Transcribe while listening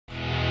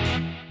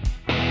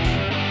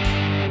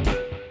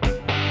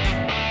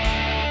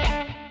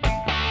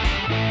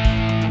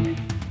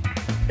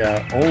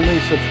only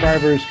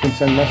subscribers can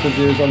send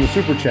messages on the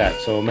super chat.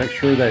 So make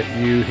sure that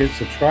you hit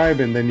subscribe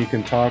and then you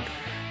can talk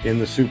in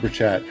the super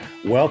chat.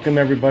 Welcome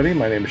everybody.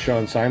 My name is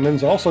Sean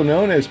Simons, also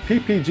known as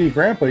PPG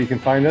Grandpa. You can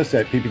find us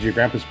at PPG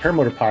Grandpa's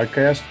Paramotor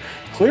Podcast,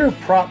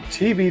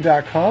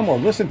 clearproptv.com, or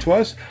listen to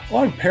us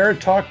on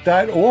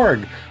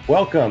paratalk.org.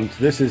 Welcome.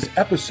 This is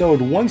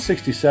episode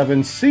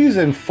 167,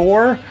 season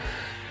 4.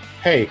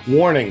 Hey,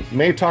 warning,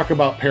 may talk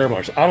about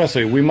paramotors.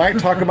 Honestly, we might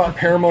talk about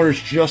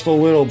paramotors just a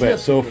little bit.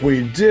 So if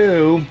we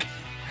do,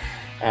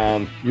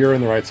 you're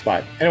in the right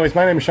spot. Anyways,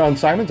 my name is Sean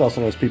Simons,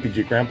 also known as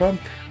PPG Grandpa.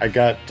 I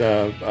got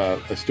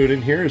a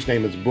student here. His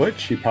name is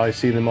Butch. You've probably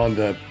seen him on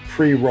the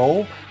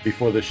pre-roll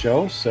before the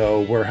show.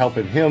 So we're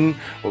helping him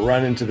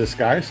run into the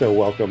sky. So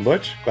welcome,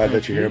 Butch. Glad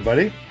that you're here,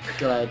 buddy.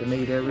 Glad to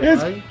meet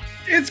everybody.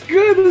 It's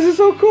good. This is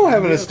so cool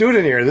having a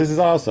student here. This is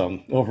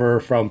awesome.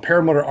 Over from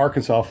Paramotor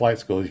Arkansas Flight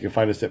School. You can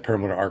find us at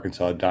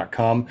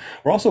paramotorarkansas.com.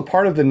 We're also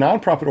part of the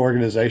nonprofit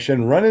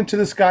organization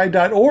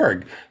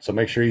runintothesky.org. So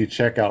make sure you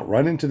check out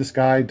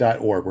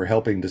runintothesky.org. We're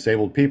helping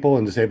disabled people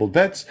and disabled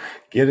vets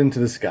get into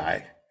the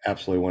sky.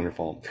 Absolutely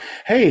wonderful.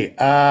 Hey,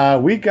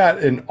 we got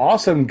an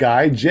awesome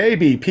guy,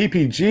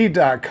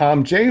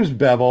 JBPPG.com, James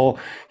Bevel.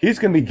 He's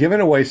going to be giving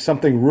away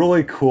something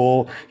really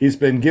cool. He's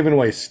been giving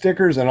away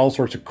stickers and all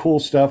sorts of cool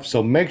stuff.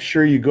 So make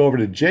sure you go over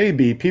to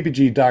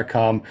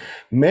JBPPG.com,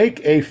 make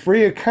a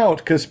free account,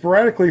 because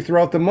sporadically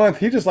throughout the month,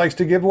 he just likes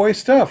to give away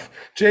stuff.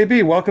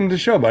 JB, welcome to the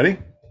show, buddy.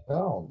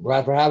 Oh,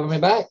 glad for having me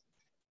back.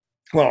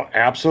 Well,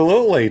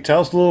 absolutely.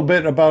 Tell us a little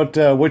bit about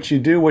what you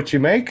do, what you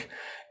make,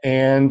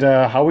 and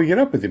how we get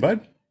up with you,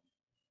 bud.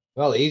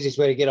 Well, the easiest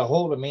way to get a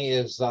hold of me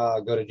is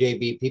go to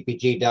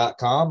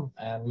jbppg.com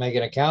and make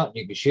an account.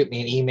 You can shoot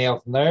me an email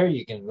from there.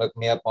 You can look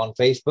me up on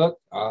Facebook.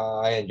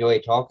 I enjoy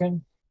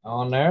talking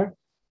on there.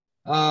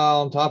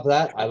 On top of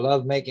that, I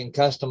love making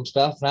custom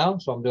stuff now.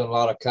 So I'm doing a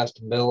lot of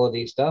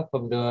customability stuff.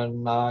 I'm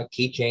doing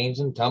keychains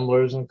and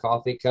tumblers and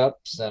coffee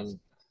cups and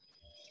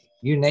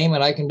you name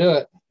it, I can do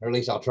it. Or at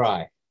least I'll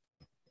try.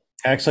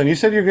 Excellent. You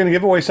said you're going to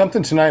give away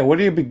something tonight. What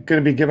are you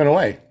going to be giving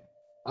away?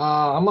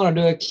 I'm going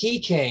to do a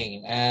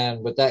keychain,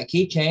 and with that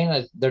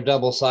keychain, they're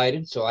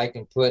double-sided, so I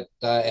can put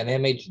an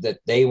image that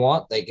they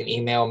want. They can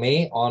email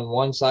me on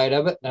one side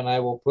of it, and I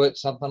will put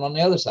something on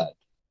the other side.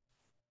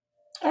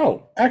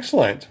 Oh,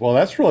 excellent. Well,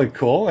 that's really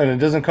cool, and it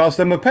doesn't cost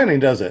them a penny,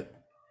 does it?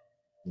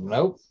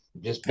 Nope.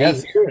 Just be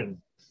here. And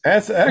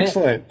that's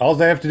excellent. All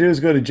they have to do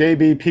is go to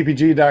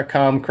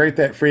jbppg.com, create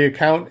that free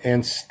account,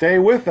 and stay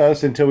with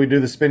us until we do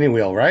the spinning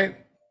wheel, right?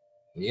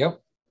 Yep.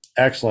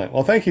 Excellent.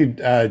 Well, thank you,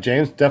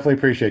 James. Definitely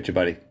appreciate you,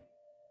 buddy.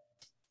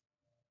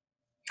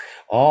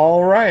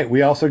 All right.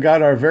 We also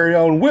got our very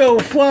own Will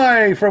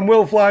Fly from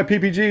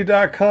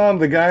willflyppg.com,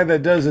 the guy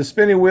that does the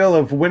spinny wheel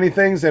of winning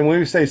things. And when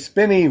we say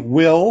spinny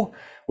wheel,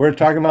 we're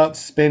talking about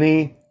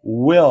spinny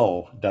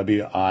will,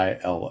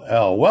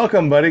 W-I-L-L.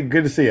 Welcome, buddy.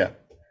 Good to see you.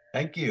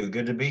 Thank you.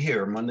 Good to be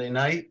here. Monday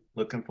night.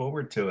 Looking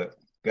forward to it.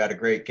 Got a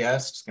great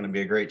guest. It's going to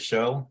be a great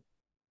show.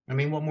 I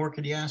mean, what more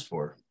could you ask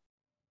for?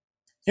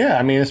 Yeah,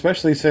 I mean,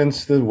 especially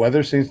since the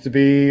weather seems to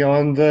be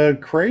on the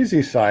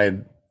crazy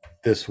side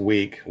this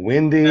week.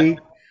 Windy,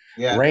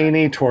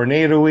 rainy,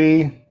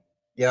 tornado-y.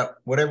 Yeah,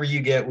 whatever you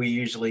get, we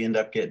usually end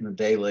up getting a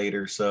day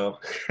later. So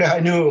I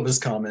knew it was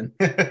coming.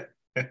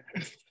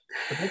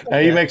 Now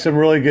you make some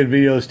really good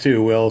videos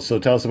too, Will. So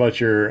tell us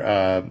about your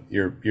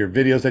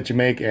videos that you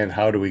make and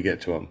how do we get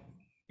to them?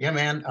 Yeah,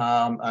 man.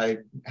 I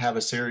have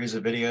a series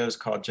of videos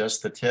called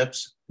Just the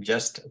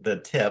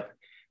Tip.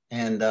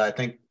 And I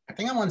think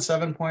I'm on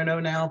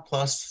 7.0 now,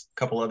 plus a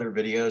couple other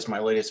videos. My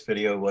latest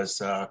video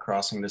was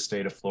crossing the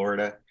state of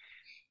Florida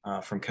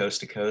from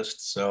coast to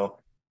coast. So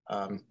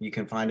you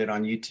can find it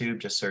on YouTube.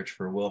 Just search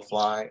for Will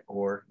Fly,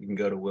 or you can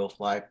go to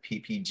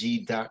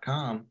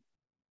willflyppg.com.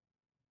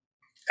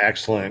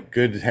 Excellent.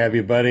 Good to have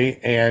you, buddy.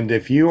 And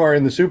if you are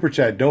in the super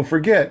chat, don't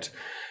forget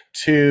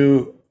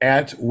to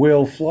at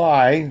Will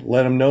Fly,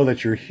 let him know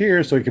that you're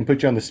here so he can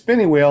put you on the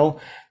spinning wheel.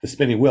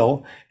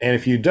 And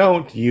if you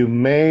don't, you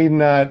may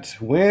not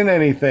win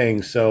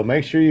anything. So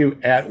make sure you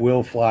at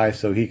Will Fly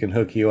so he can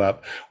hook you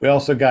up. We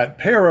also got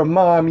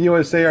Paramom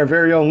USA, our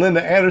very own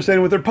Linda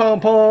Anderson with her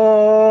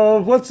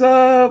pom-poms. What's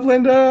up,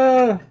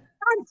 Linda?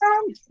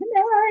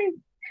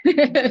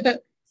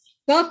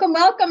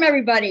 Welcome,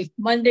 everybody.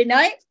 Monday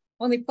night,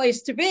 only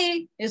place to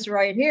be is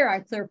right here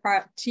on Clear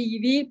Prop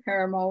TV,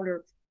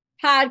 Paramotor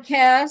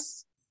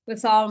Podcast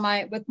with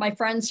my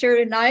friends here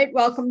tonight.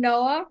 Welcome,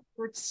 Noah.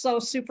 We're so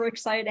super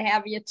excited to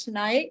have you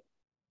tonight.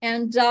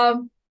 And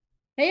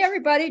hey,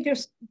 everybody,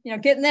 just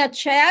get in that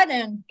chat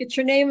and get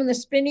your name in the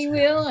spinning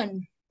wheel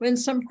and win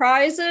some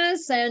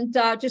prizes. And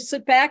just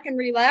sit back and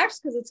relax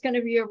because it's going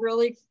to be a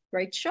really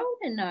great show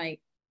tonight.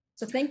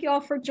 So thank you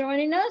all for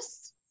joining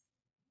us.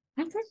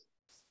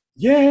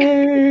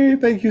 Yay!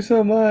 Thank you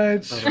so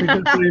much. We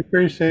definitely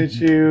appreciate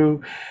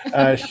you.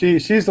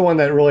 She's the one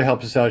that really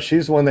helps us out.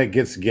 She's the one that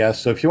gets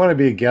guests. So if you want to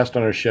be a guest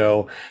on our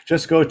show,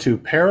 just go to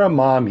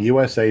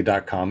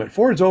paramomusa.com. It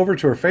forwards over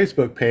to her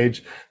Facebook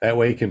page. That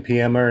way you can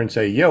PM her and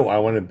say, "Yo, I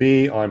want to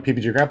be on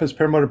PPG Grandpa's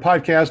Paramotor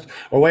podcast,"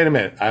 or "Wait a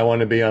minute, I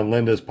want to be on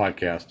Linda's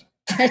podcast."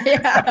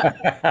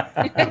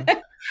 Yeah.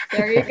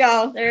 There you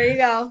go. There you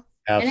go.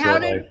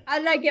 Absolutely. And how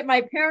did I get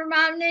my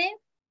Paramount name?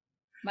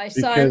 My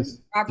son,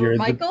 Because Robert you're the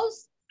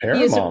Michaels. He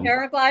is a Paramom.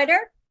 paraglider,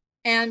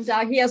 and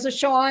he has a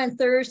show on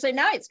Thursday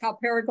nights called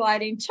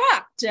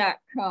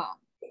paraglidingtalk.com.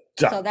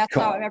 So that's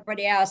how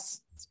everybody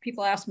asks.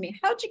 People ask me,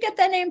 how'd you get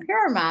that name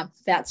Paramount?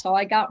 That's how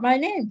I got my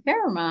name,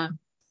 Paramount.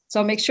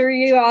 So make sure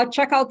you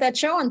check out that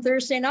show on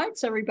Thursday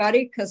nights,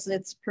 everybody, because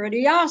it's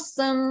pretty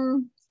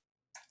awesome.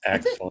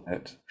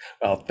 Excellent.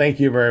 Well, thank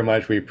you very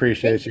much. We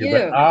appreciate you.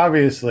 But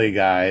obviously,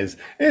 guys,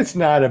 it's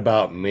not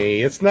about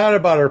me. It's not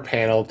about our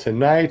panel.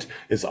 Tonight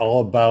is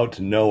all about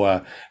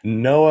Noah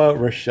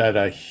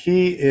Rasheta.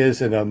 He is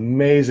an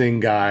amazing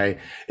guy.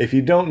 If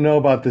you don't know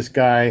about this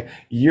guy,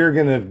 you're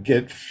going to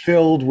get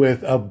filled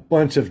with a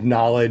bunch of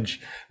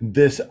knowledge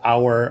this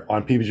hour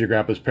on PPG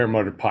Grandpa's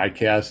Paramotor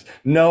Podcast.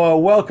 Noah,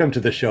 welcome to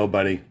the show,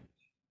 buddy.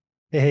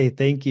 Hey,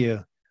 thank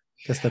you.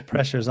 Guess the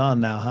pressure's on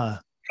now, huh?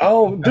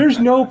 Oh, there's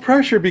no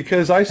pressure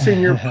because I've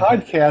seen your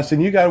podcast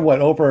and you got what,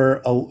 over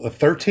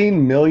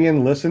 13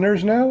 million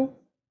listeners now?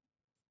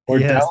 Or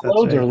Yes, that's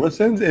downloads right. or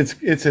listens?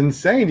 It's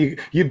insane.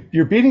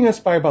 You're beating us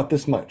by about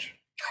this much.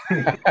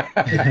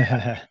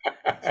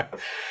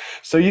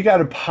 So you got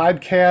a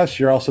podcast.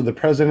 You're also the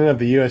president of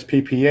the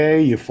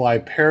USPPA. You fly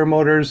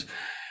paramotors.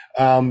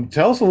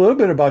 Tell us a little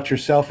bit about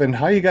yourself and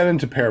how you got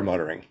into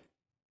paramotoring.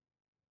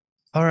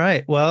 All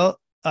right. Well,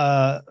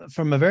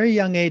 from a very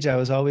young age, I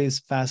was always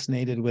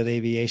fascinated with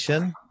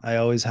aviation. I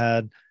always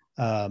had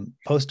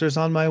posters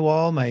on my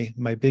wall.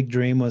 My big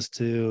dream was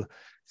to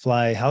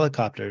fly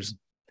helicopters,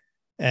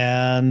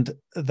 and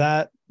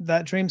that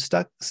dream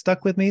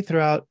stuck with me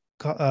throughout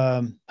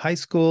high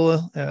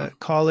school,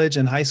 college,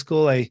 and high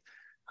school.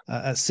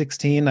 At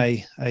 16,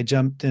 I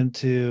got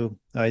into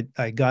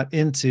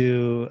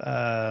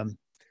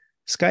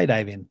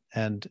skydiving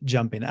and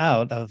jumping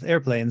out of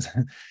airplanes.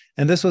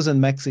 And this was in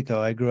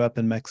Mexico. I grew up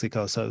in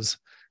Mexico, so it was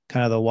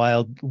kind of the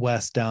Wild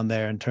West down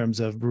there in terms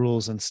of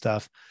rules and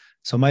stuff.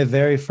 So my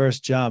very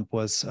first jump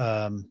was,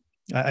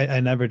 I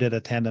never did a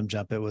tandem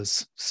jump. It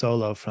was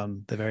solo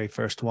from the very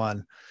first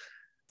one.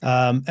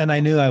 And I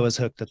knew I was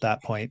hooked at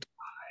that point.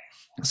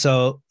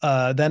 So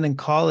then in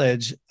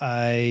college,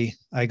 I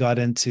got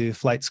into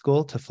flight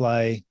school to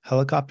fly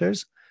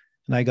helicopters,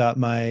 and I got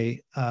my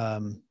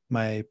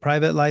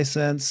private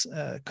license,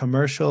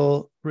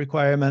 commercial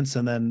requirements,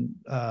 and then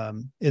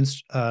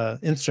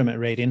instrument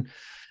rating.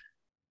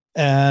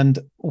 And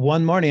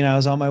one morning I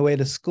was on my way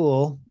to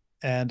school,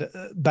 and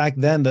back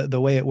then the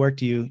way it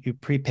worked, you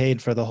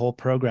prepaid for the whole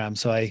program.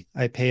 So I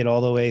paid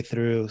all the way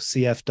through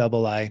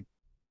CFII. It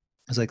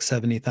was like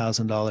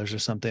 $70,000 or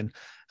something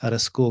at a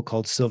school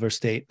called Silver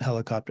State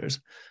Helicopters.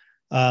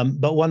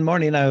 But one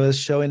morning I was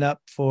showing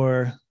up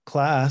for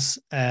class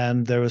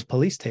and there was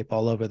police tape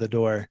all over the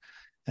door.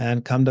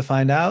 And come to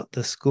find out,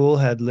 the school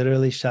had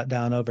literally shut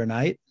down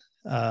overnight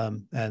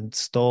and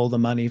stole the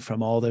money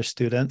from all their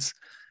students.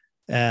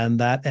 And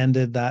that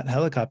ended that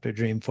helicopter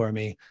dream for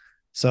me.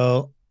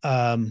 So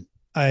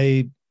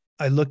I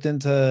looked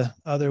into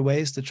other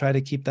ways to try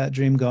to keep that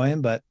dream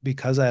going. But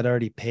because I had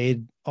already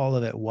paid all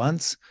of it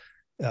once,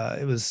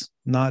 it was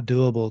not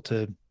doable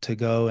to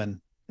go and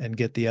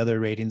get the other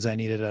ratings I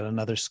needed at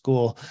another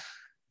school.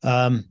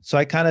 So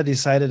I kind of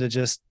decided to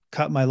just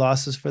cut my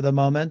losses for the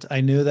moment.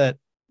 I knew that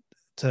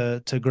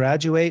to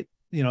graduate,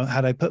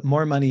 had I put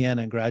more money in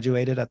and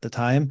graduated at the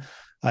time,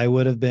 I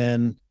would have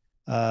been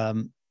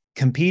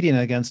competing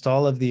against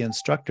all of the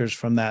instructors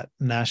from that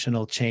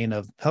national chain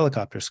of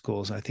helicopter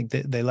schools. I think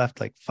they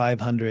left like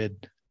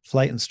 500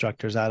 flight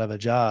instructors out of a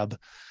job.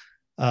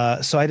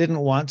 So I didn't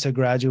want to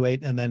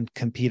graduate and then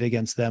compete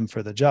against them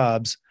for the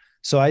jobs.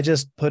 So I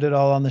just put it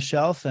all on the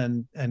shelf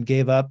and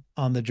gave up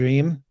on the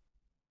dream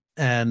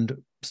and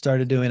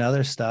started doing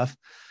other stuff.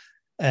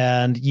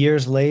 And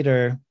years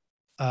later,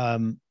 I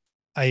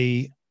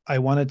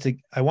wanted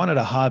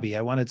a hobby.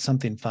 I wanted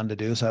something fun to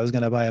do. So I was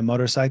going to buy a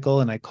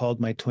motorcycle, and I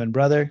called my twin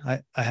brother.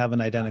 I have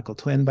an identical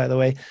twin, by the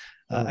way.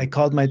 I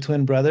called my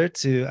twin brother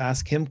to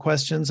ask him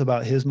questions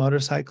about his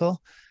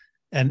motorcycle.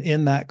 And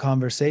in that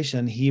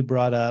conversation, he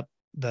brought up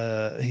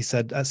he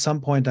said, at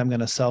some point, I'm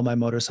going to sell my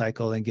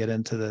motorcycle and get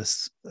into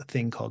this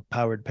thing called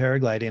powered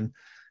paragliding.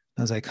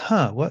 I was like,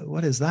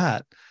 what is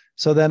that?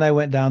 So then I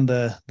went down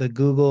the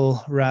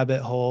Google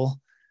rabbit hole,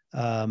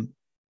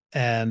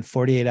 and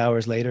 48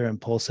 hours later,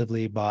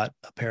 impulsively bought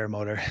a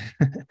paramotor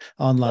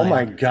online. Oh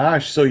my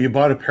gosh. So you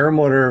bought a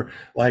paramotor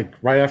like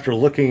right after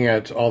looking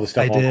at all the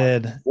stuff I online.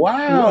 did.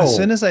 Wow. As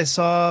soon as I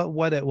saw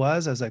what it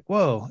was, I was like,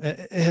 whoa.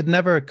 It had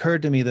never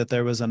occurred to me that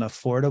there was an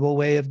affordable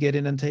way of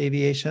getting into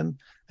aviation.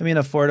 I mean,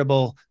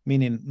 affordable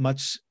meaning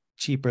much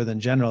cheaper than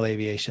general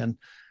aviation.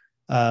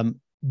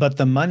 But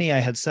the money I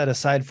had set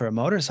aside for a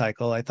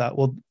motorcycle, I thought,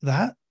 well,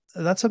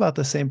 that's about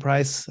the same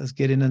price as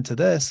getting into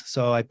this.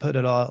 So I put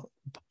it all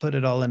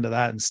into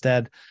that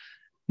instead.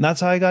 And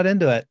that's how I got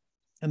into it.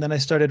 And then I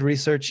started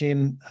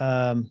researching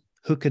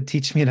who could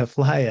teach me to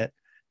fly it.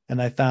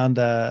 And I found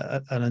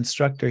an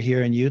instructor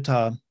here in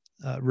Utah,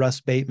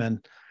 Russ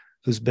Bateman,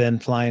 who's been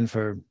flying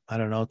for, I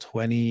don't know,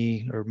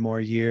 20 or more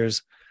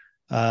years.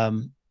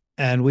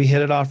 And we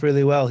hit it off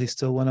really well. He's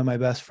still one of my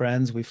best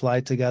friends. We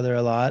fly together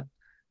a lot.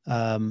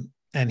 And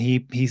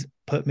he's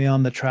put me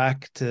on the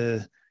track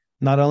to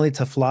not only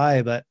to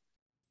fly, but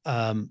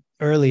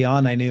early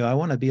on, I knew I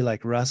want to be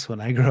like Russ when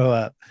I grow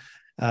up.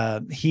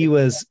 He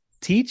was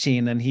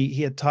teaching, and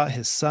he had taught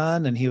his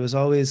son, and he was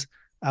always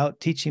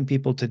out teaching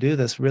people to do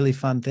this really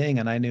fun thing.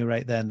 And I knew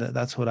right then that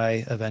that's what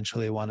I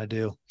eventually want to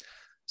do.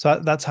 So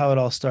that's how it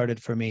all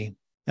started for me.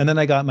 And then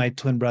I got my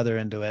twin brother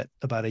into it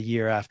about a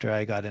year after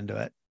I got into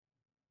it.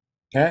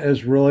 That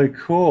is really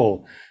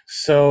cool.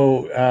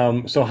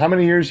 So, so how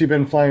many years you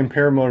been flying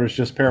paramotors,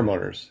 just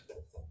paramotors?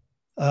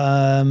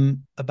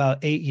 About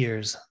 8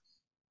 years.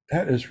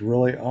 That is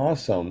really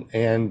awesome.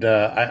 And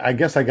I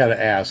guess I got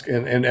to ask,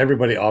 and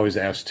everybody always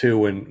asks too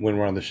when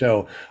we're on the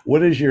show,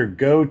 what is your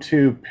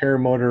go-to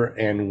paramotor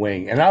and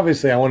wing? And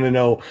obviously, I want to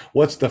know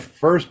what's the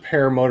first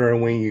paramotor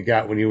and wing you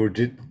got when you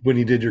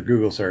did your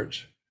Google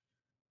search.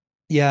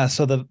 Yeah,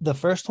 so the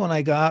first one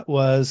I got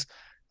was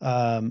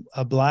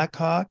a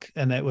Blackhawk,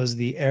 and it was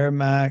the Air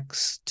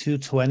Max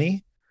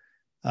 220.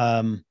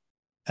 And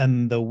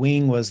the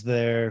wing was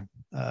their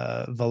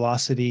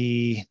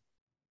Velocity,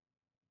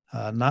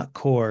 not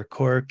Core.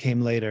 Core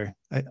came later.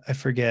 I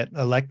forget,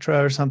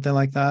 Electra or something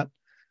like that.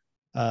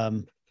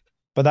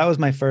 But that was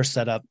my first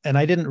setup. And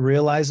I didn't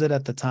realize it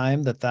at the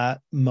time that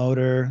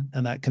motor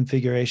and that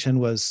configuration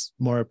was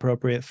more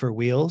appropriate for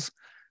wheels.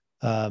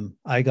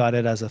 I got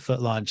it as a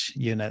foot launch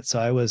unit. So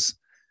I was,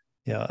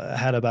 I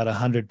had about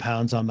 100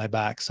 pounds on my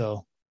back.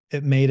 So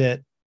it made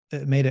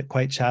it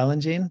quite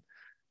challenging.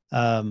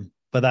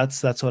 But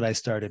that's what I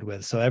started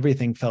with. So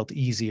everything felt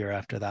easier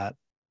after that.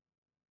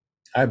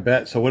 I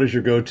bet. So what is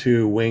your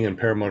go-to wing and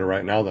paramotor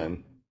right now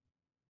then?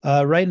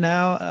 Right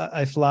now,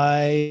 I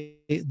fly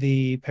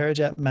the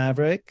Parajet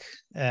Maverick,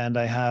 and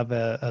I have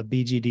a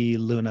BGD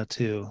Luna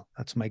 2.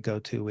 That's my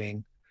go-to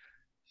wing.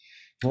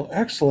 Well,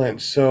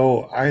 excellent.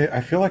 So I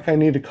feel like I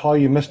need to call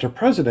you Mr.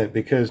 President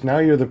because now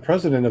you're the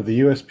president of the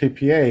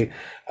USPPA.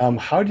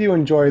 How do you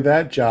enjoy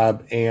that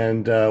job,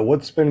 and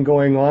what's been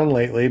going on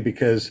lately?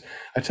 Because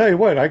I tell you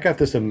what, I got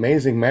this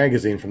amazing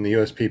magazine from the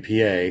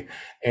USPPA,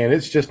 and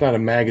it's just not a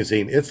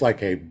magazine. It's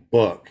like a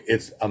book.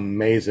 It's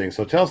amazing.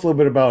 So tell us a little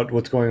bit about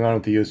what's going on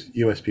with the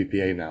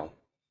USPPA now.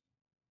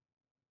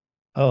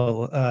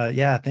 Oh,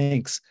 yeah,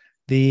 thanks.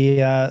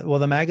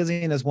 The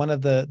magazine is one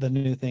of the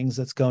new things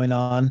that's going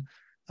on.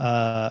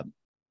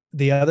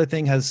 The other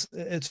thing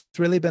it's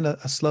really been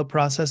a slow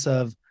process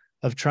of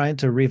trying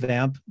to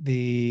revamp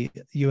the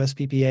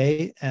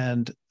USPPA,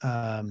 and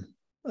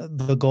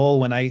the goal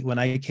when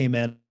I came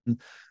in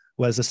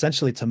was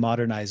essentially to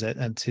modernize it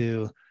and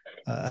to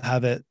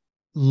have it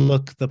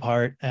look the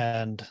part,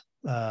 and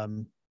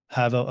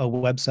have a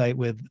website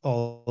with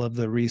all of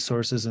the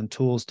resources and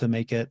tools to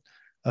make it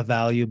a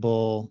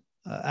valuable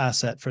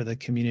asset for the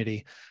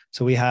community.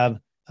 So we have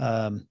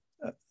a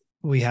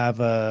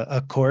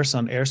course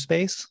on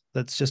airspace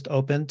that's just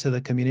open to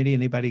the community.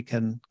 Anybody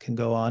can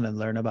go on and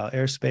learn about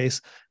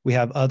airspace. We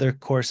have other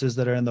courses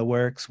that are in the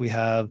works. We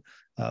have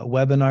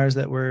webinars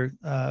that we're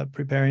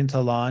preparing to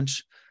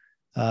launch.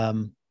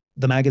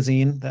 The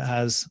magazine that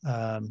has,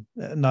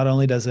 not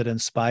only does it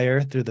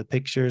inspire through the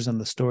pictures and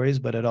the stories,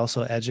 but it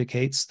also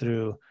educates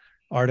through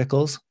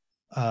articles.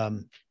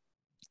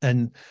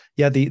 And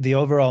yeah, the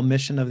overall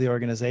mission of the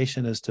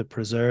organization is to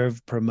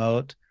preserve,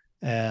 promote,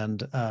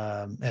 and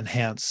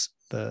enhance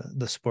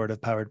the sport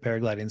of powered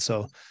paragliding.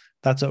 So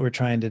that's what we're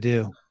trying to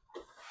do.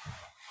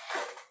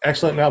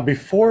 Excellent. Now,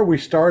 before we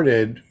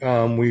started,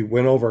 we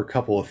went over a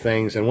couple of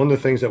things, and one of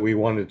the things that we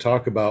wanted to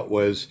talk about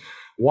was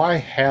why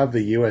have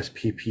the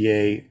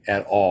USPPA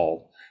at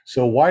all?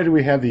 So why do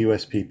we have the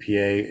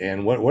USPPA,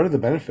 and what are the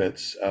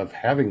benefits of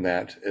having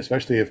that?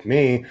 Especially if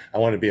I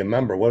want to be a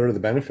member, what are the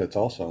benefits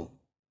also?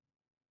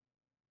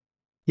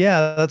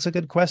 Yeah, that's a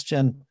good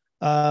question.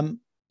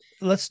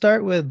 Let's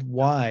start with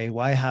why.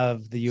 Why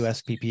have the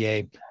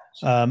USPPA?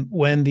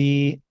 When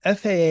the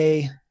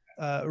FAA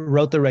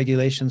wrote the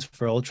regulations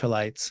for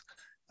ultralights,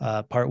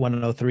 Part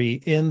 103,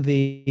 in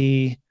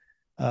the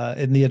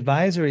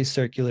advisory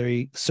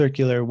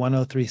circular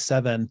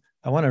 1037,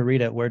 I want to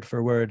read it word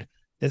for word.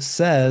 It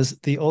says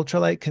the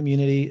ultralight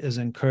community is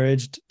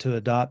encouraged to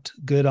adopt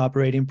good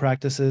operating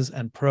practices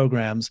and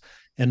programs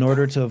in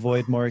order to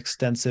avoid more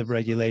extensive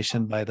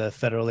regulation by the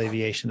Federal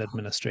Aviation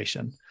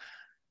Administration.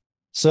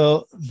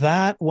 So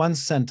that one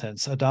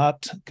sentence,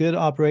 adopt good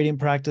operating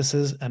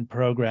practices and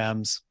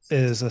programs,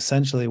 is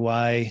essentially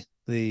why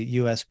the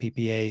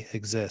USPPA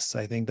exists.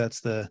 I think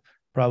that's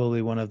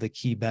probably one of the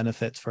key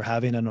benefits for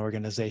having an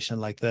organization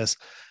like this,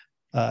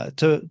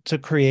 to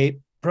create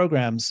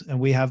programs. And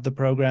we have the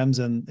programs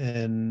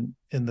in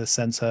the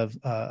sense of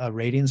a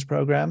ratings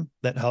program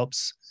that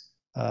helps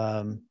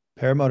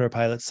paramotor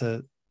pilots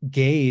to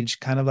gauge,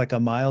 kind of like a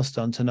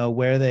milestone, to know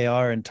where they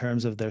are in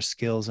terms of their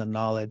skills and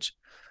knowledge.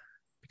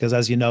 Because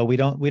as you know, we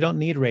don't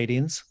need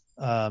ratings,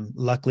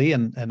 luckily,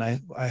 and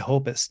I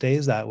hope it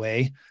stays that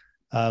way.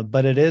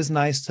 But it is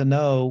nice to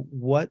know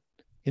what,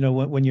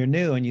 when you're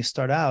new and you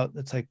start out,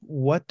 it's like,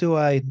 what do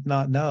I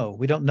not know?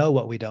 We don't know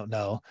what we don't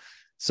know.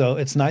 So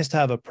it's nice to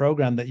have a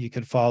program that you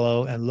could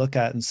follow and look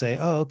at and say,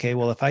 oh, okay,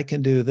 well, if I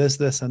can do this,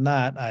 this, and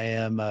that, I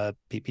am a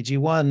PPG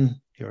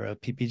 1, you're a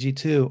PPG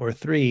 2 or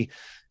 3,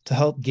 to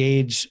help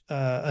gauge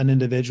an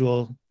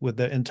individual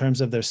in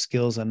terms of their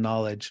skills and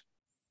knowledge.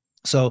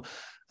 So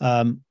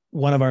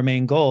one of our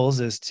main goals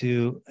is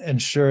to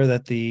ensure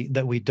that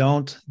we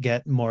don't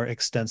get more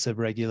extensive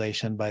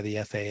regulation by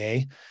the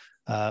FAA.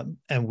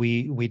 And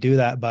we do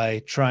that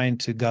by trying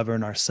to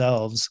govern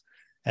ourselves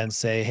and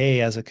say,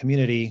 hey, as a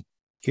community,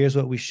 here's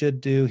what we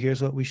should do,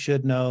 here's what we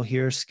should know,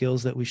 here's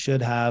skills that we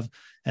should have,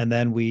 and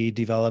then we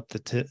develop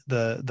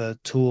the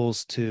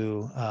tools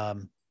to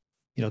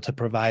to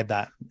provide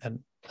that and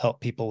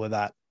help people with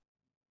that.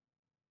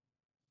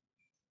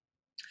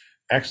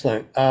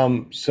 Excellent.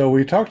 So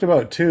we talked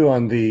about too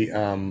on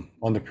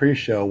the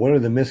pre-show, what are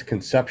the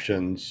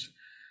misconceptions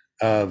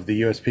of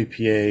the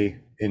USPPA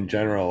in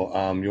general?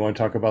 You want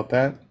to talk about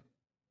that?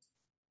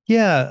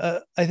 Yeah,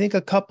 I think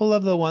a couple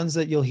of the ones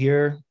that you'll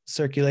hear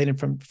circulating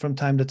from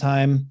time to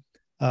time.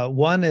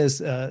 One is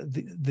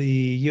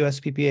the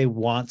USPPA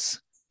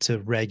wants to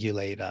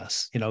regulate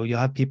us. You'll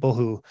have people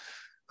who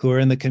are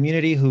in the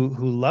community who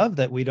love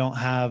that we don't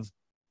have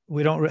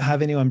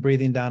anyone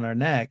breathing down our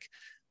neck,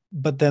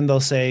 but then they'll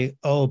say,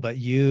 "Oh, but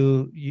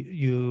you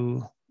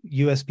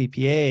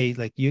USPPA,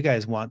 like you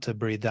guys want to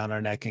breathe down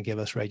our neck and give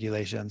us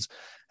regulations."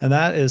 And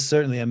that is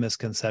certainly a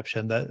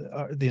misconception.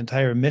 That the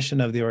entire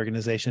mission of the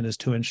organization is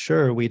to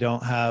ensure we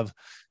don't have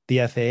the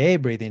FAA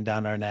breathing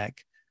down our neck.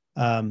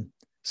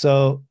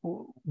 So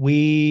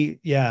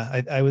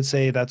I would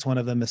say that's one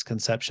of the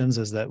misconceptions,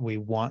 is that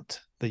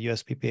the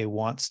USPPA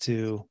wants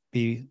to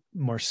be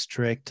more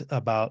strict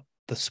about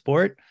the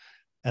sport.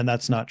 And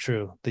that's not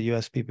true. The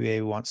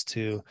USPPA wants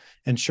to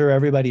ensure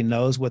everybody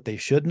knows what they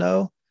should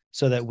know,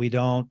 so that we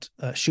don't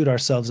shoot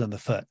ourselves in the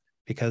foot.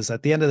 Because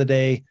at the end of the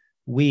day,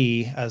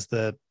 we, as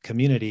the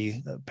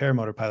community,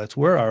 paramotor pilots,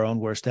 we're our own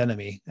worst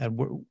enemy.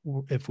 And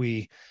if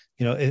we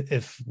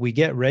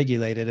get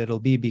regulated, it'll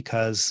be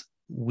because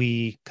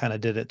we kind of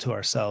did it to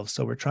ourselves.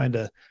 So we're trying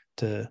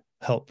to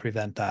help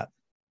prevent that.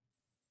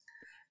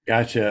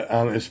 Gotcha.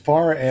 As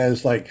far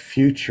as like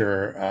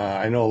future,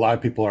 I know a lot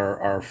of people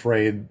are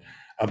afraid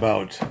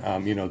about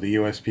the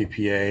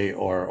USPPA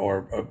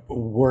or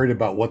worried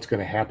about what's going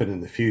to happen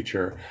in the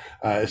future,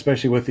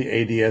 especially with the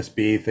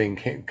ADS-B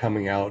thing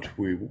coming out.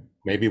 We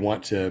maybe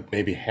want to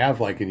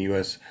have like in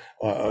US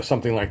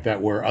something like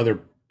that where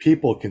other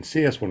people can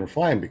see us when we're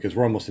flying, because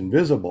we're almost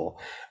invisible.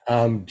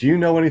 Do you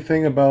know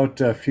anything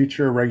about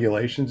future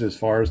regulations as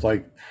far as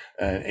like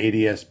an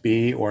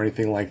ADS-B or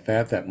anything like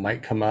that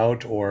might come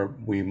out or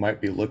we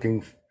might be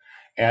looking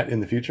at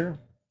in the future?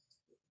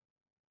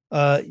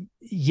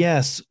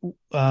 Yes.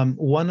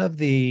 One of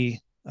the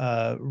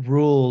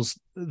rules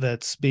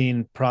that's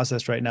being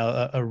processed right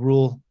now, a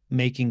rule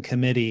making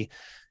committee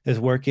is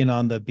working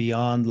on the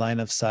beyond line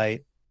of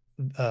sight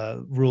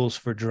rules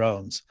for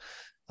drones.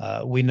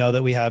 We know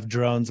that we have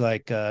drones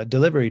like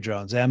delivery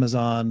drones,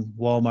 Amazon,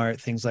 Walmart,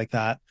 things like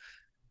that,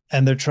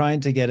 and they're trying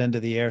to get into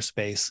the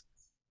airspace.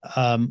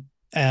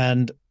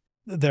 And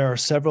there are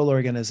several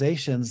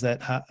organizations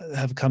that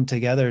have come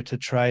together to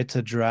try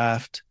to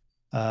draft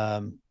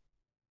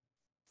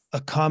a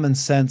common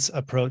sense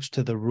approach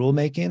to the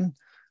rulemaking,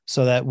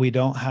 so that we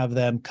don't have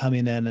them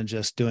coming in and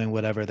just doing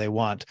whatever they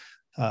want.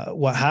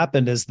 What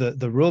happened is the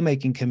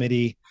rulemaking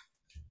committee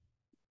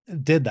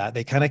did that.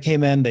 They kind of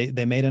came in,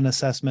 they made an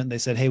assessment. They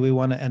said, hey, we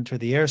want to enter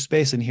the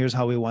airspace and here's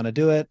how we want to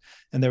do it.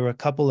 And there were a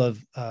couple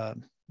of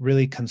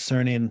really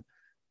concerning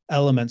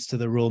elements to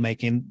the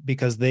rulemaking,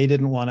 because they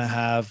didn't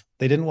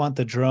want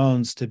the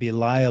drones to be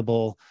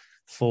liable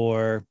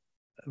for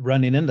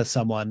running into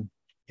someone,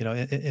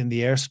 in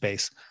the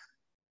airspace.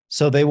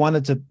 So they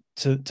wanted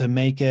to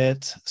make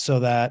it so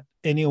that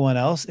anyone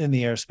else in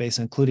the airspace,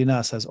 including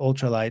us as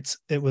ultralights,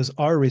 it was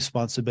our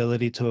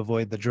responsibility to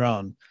avoid the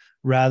drone,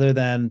 rather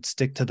than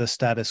stick to the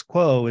status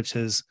quo, which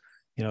is,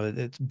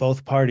 it's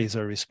both parties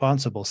are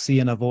responsible. See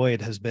and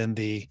avoid has been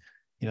the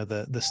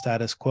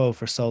status quo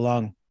for so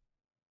long.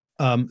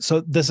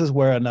 So this is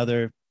where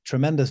another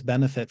tremendous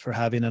benefit for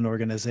having an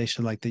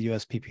organization like the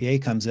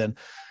USPPA comes in.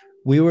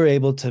 We were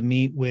able to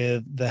meet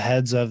with the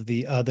heads of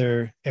the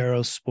other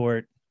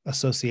aerosport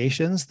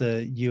associations,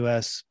 the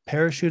U.S.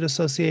 Parachute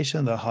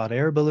Association, the Hot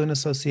Air Balloon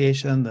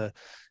Association, the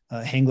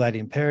Hang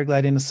Gliding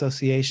Paragliding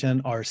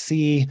Association,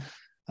 RC,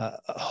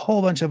 a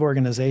whole bunch of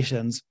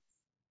organizations,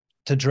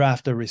 to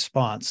draft a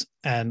response.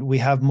 And we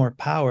have more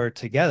power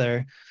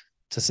together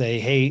to say,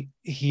 hey,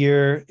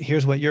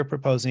 here's what you're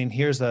proposing.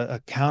 Here's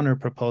a counter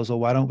proposal.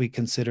 Why don't we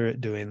consider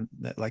it doing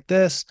it like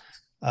this?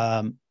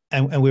 And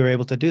we were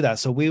able to do that.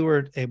 So we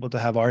were able to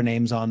have our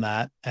names on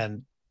that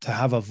and to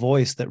have a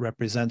voice that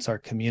represents our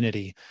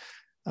community.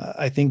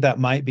 I think that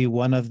might be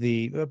one of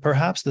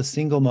perhaps the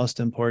single most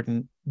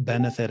important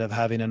benefit of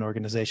having an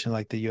organization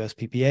like the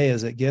USPPA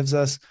is it gives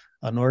us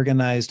an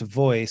organized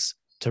voice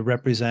to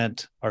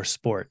represent our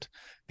sport.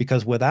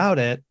 Because without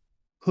it,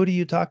 who do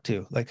you talk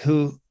to? Like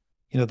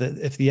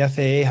if the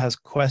FAA has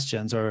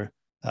questions, or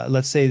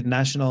let's say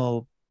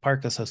national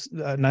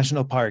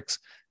parks,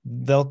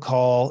 they'll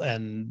call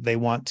and they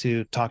want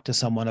to talk to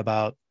someone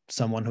about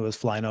someone who is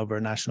flying over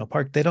a national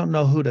park. They don't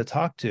know who to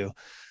talk to,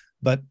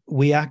 but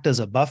we act as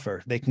a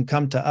buffer. They can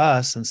come to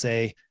us and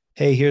say,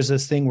 hey, here's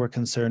this thing we're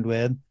concerned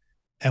with.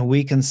 And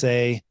we can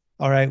say,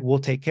 all right, we'll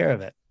take care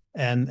of it.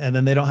 And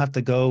then they don't have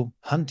to go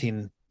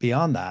hunting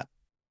beyond that.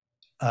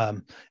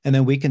 And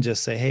then we can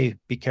just say, hey,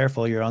 be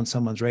careful, you're on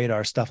someone's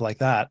radar, stuff like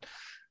that.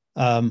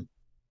 And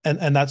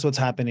that's what's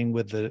happening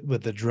with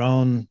the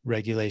drone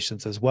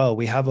regulations as well.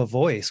 We have a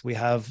voice. We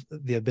have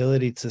the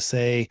ability to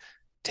say,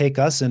 take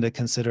us into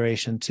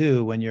consideration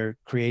too when you're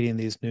creating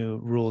these new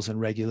rules and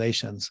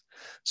regulations.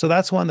 So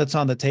that's one that's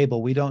on the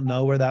table. We don't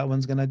know where that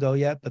one's going to go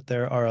yet, but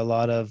there are a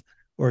lot of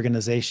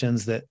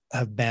organizations that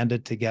have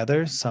banded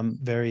together, some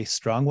very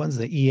strong ones,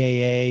 the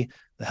EAA,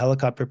 the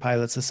Helicopter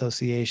Pilots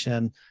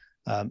Association,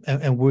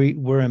 and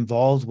we're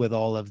involved with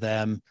all of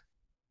them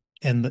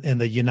in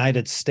the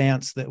united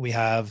stance that we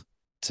have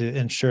to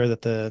ensure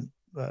that the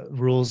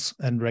rules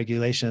and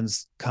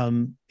regulations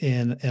come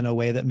in a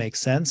way that makes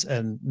sense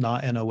and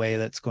not in a way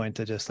that's going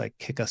to just like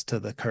kick us to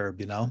the curb,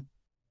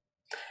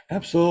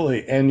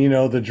 Absolutely. And,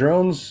 the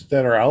drones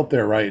that are out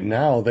there right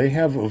now, they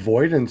have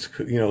avoidance,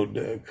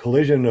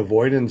 collision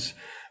avoidance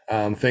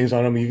things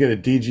on them. You get a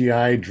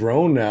DJI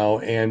drone now,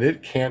 and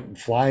it can't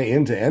fly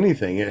into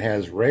anything. It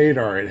has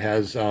radar, it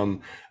has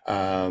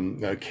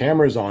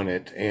cameras on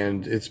it,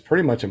 and it's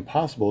pretty much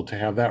impossible to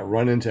have that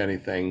run into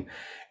anything.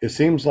 It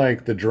seems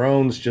like the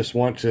drones just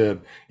want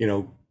to,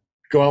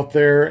 go out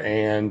there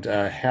and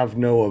have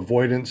no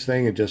avoidance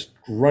thing and just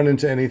run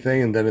into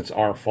anything, and then it's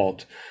our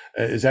fault.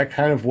 Is that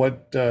kind of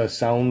what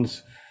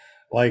sounds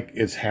like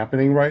it's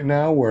happening right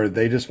now, where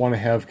they just want to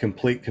have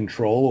complete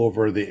control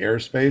over the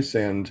airspace,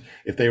 and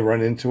if they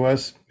run into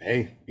us,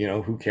 hey,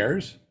 who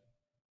cares?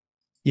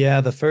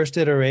 Yeah, the first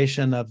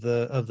iteration of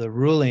the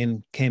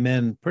ruling came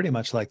in pretty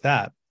much like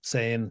that,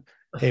 saying,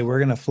 hey, we're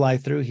going to fly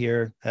through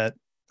here at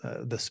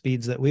the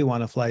speeds that we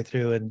want to fly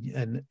through,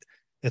 and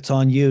it's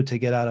on you to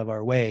get out of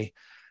our way.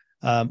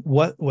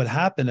 What would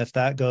happen if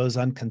that goes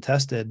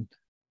uncontested?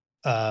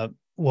 Well,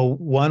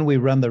 one, we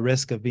run the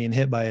risk of being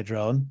hit by a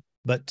drone,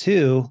 but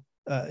two,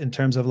 in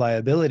terms of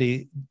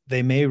liability,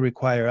 they may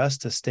require us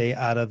to stay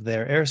out of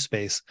their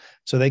airspace.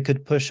 So they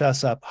could push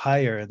us up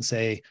higher and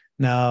say,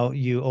 now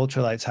you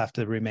ultralights have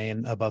to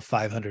remain above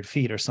 500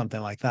 feet or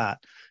something like that.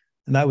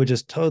 And that would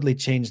just totally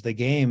change the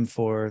game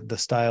for the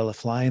style of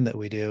flying that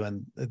we do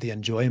and the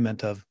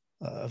enjoyment of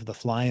the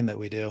flying that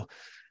we do.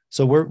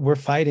 So we're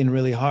fighting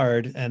really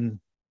hard, and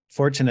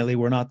fortunately,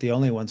 we're not the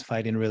only ones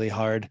fighting really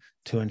hard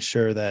to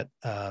ensure that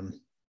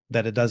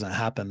that it doesn't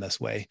happen this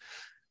way.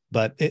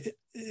 But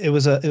it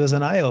was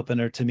an eye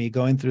opener to me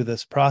going through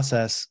this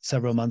process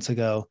several months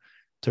ago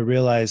to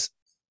realize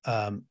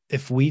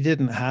if we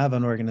didn't have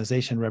an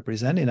organization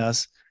representing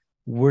us,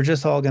 we're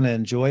just all going to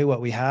enjoy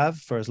what we have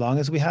for as long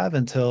as we have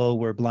until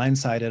we're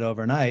blindsided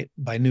overnight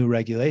by new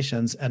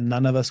regulations, and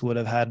none of us would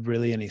have had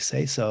really any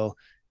say so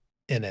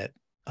in it.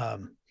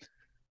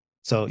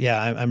 So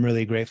yeah, I'm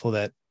really grateful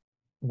that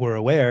we're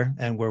aware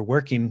and we're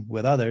working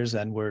with others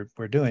and we're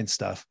doing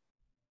stuff.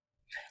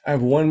 I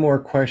have one more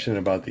question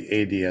about the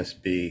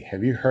ADSB.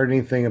 Have you heard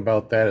anything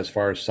about that as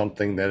far as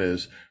something that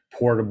is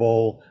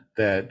portable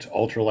that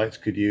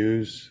ultralights could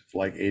use,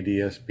 like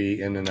ADSB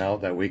in and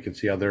out, that we can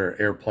see other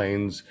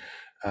airplanes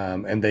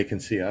and they can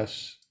see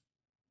us?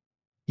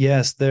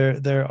 Yes,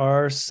 there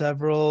are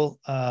several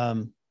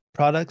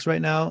products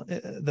right now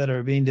that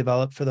are being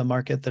developed for the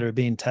market that are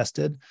being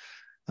tested.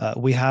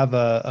 We have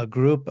a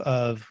group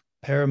of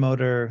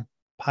paramotor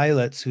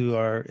pilots who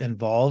are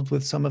involved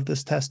with some of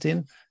this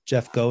testing.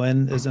 Jeff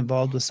Goen is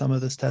involved with some of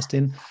this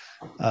testing.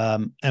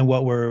 And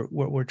what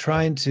we're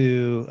trying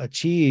to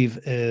achieve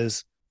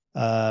is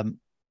a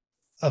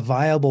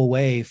viable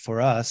way for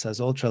us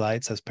as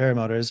ultralights, as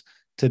paramotors,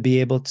 to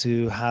be able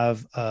to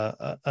have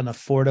an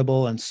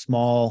affordable and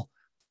small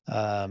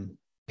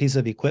piece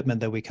of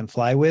equipment that we can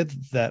fly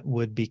with that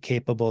would be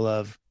capable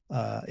of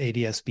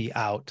ADSB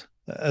out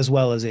as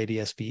well as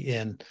ADSB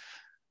in.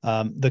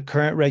 The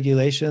current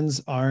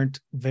regulations aren't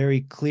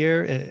very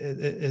clear.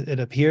 It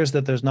appears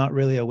that there's not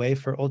really a way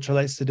for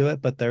ultralights to do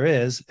it, but there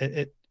is.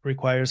 It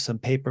requires some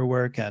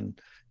paperwork and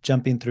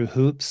jumping through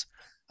hoops.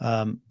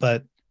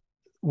 But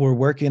we're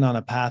working on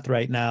a path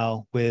right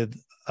now with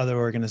other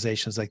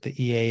organizations like the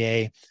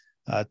EAA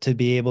to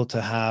be able to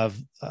have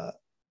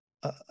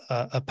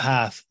a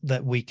path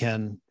that we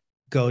can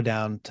go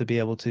down to be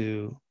able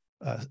to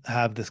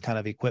have this kind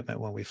of equipment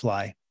when we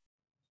fly.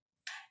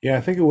 Yeah,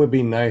 I think it would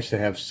be nice to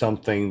have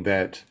something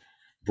that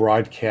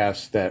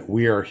broadcasts that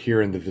we are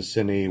here in the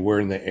vicinity, we're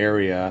in the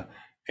area,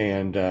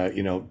 and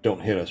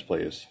don't hit us,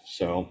 please.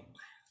 So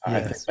I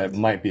think Yes. that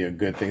might be a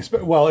good thing.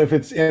 Well, if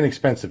it's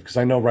inexpensive, because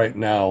I know right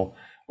now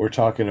we're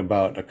talking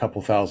about a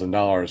couple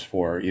 $1,000s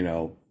for,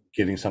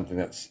 getting something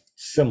that's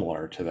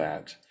similar to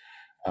that.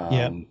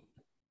 Yeah.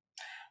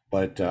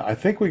 But I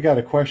think we got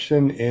a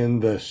question in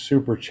the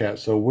super chat.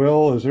 So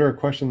Will, is there a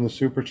question in the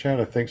super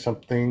chat? I think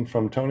something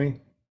from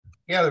Tony.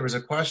 Yeah, there was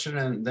a question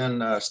and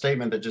then a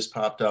statement that just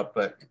popped up,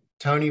 but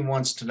Tony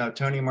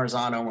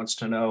Marzano wants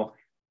to know,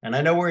 and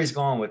I know where he's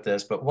going with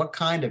this, but what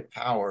kind of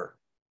power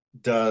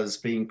does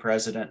being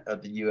president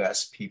of the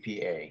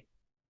USPPA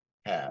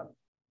have?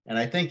 And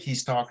I think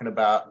he's talking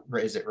about,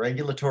 is it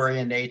regulatory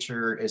in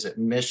nature? Is it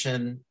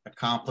mission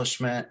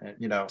accomplishment?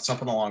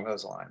 Something along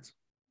those lines.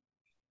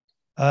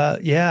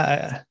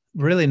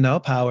 Really no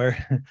power.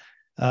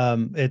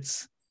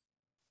 It's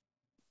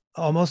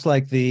almost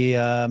like the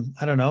I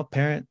don't know,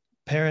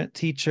 parent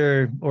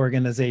teacher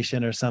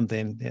organization or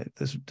something.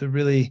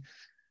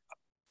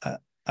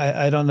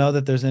 I don't know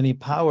that there's any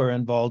power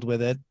involved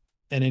with it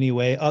in any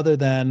way, other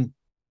than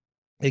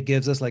it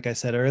gives us, like I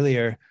said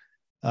earlier,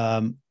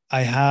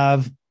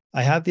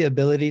 I have the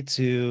ability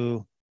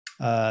to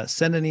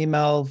send an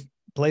email,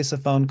 place a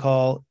phone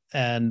call,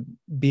 and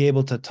be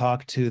able to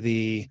talk to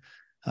the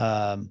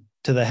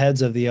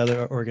heads of the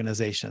other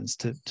organizations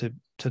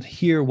to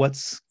hear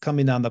what's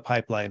coming down the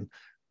pipeline,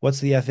 what's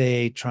the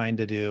FAA trying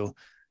to do.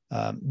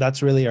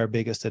 That's really our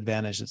biggest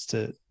advantage. It's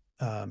to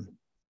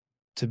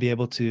be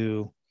able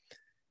to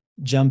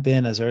jump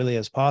in as early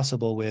as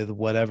possible with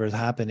whatever's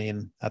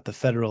happening at the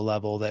federal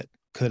level that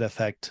could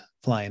affect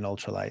flying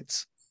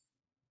ultralights.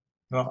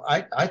 Well,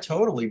 I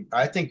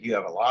think you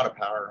have a lot of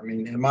power. I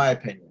mean, in my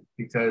opinion,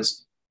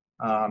 because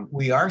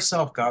we are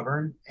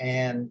self-governed,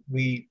 and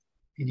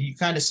you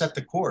kind of set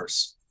the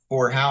course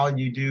for how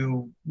you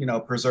do,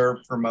 preserve,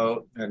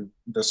 promote, and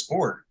the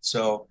sport.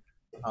 So,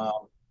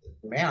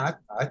 man,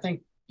 I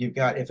think you've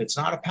got, if it's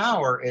not a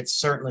power, it's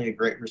certainly a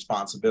great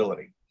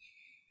responsibility.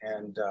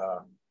 And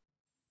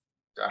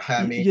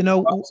I mean,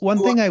 one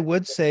thing I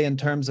would say in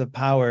terms of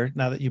power,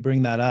 now that you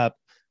bring that up,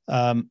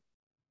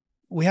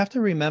 we have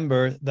to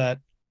remember that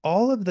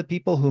all of the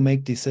people who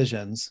make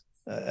decisions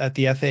at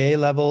the FAA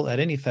level, at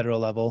any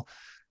federal level,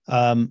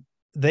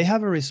 they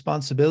have a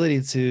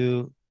responsibility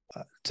to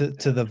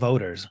the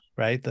voters,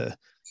 right?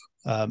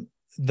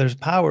 There's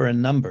power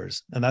in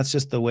numbers, and that's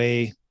just the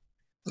way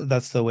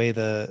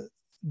the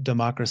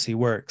democracy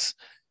works.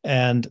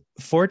 And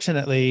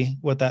fortunately,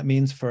 what that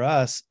means for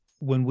us,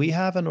 when we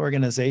have an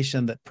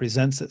organization that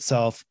presents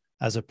itself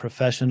as a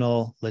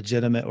professional,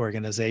 legitimate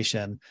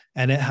organization,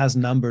 and it has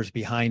numbers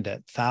behind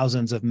it,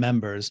 thousands of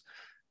members,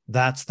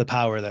 that's the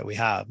power that we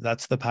have.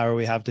 That's the power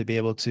we have to be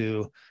able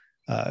to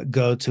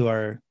go to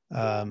our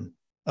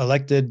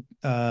elected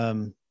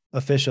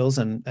officials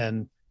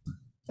and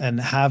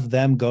have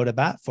them go to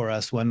bat for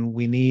us when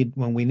we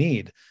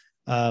need.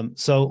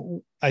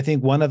 So I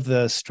think one of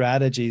the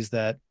strategies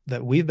that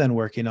we've been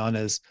working on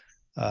is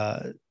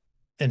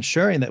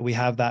ensuring that we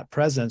have that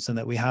presence and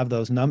that we have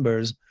those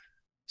numbers,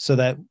 so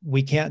that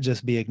we can't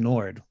just be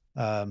ignored.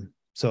 I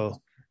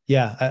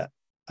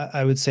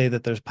would say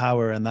that there's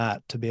power in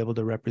that, to be able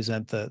to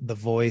represent the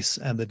voice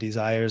and the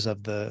desires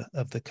of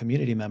the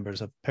community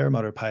members of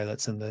paramotor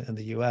pilots in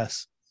the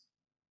U.S.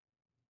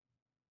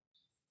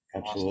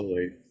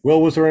 Absolutely.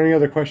 Will, was there any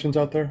other questions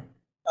out there?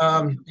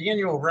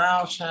 Daniel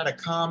Roush had a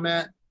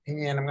comment,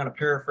 and I'm going to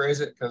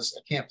paraphrase it because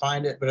I can't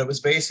find it, but it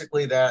was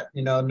basically that,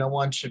 no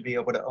one should be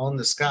able to own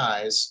the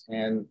skies,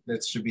 and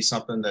it should be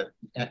something that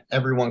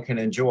everyone can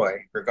enjoy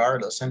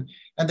regardless. And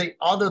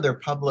although they're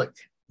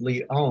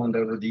publicly owned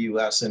over the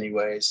U.S.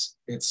 anyways,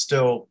 it's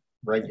still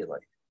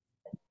regulated.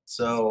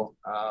 So,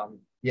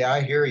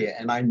 I hear you.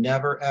 And I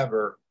never,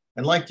 ever,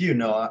 and like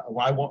Noah,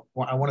 I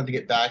wanted to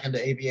get back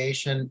into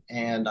aviation,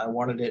 and I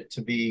wanted it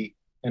to be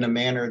in a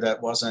manner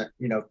that wasn't,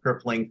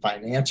 crippling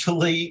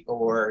financially,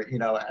 or,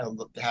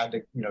 had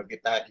to,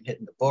 get back and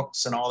hitting the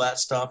books and all that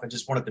stuff. I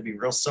just wanted to be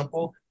real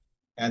simple.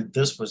 And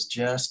this was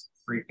just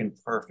freaking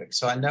perfect.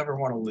 So I never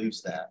want to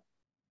lose that.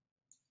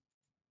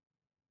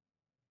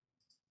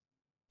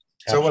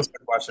 So it wasn't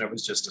a question, it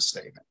was just a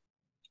statement.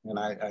 And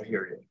I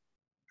hear you.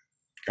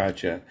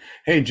 Gotcha.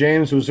 Hey,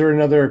 James, was there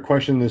another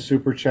question in the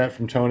super chat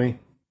from Tony?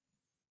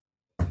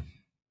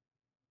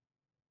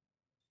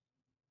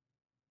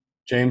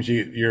 James,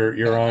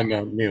 you're on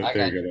mute.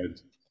 There you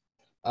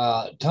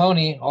go.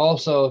 Tony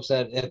also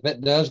said, if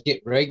it does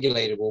get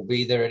regulated, will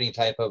be there any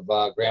type of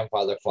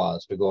grandfather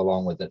clause to go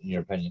along with it, in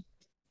your opinion?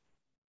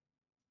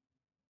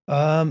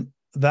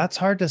 That's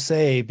hard to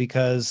say,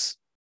 because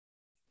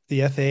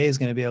the FAA is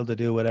going to be able to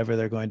do whatever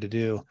they're going to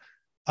do.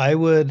 I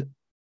would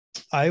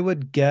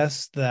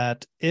guess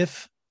that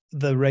if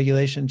the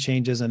regulation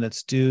changes and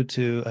it's due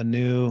to a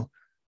new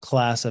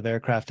class of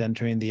aircraft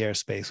entering the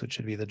airspace, which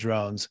would be the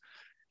drones,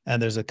 and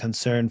there's a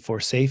concern for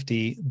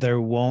safety, there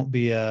won't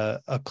be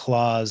a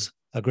clause,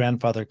 a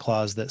grandfather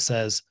clause, that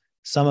says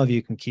some of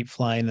you can keep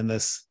flying in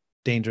this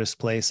dangerous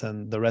place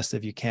and the rest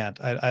of you can't.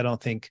 I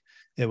don't think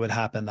it would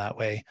happen that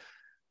way.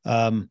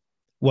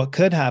 What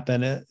could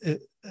happen,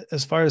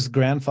 as far as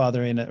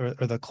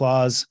grandfathering or the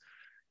clause,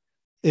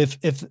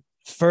 if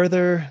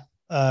further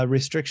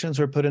restrictions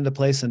were put into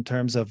place in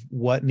terms of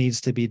what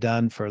needs to be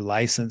done for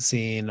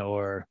licensing,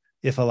 or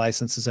if a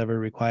license is ever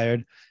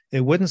required,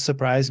 it wouldn't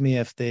surprise me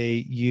if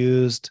they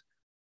used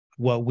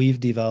what we've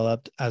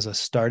developed as a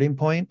starting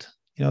point,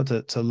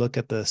 to look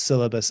at the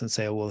syllabus and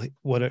say, well,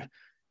 what are,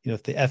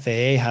 if the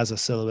FAA has a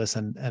syllabus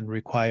and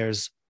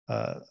requires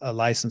a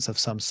license of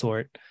some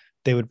sort,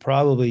 they would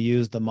probably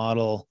use the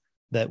model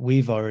that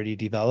we've already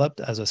developed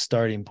as a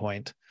starting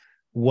point.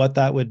 What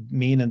that would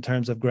mean in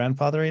terms of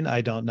grandfathering,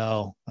 I don't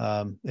know.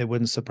 It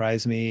wouldn't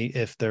surprise me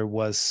if there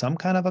was some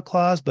kind of a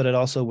clause, but it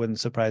also wouldn't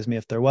surprise me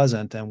if there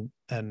wasn't,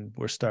 and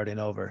we're starting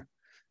over.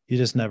 You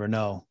just never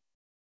know.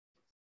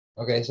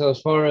 Okay, so as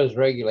far as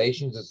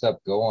regulations and stuff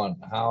go on,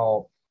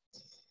 how,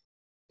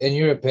 in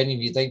your opinion,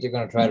 do you think they're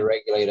going to try to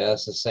regulate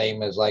us the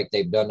same as like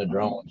they've done the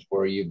drones,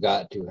 where you've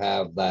got to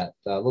have that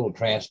little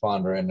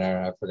transponder in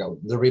there? I forgot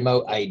the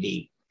remote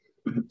ID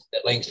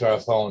that links to our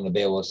phone to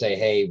be able to say,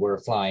 hey, we're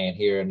flying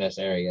here in this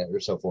area or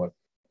so forth.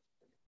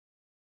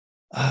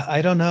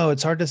 I don't know.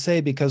 It's hard to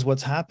say, because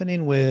what's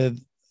happening with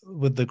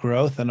the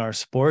growth in our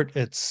sport,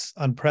 it's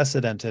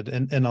unprecedented.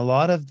 And in a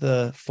lot of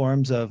the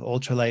forms of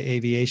ultralight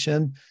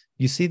aviation,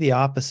 you see the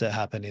opposite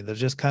happening. They're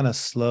just kind of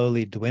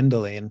slowly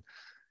dwindling.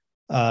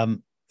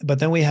 But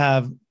then we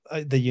have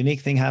the unique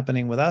thing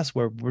happening with us,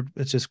 where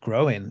it's just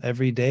growing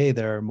every day.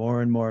 There are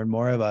more and more and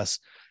more of us.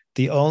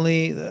 The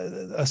only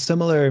a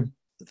similar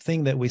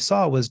thing that we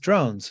saw was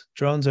drones.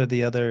 Drones are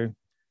the other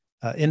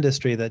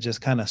industry that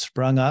just kind of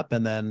sprung up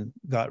and then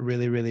got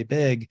really, really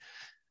big.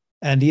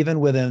 And even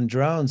within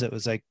drones, it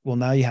was like, well,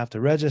 now you have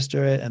to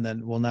register it, and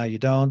then, well, now you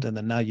don't, and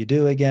then now you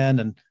do again.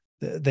 And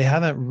they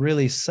haven't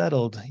really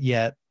settled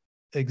yet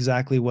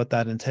exactly what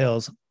that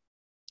entails.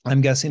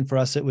 I'm guessing for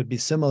us it would be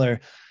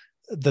similar.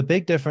 The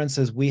big difference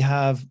is we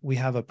have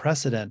a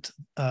precedent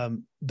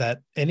that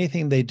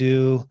anything they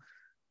do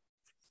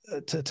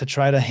to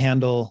try to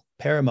handle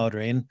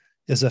paramotoring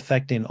is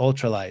affecting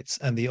ultralights.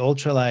 And the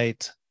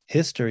ultralight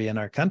history in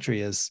our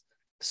country is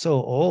so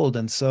old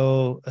and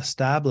so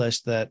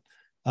established that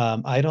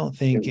I don't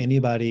think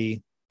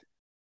anybody,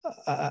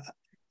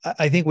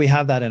 I think we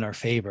have that in our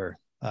favor.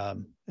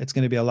 It's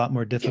going to be a lot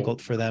more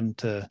difficult for them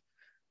to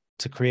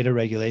create a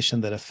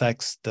regulation that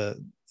affects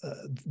the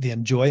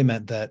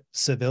enjoyment that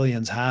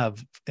civilians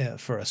have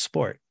for a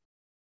sport.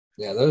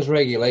 Yeah, those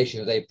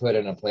regulations they put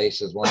into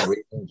place is one of the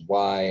reasons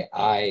why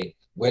I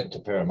went to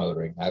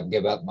paramotoring. I've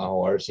given up my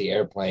whole RC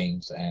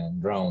airplanes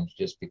and drones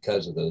just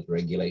because of those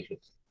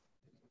regulations.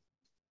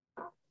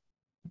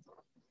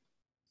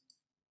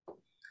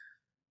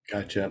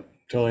 Gotcha.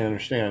 Totally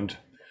understand.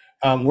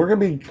 We're going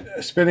to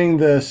be spinning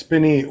the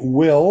spinny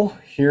wheel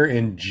here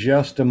in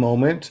just a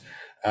moment.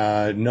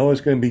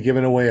 Noah's going to be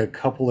giving away a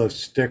couple of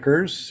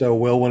stickers. So,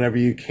 Will, whenever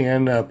you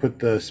can, put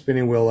the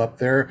spinning wheel up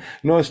there.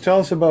 Noah, tell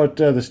us about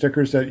the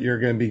stickers that you're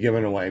going to be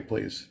giving away,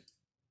 please.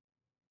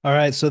 All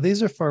right. So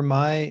these are for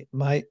my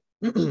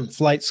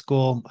flight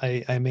school.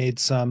 I made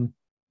some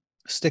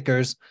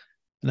stickers,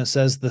 and it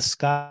says, "The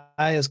sky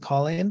is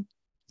calling."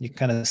 You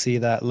kind of see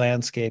that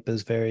landscape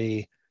is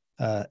very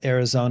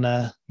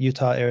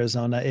Utah,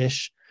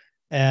 Arizona-ish.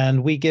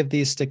 And we give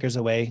these stickers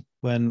away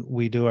when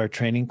we do our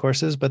training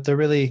courses, but they're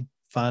really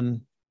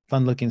fun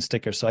looking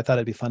stickers. So I thought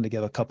it'd be fun to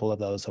give a couple of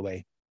those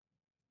away.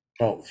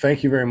 Well,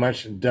 thank you very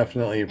much.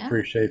 Definitely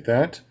appreciate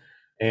that.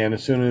 And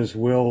as soon as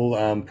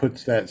Will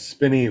puts that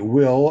spinny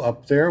wheel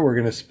up there, we're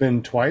going to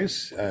spin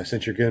twice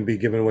since you're going to be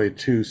giving away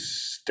 2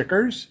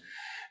 stickers.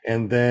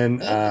 And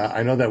then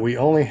I know that we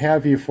only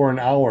have you for an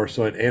hour.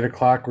 So at 8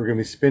 o'clock, we're going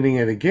to be spinning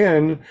it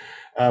again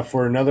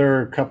for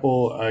another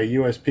couple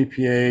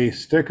USPPA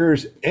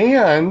stickers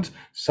and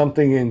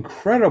something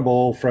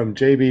incredible from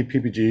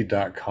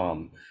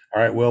jbppg.com.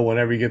 All right, Will,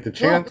 whenever you get the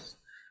chance,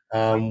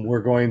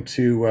 we're going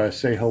to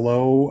say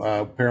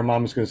hello.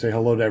 Paramom is going to say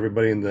hello to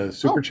everybody in the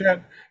super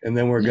chat, and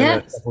then we're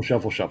going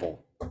to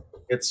shuffle.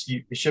 It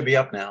should be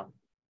up now.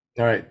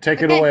 All right,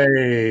 take it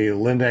away,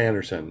 Linda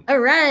Anderson. All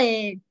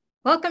right.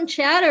 Welcome,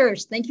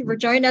 chatters. Thank you for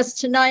joining us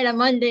tonight on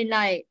Monday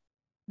night.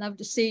 Love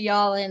to see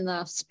y'all in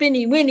the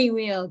spinny winnie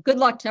wheel. Good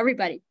luck to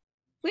everybody.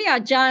 We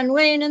got John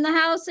Wayne in the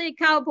house, a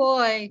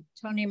cowboy,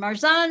 Tony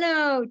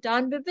Marzano,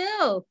 Don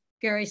Beville,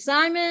 Gary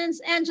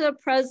Simons, Angela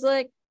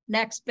Preslick,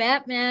 Next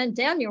Batman,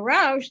 Daniel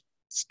Roush,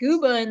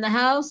 Scuba in the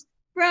house,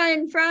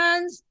 Brian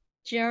Franz,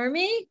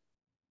 Jeremy,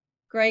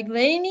 Greg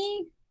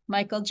Laney,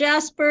 Michael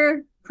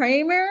Jasper,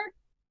 Kramer,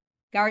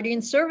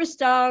 Guardian Service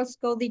Dogs,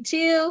 Goldie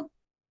Teal.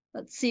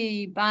 Let's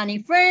see,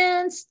 Bonnie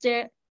France,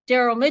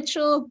 Daryl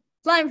Mitchell,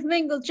 Flying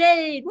Flamingo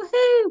Jade,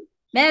 woohoo!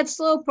 Mad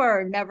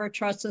Sloper, Never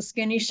Trust a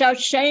Skinny Shout,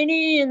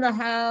 Shaney in the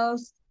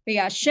house. We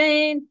got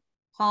Shane,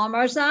 Paul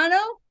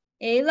Marzano,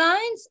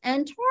 A-Lines,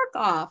 and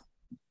Torkoff.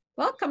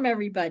 Welcome,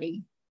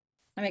 everybody.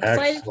 I'm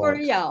excited for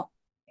y'all.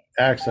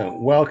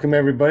 Excellent. Welcome,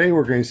 everybody.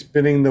 We're going to be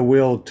spinning the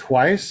wheel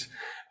twice.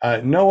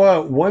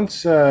 Noah,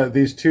 once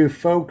these 2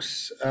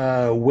 folks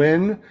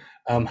win,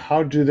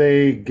 how do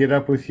they get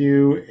up with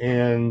you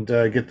and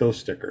get those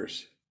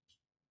stickers?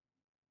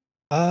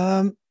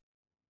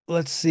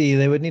 Let's see.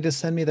 They would need to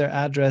send me their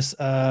address.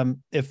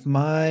 If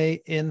my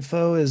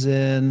info is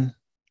in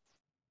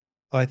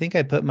Oh, I think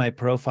I put my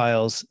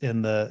profiles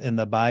in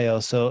the bio.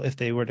 So if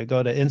they were to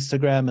go to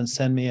Instagram and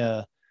send me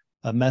a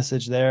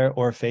message there,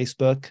 or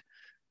Facebook,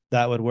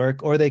 that would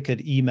work. Or they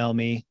could email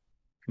me.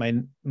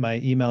 My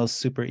email is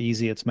super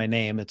easy. It's my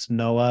name. It's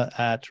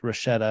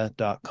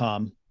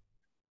noah@rasheta.com.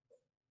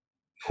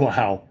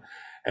 Wow.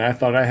 And I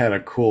thought I had a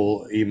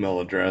cool email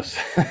address.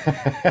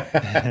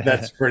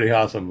 That's pretty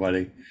awesome,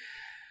 buddy.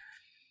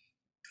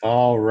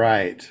 All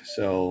right.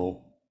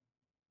 So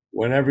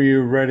whenever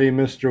you're ready,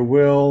 Mr.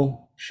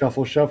 Will,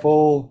 shuffle,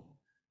 shuffle,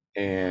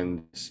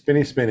 and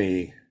spinny,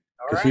 spinny.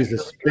 Because he's the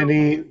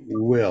spinny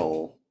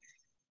Will.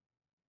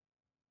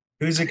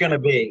 Who's it going to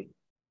be?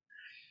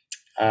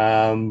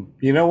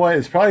 You know what?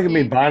 It's probably going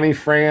to be Bonnie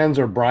Franz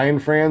or Brian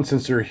Franz,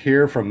 since they're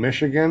here from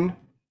Michigan.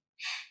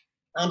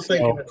 I'm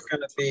thinking it's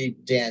going to be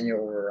Daniel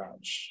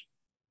Orange.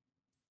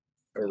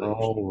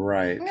 All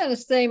right. I'm going to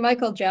say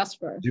Michael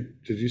Jasper.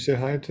 Did you say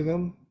hi to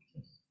them?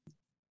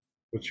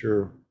 What's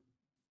your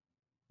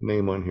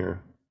name on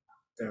here?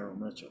 Daryl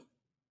Mitchell.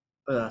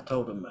 But I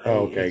told him. Hey,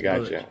 Oh, okay,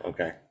 gotcha.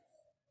 Okay.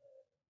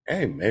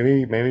 Hey,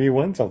 maybe you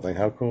won something.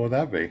 How cool would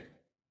that be?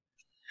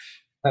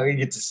 Oh, you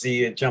get to see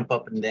you jump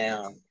up and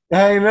down.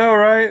 I know,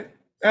 right?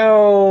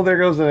 Oh, there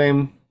goes the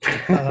name.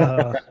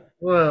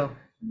 Well,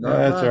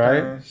 That's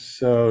right.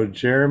 So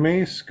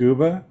Jeremy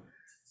Scuba.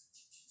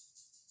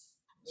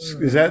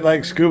 Is that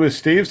like Scuba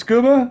Steve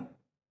Scuba?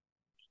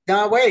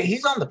 No, wait,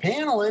 he's on the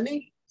panel, isn't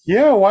he?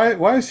 Yeah.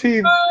 Why is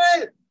he?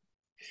 What?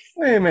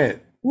 Wait a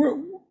minute.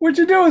 What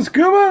you doing,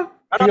 Scuba?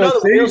 I don't know.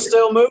 The wheel's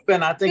still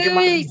moving. I think it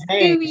might be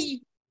James. Stewie.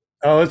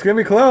 Oh, it's gonna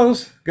be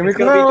close. Gonna be It's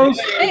gonna be close.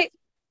 James.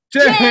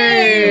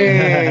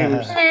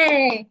 James.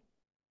 Hey.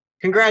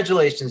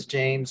 Congratulations,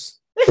 James.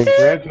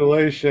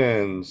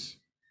 Congratulations.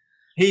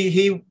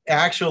 He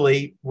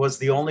actually was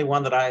the only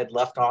one that I had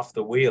left off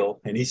the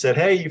wheel, and he said,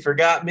 "Hey, you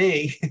forgot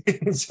me."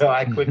 So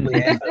I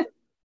quickly added.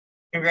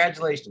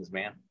 Congratulations,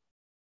 man.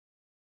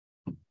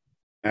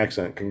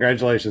 Excellent.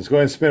 Congratulations. Go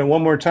ahead and spin it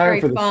one more time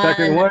Very for the fun.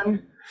 second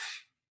one.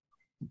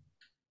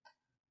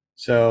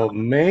 So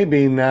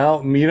maybe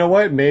now, you know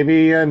what?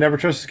 Maybe Never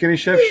Trust a Skinny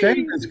Chef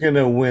Shane is going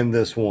to win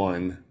this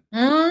one.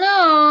 I don't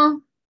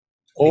know.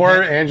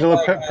 Or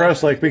Angela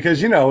Presley,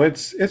 because, you know,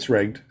 it's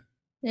rigged.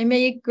 They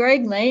made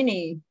Greg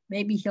Laney.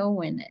 Maybe he'll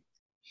win it.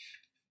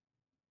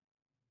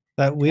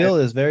 That wheel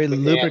is very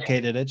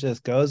lubricated. It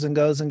just goes and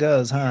goes and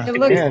goes, huh? It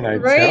looks Man, I tell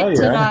great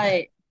ya.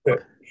 tonight.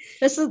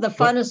 This is the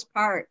funnest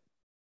part.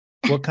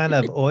 What kind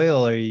of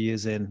oil are you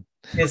using?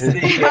 It's the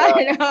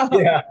I know.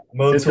 yeah,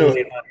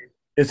 Motul.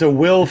 It's a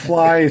Will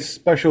Fly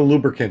special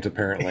lubricant,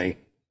 apparently.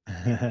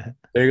 There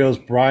goes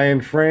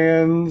Brian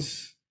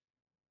Franz.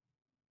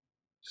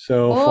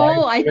 So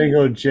there you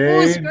go, Was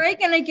Jade. Greg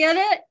gonna get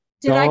it?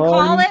 Did I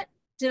call it?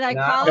 Did I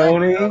call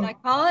Tony. it? Did I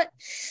call it?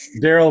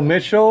 Daryl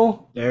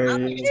Mitchell. There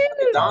it is.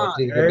 Don.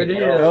 There it is.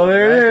 Oh,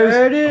 there it is.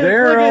 There it is.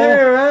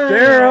 Daryl.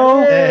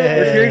 Daryl. Hey.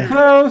 It's getting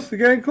close. It's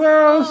getting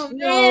close. Oh,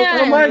 man.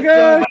 Oh my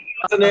God.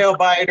 The nail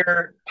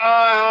biter.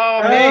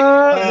 Oh,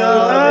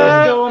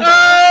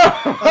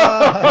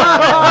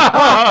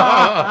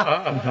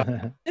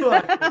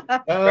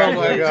 Oh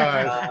my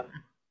gosh.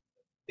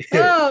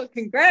 Oh,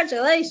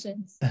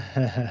 congratulations.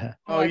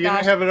 Oh, you gosh.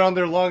 didn't have it on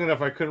there long enough.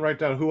 I couldn't write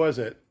down. Who was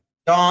it?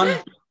 Don.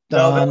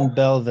 Don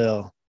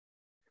Belleville.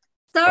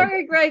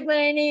 Sorry, Greg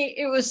Laney.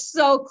 It was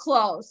so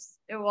close.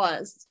 It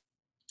was.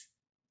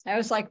 I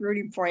was like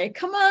rooting for you.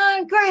 Come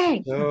on,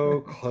 Greg.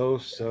 So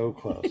close, so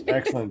close.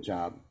 Excellent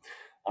job.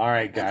 All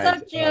right, guys.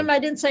 What's up, Jim? I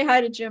didn't say hi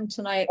to Jim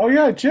tonight. Oh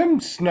yeah, Jim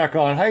snuck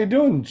on. How you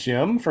doing,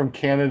 Jim from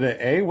Canada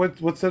A?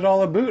 What's it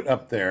all about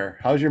up there?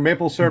 How's your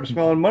maple syrup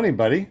smelling money,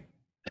 buddy?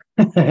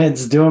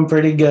 It's doing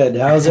pretty good.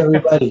 How's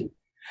everybody?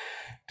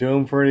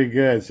 Doing pretty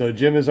good. So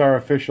Jim is our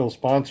official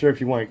sponsor.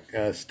 If you want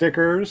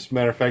stickers,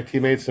 matter of fact, he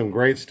made some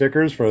great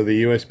stickers for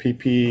the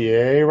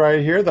USPPA right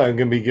here that I'm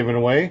going to be giving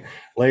away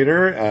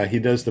later. He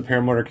does the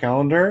paramotor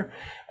calendar.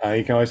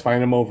 You can always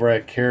find him over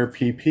at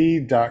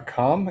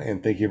carepp.com.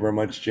 And thank you very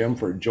much, Jim,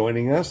 for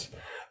joining us.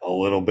 A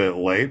little bit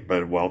late,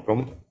 but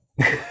welcome.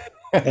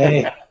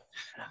 Hey,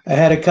 I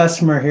had a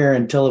customer here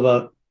till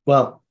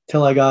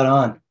I got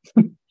on.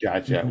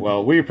 Gotcha.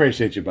 Well, we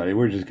appreciate you, buddy.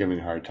 We're just giving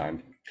you a hard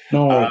time.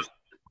 No worries.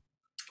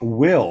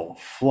 Will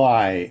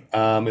Fly.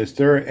 Is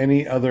there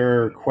any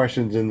other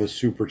questions in the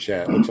super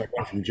chat? Looks like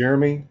one from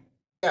Jeremy.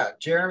 Yeah,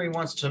 Jeremy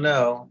wants to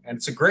know, and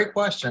it's a great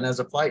question. As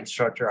a flight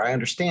instructor, I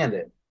understand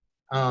it.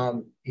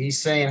 He's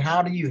saying,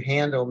 how do you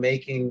handle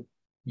making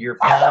your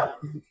path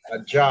a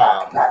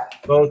job,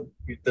 both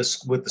with the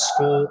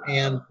school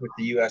and with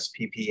the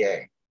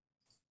USPPA?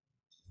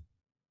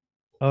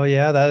 Oh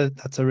yeah,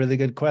 that's a really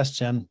good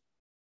question.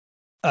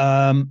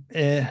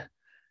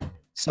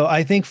 So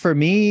I think for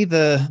me,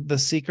 the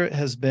secret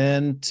has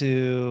been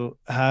to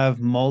have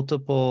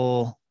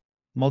multiple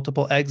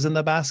eggs in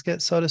the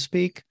basket, so to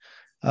speak.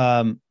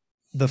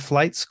 The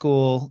flight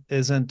school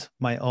isn't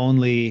my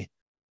only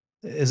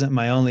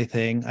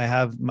thing. I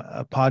have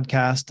a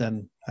podcast,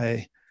 and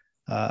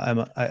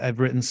I've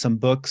written some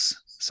books.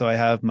 So I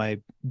have my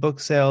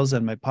book sales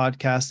and my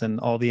podcast and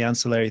all the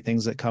ancillary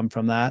things that come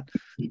from that,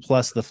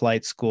 plus the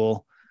flight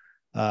school.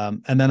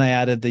 And then I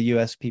added the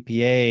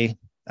USPPA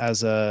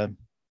as a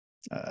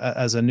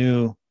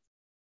new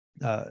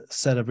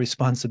set of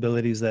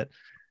responsibilities that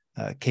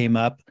came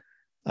up.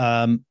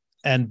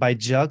 And by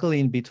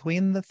juggling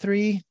between the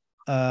three,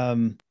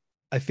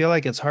 I feel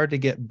like it's hard to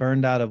get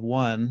burned out of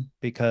one,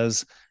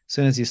 because as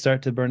soon as you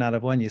start to burn out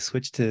of one, you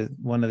switch to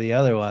one of the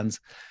other ones.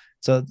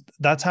 So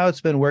that's how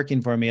it's been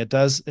working for me. It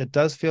does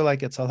feel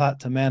like it's a lot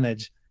to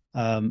manage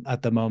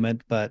at the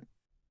moment, but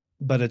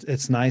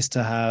it's nice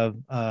to have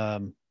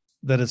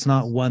that it's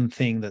not one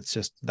thing that's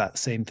just that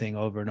same thing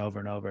over and over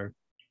and over.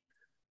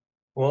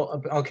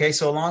 Well, okay.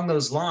 So along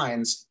those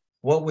lines,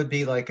 what would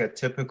be like a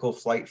typical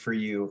flight for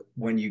you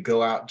when you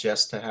go out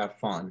just to have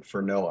fun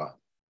for Noah?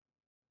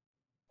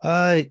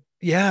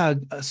 Yeah.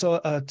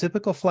 So a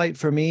typical flight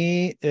for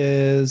me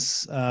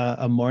is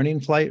a morning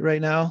flight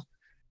right now.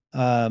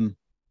 And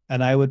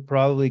I would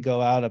probably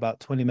go out about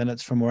 20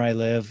 minutes from where I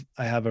live.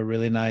 I have a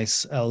really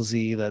nice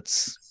LZ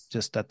that's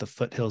just at the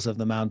foothills of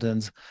the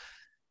mountains.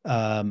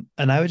 And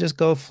I would just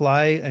go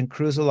fly and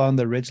cruise along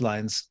the ridge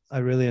lines. I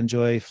really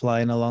enjoy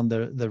flying along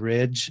the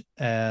ridge,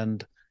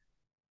 and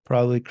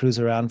probably cruise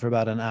around for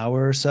about an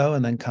hour or so,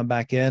 and then come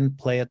back in,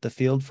 play at the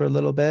field for a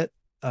little bit,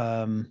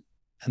 and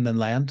then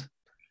land.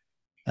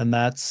 And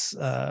that's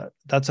a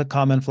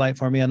common flight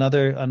for me.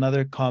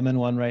 Another common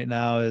one right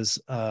now is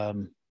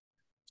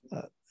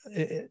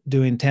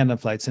doing tandem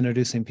flights,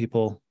 introducing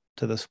people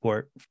to the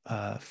sport,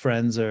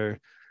 friends or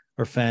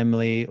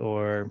family,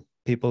 or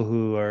people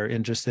who are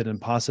interested in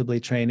possibly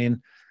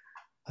training.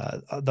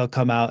 They'll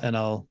come out and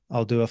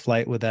I'll do a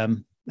flight with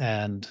them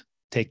and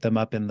take them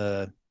up in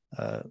the.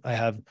 I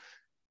have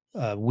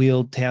a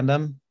wheeled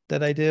tandem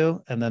that I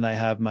do, and then I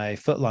have my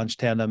foot launch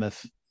tandem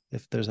if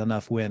there's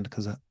enough wind,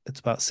 because it's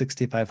about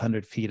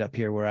 6,500 feet up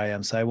here where I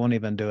am. So I won't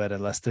even do it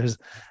unless there's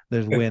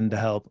wind to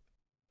help.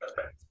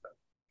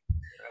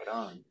 Right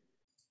on.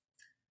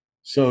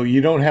 So you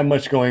don't have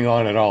much going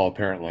on at all,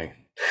 apparently.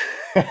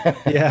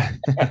 Yeah.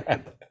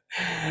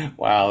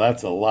 Wow,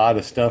 that's a lot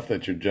of stuff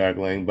that you're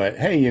juggling. But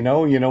hey,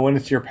 when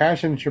it's your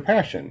passion, it's your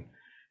passion.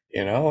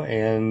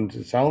 And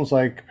it sounds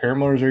like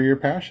paramotors are your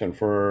passion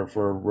for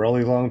a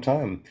really long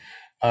time.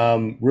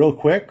 Real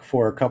quick,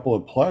 for a couple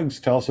of plugs,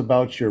 tell us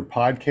about your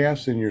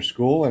podcast and your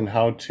school and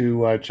how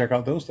to check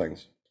out those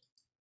things.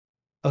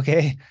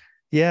 Okay.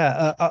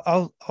 Yeah.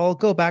 I'll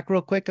go back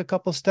real quick a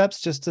couple steps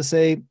just to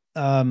say,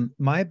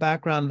 my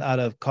background out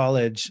of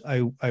college,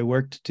 I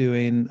worked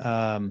doing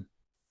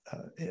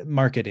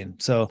marketing.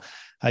 So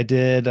I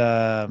did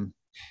from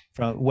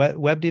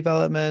web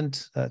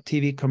development,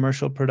 TV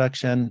commercial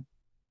production.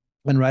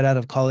 And right out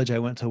of college, I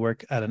went to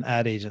work at an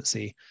ad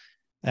agency.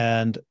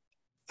 And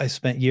I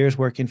spent years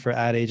working for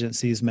ad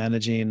agencies,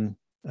 managing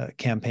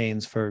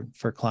campaigns for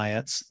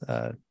clients,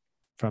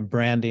 from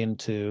branding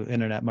to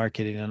internet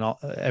marketing and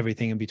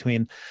everything in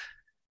between.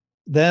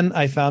 Then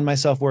I found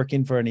myself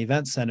working for an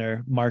event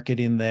center,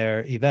 marketing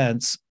their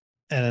events.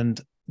 And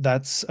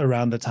that's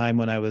around the time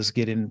when I was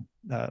getting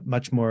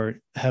much more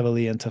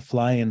heavily into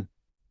flying.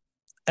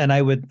 And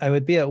I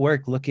would be at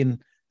work looking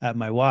at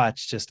my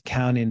watch, just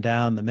counting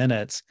down the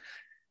minutes.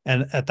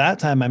 And at that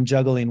time, I'm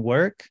juggling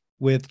work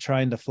with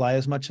trying to fly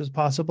as much as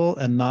possible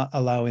and not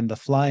allowing the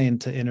flying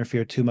to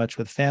interfere too much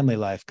with family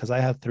life, because I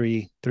have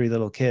three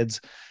little kids.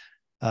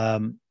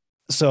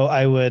 So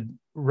I would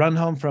run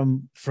home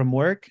from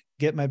work,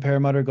 get my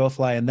paramotor, go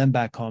fly, and then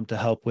back home to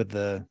help with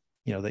the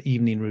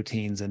evening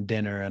routines and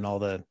dinner and all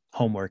the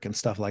homework and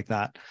stuff like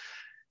that.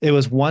 It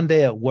was one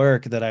day at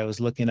work that I was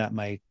looking at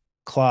my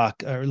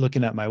clock, or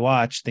looking at my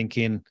watch,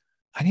 thinking,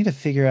 I need to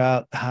figure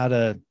out how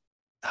to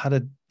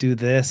do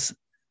this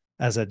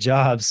as a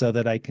job so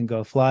that I can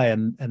go fly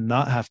and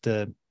not have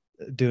to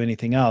do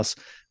anything else.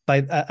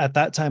 At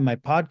that time, my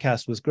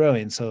podcast was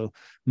growing. So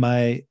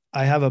I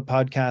have a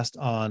podcast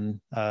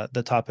on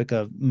the topic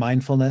of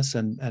mindfulness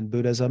and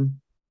Buddhism.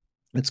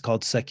 It's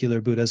called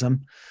Secular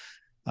Buddhism.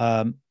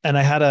 And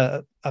I had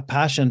a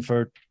passion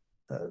for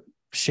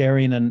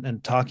sharing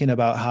and talking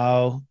about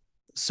how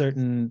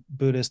certain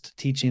Buddhist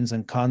teachings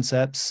and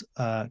concepts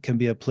can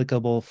be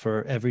applicable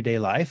for everyday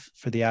life,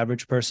 for the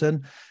average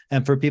person,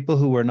 and for people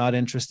who were not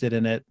interested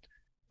in it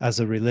as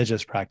a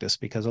religious practice,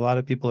 because a lot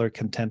of people are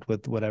content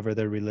with whatever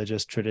their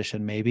religious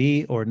tradition may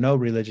be, or no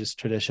religious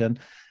tradition.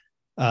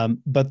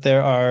 But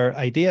there are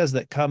ideas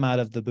that come out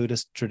of the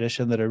Buddhist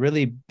tradition that are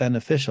really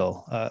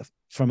beneficial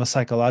from a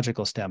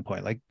psychological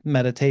standpoint, like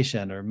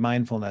meditation or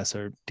mindfulness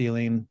or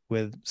dealing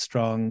with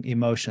strong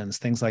emotions,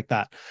 things like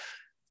that.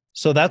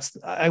 So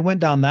I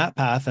went down that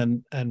path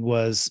and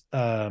was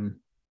the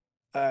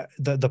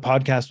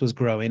podcast was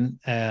growing,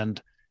 and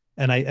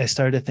I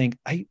started to think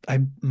I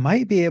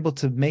might be able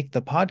to make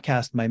the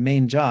podcast my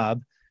main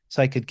job,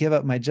 so I could give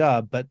up my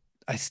job, but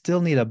I still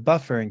need a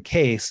buffer in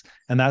case.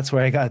 And that's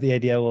where I got the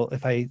idea. Well,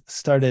 if I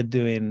started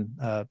doing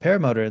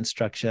paramotor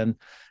instruction,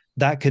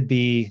 that could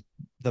be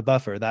the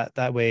buffer.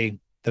 That way,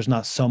 there's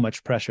not so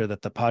much pressure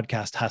that the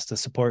podcast has to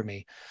support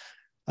me.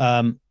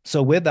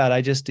 So with that,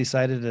 I just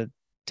decided to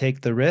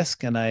take the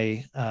risk, and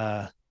I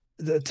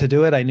to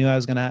do it, I knew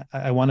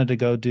I wanted to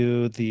go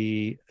do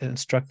the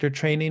instructor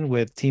training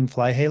with Team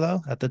Fly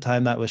Halo. At the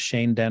time, that was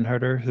Shane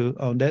Denherter who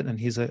owned it, and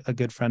he's a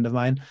good friend of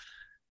mine.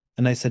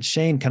 And I said,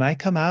 Shane, can I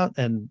come out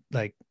and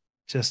like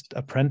just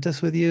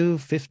apprentice with you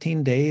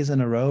 15 days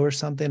in a row or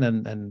something,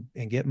 and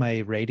get my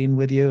rating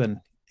with you? And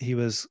he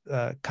was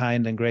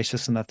kind and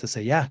gracious enough to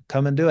say, yeah,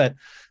 come and do it.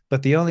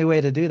 But the only way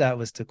to do that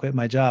was to quit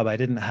my job. I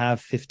didn't have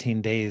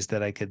 15 days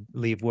that I could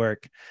leave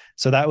work.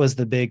 So that was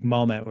the big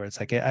moment where it's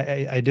like,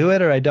 I do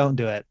it or I don't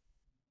do it.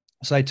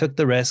 So I took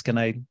the risk, and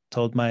I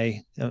told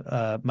my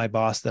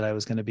boss that I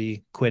was going to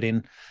be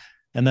quitting.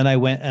 And then I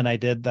went and I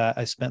did that.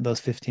 I spent those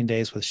 15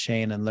 days with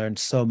Shane and learned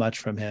so much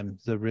from him.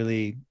 He's a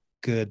really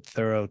good,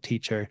 thorough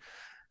teacher.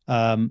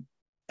 And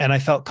I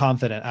felt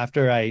confident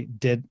after I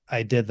did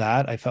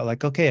that. I felt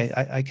like, okay,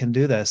 I can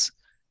do this.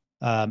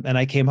 And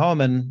I came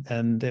home,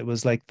 and it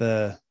was like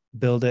the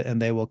build it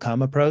and they will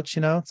come approach.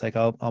 It's like,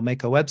 I'll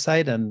make a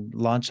website and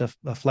launch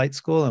a flight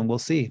school, and we'll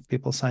see if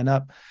people sign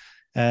up.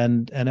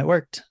 And it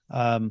worked.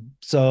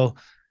 So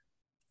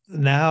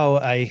now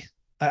I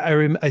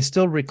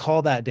still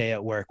recall that day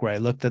at work where I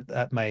looked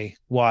at my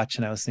watch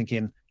and I was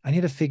thinking, I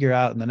need to figure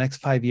out in the next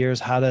 5 years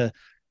how to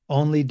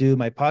only do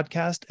my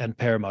podcast and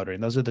paramotoring.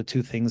 Those are the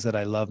two things that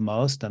I love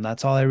most. And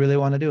that's all I really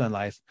want to do in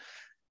life.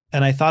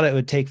 And I thought it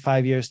would take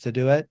 5 years to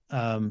do it.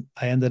 I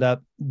ended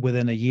up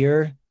within a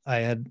year, I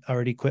had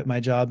already quit my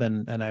job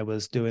and I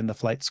was doing the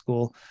flight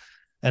school.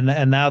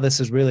 And now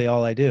this is really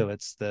all I do.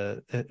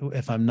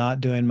 If I'm not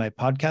doing my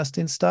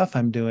podcasting stuff,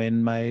 I'm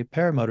doing my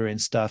paramotoring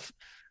stuff,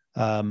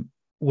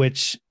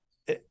 which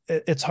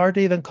it's hard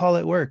to even call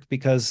it work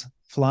because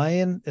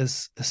flying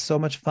is so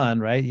much fun,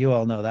 right? You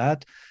all know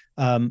that.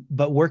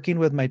 But working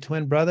with my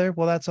twin brother,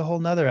 well, that's a whole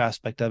nother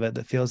aspect of it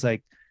that feels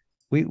like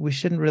we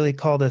shouldn't really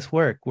call this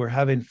work. We're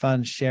having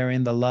fun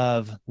sharing the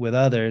love with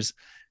others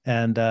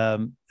and,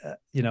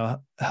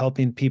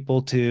 helping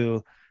people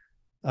to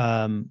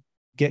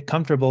get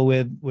comfortable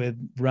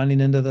with running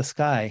into the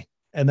sky.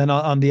 And then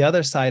on the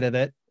other side of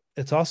it,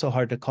 it's also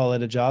hard to call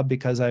it a job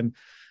because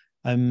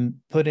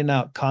I'm putting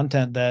out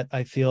content that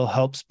I feel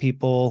helps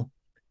people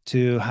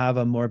to have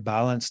a more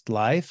balanced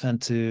life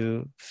and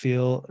to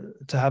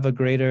have a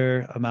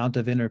greater amount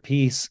of inner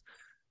peace.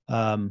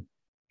 And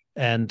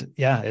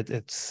yeah,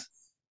 it's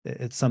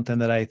something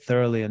that I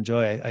thoroughly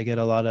enjoy. I get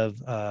a lot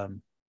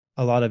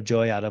of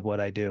joy out of what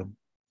I do.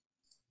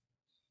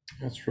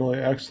 That's really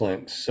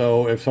excellent.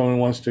 So if someone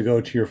wants to go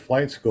to your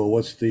flight school,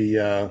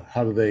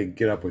 how do they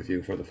get up with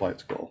you for the flight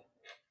school?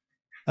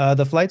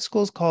 The flight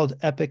school is called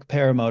Epic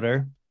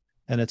Paramotor,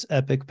 and it's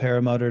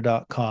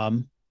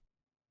epicparamotor.com.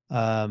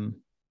 And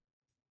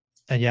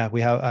yeah,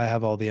 I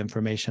have all the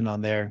information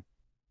on there.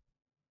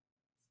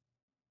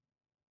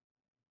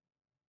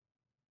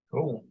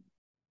 Cool.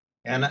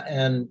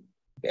 And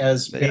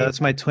as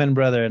that's my twin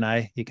brother and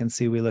I. You can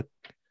see we look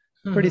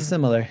pretty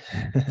similar.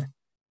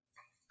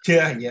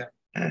 yeah.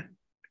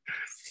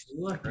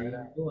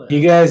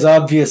 You guys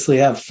obviously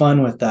have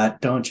fun with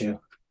that, don't you?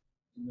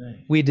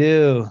 We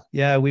do.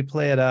 Yeah, we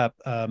play it up.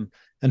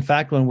 In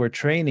fact, when we're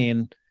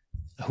training,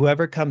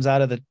 whoever comes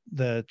out of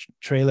the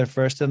trailer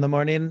first in the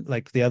morning,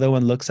 like the other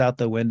one looks out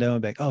the window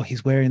and be like, oh,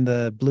 he's wearing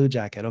the blue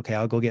jacket. Okay,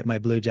 I'll go get my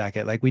blue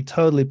jacket. Like we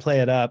totally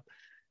play it up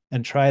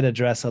and try to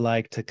dress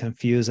alike to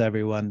confuse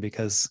everyone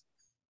because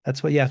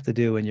that's what you have to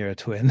do when you're a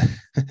twin.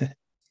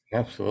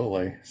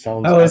 Absolutely.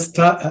 Sounds. I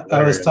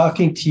was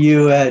talking to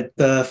you at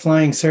the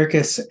flying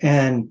circus,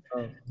 and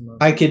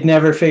I could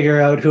never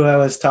figure out who I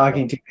was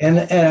talking to. And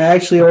I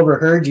actually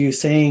overheard you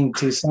saying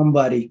to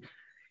somebody,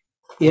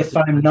 if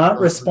I'm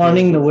not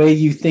responding the way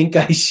you think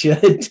I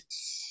should,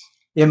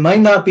 it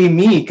might not be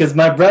me because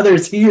my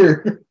brother's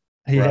here.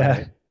 Yeah.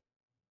 Right.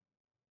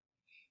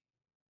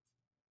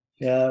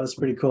 Yeah, that was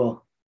pretty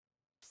cool.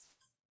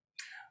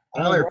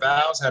 Tyler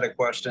Vows had a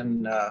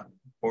question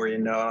for you,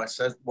 Noah. It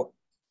says,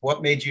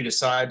 what made you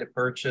decide to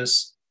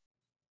purchase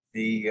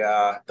the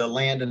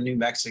land in New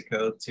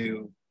Mexico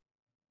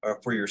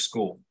for your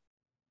school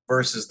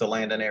versus the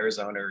land in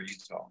Arizona or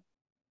Utah?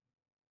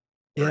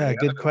 Yeah,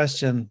 good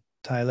question,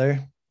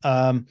 Tyler.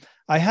 I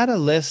had a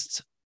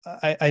list.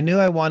 I knew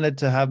I wanted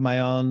to have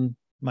my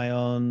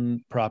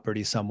own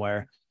property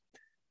somewhere,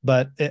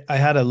 but I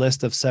had a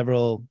list of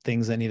several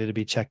things that needed to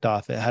be checked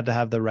off. It had to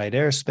have the right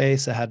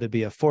airspace. It had to be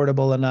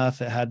affordable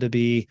enough. It had to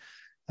be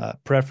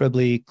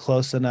preferably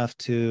close enough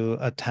to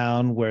a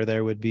town where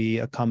there would be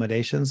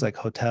accommodations like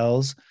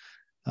hotels.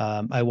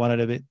 I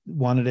wanted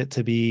it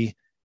to be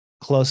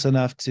close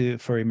enough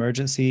for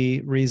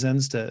emergency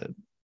reasons, to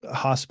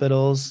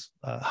hospitals,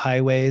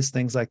 highways,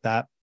 things like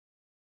that.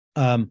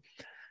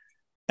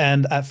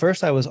 And at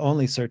first I was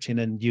only searching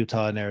in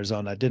Utah and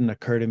Arizona. It didn't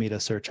occur to me to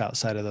search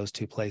outside of those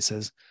two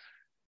places.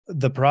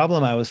 The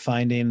problem I was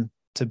finding,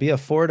 to be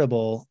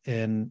affordable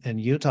in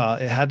Utah,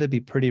 it had to be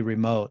pretty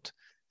remote.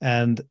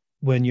 And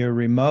when you're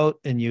remote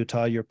in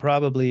Utah, you're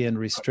probably in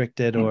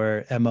restricted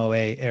or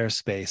MOA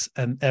airspace.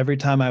 And every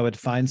time I would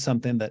find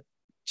something that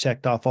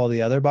checked off all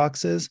the other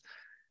boxes,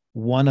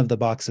 one of the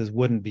boxes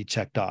wouldn't be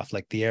checked off.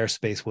 Like the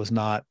airspace was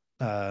not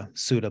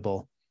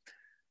suitable.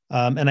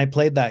 And I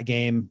played that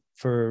game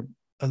for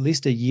at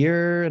least a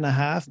year and a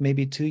half,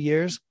 maybe 2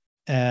 years.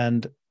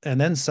 And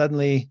then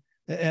suddenly,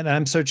 and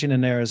I'm searching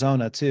in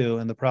Arizona too.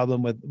 And the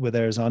problem with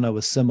Arizona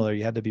was similar.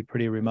 You had to be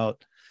pretty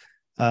remote.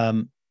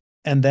 And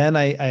then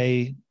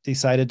I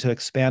decided to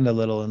expand a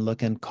little and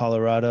look in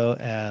Colorado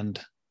and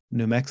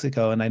New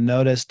Mexico. And I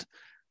noticed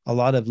a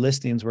lot of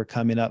listings were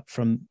coming up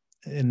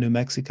in New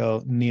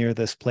Mexico near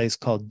this place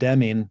called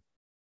Deming.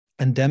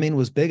 And Deming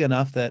was big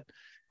enough that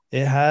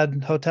it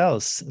had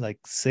hotels, like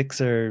 6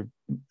 or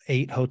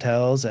 8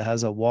 hotels. It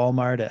has a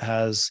Walmart. It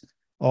has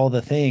all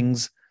the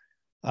things.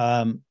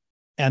 And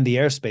the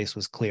airspace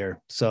was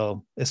clear.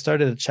 So it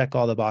started to check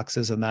all the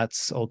boxes. And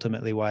that's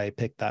ultimately why I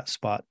picked that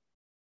spot.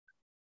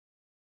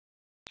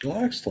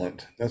 Well,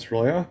 excellent. That's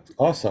really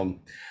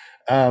awesome.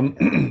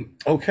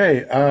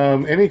 Okay.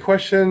 Any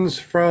questions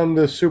from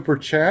the super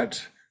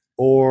chat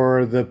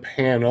or the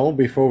panel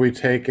before we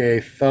take a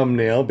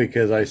thumbnail?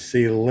 Because I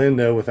see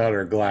Linda without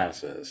her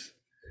glasses.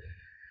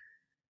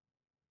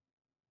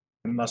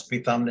 It must be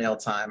thumbnail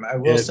time. I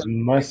will say,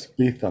 must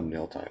be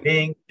thumbnail time.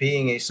 being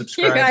a You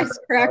subscriber, guys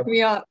crack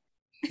me up.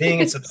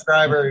 being a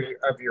subscriber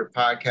of your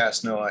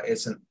podcast, Noah,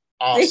 it's an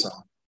awesome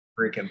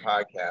freaking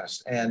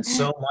podcast, and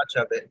so much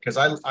of it, because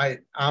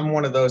I'm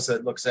one of those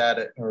that looks at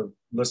it or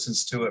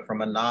listens to it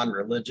from a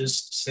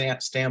non-religious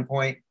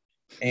standpoint,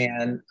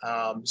 and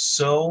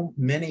so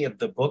many of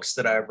the books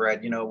that I've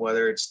read,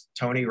 whether it's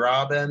Tony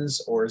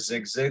Robbins or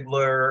Zig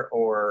Ziglar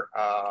or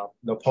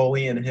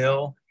Napoleon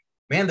Hill,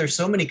 man, there's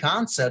so many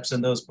concepts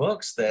in those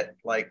books that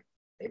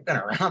they've been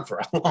around for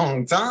a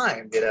long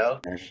time,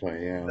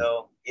 Actually, yeah.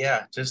 So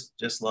yeah,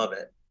 just love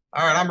it.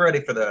 All right, I'm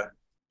ready for the.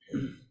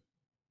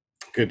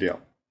 Good deal.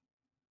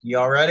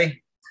 Y'all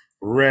ready?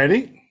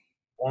 Ready?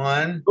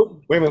 1.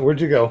 Oh, wait a minute. Where'd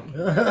you go?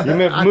 You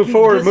move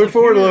forward. Move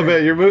forward a little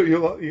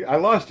bit. I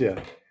lost you.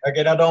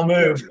 Okay, now don't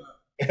move.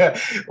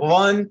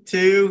 1,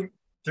 2,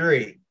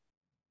 3.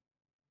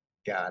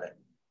 Got it.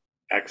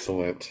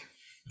 Excellent.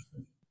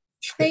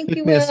 Thank you,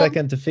 Took me a Will.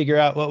 second to figure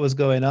out what was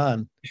going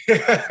on. Oh,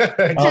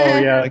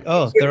 yeah. Like,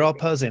 oh, they're all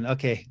posing.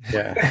 Okay.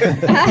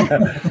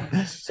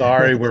 Yeah.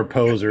 Sorry, we're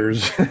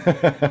posers.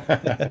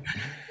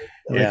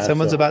 Like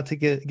someone's about to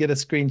get a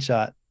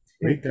screenshot.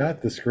 We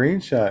got the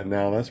screenshot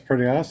now. That's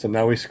pretty awesome.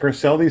 Now we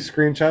sell these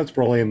screenshots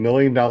for only $1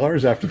 million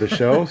after the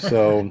show,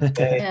 so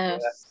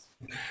Yes.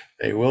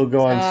 they will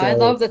go on sale. I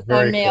love the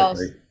very thumbnails.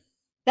 quickly.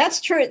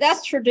 That's true.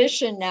 That's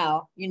tradition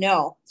now,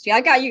 See,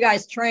 I got you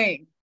guys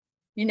trained.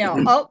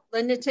 Oh,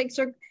 Linda takes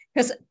her,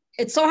 because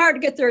it's so hard to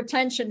get their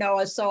attention,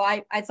 Noah. So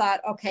I thought,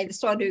 okay, this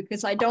is what I'll do,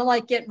 because I don't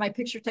like getting my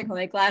picture taken with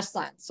my glasses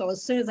on. So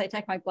as soon as I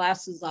take my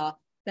glasses off,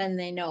 then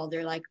they know.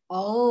 They're like,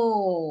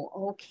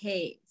 oh,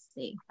 okay.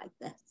 See, like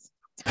this.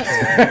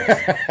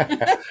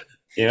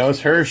 It's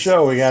her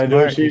show. We got to do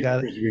what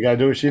Smart, we got to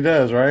do what she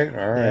does, right?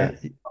 All right.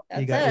 Yeah,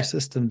 you got your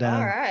system down.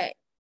 All right.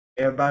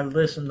 Everybody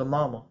listen to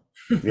mama.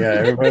 Yeah,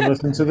 everybody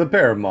listen to the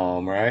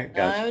Paramom, right?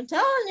 Gotcha. I'm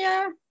telling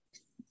you.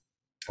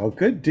 Oh,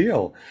 good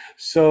deal.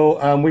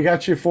 So we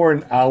got you for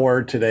an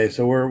hour today.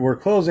 So we're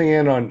closing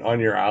in on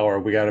your hour.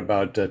 We got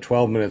about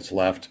 12 minutes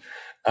left.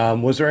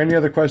 Was there any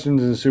other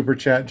questions in the super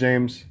chat,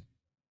 James?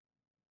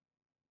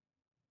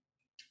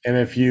 And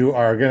if you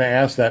are going to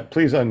ask that,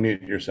 please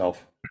unmute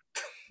yourself.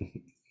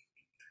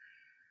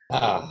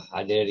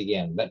 I did it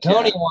again. But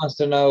Tony wants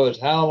to know is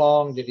how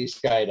long did he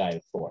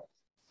skydive for?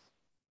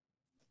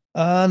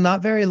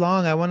 Not very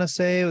long. I want to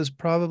say it was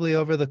probably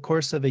over the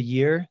course of a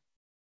year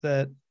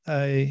that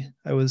I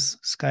was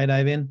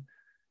skydiving.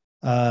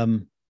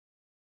 And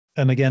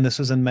again, this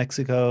was in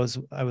Mexico.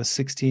 I was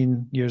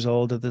 16 years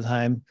old at the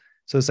time.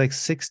 So it's like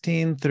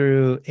 16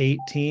 through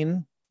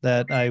 18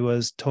 that I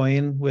was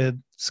toying with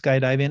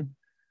skydiving.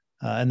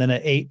 And then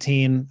at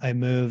 18, I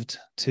moved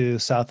to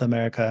South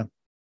America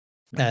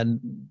and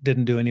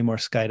didn't do any more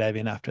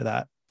skydiving after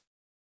that.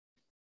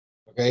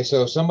 Okay,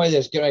 so somebody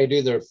that's going to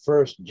do their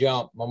first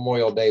jump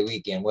Memorial Day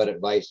weekend, what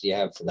advice do you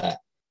have for that?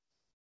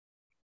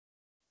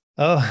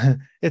 Oh,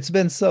 it's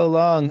been so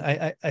long.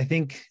 I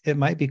think it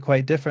might be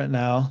quite different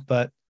now,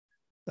 but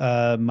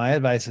my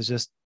advice is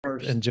just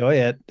enjoy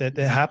it. It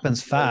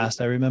happens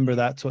fast. I remember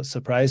that's what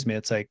surprised me.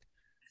 It's like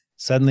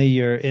suddenly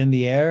you're in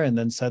the air and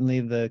then suddenly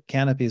the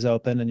canopy's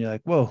open and you're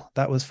like, whoa,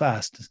 that was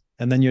fast.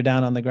 And then you're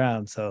down on the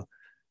ground. So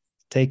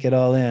take it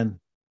all in.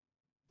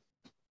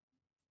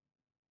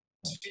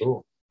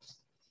 Cool.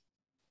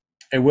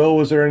 Hey, Will,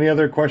 was there any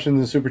other questions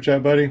in the super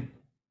chat, buddy?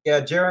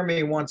 Yeah,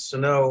 Jeremy wants to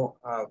know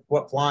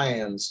what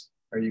fly-ins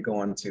are you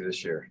going to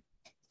this year?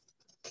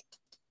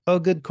 Oh,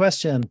 good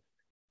question.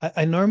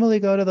 I normally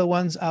go to the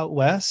ones out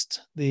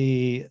west.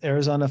 The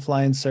Arizona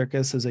Flying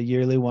Circus is a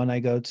yearly one I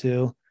go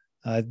to.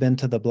 I've been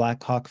to the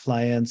Black Hawk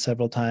fly-in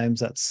several times.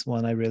 That's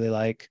one I really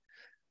like.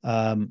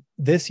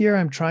 This year,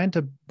 I'm trying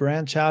to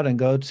branch out and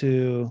go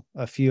to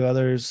a few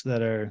others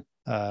that are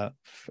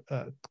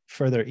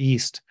further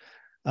east.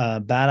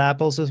 Bad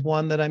Apples is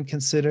one that I'm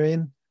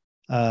considering.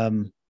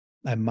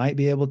 I might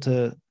be able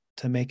to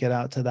make it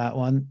out to that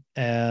one.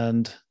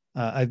 And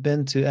I've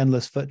been to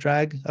Endless Foot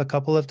Drag a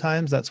couple of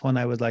times. That's one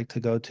I would like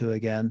to go to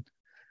again.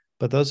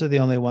 but those are the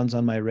only ones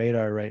on my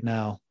radar right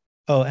now.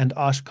 Oh, and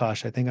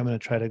Oshkosh. I think I'm going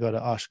to try to go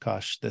to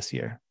Oshkosh this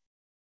year.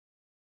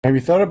 Have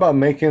you thought about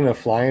making a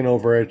fly-in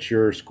over at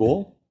your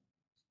school?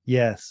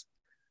 Yes.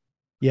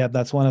 Yeah,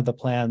 that's one of the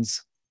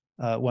plans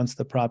once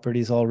the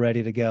property's all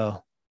ready to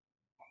go.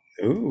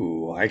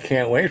 Ooh, I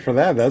can't wait for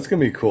that. That's gonna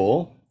be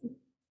cool.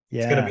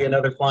 It's going to be Yeah.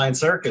 another flying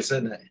circus,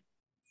 isn't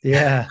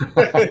Yeah.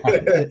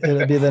 it?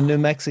 It'll be the New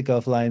Mexico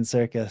flying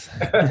circus.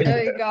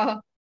 There you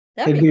go.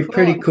 That'd It'd be cool.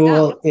 pretty Yeah.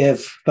 cool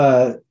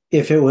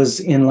if it was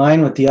in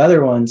line with the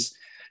other ones.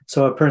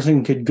 So a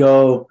person could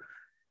go,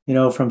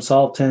 from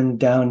Salton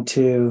down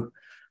to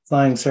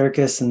Flying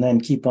Circus and then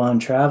keep on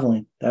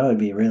traveling. That would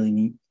be really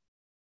neat.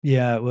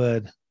 Yeah, it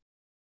would.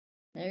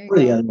 There you Or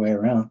the go. other way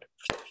around.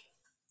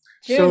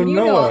 Jim, So you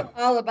know Noah,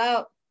 all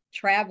about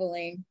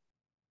traveling.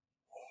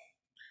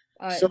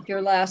 so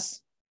Your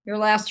last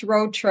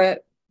road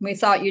trip. We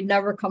thought you'd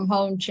never come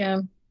home,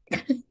 Jim.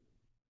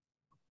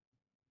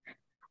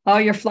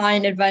 All your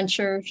flying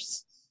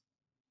adventures.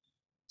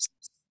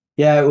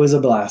 Yeah, it was a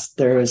blast.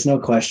 There is no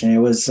question. It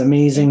was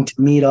amazing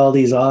to meet all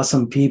these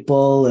awesome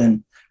people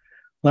and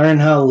learn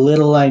how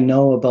little I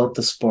know about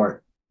the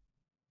sport.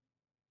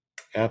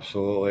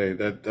 absolutely,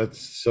 that's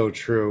so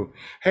true.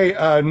 Hey,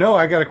 no,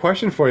 I got a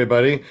question for you,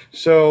 buddy.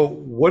 So,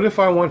 what if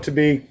I want to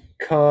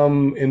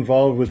become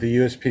involved with the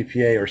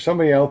USPPA, or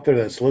somebody out there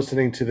that's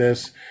listening to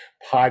this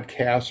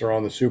podcast or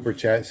on the super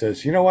chat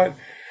says, you know what,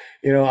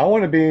 I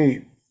want to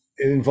be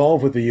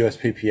involved with the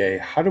USPPA.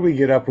 How do we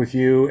get up with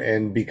you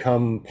and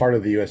become part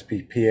of the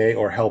USPPA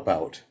or help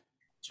out?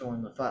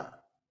 Join the fight.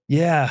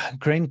 Yeah,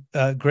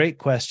 great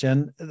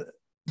question.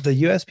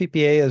 The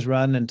USPPA is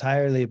run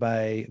entirely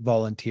by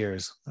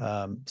volunteers,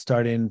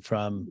 starting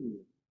from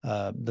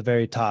the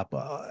very top,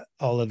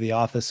 all of the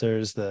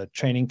officers, the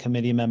training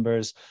committee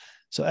members.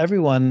 So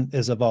everyone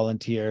is a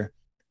volunteer,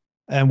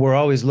 and we're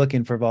always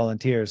looking for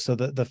volunteers. So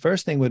the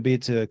first thing would be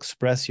to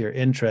express your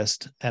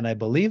interest. And I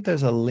believe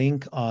there's a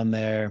link on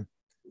there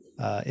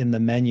in the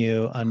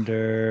menu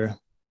under,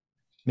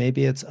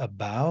 maybe it's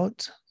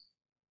about,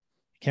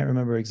 I can't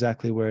remember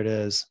exactly where it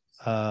is.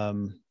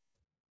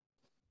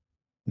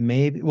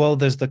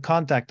 There's the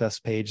contact us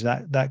page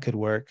that could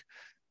work,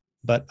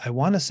 but I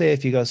want to say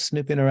if you go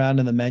snooping around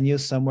in the menu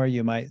somewhere,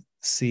 you might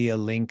see a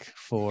link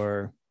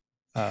for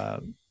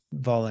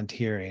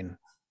volunteering.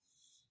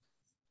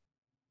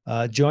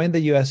 Join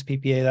the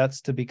USPPA.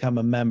 That's to become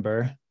a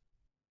member.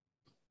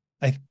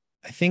 I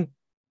think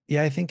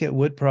it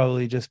would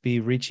probably just be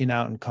reaching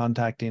out and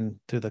contacting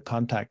through the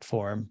contact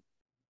form.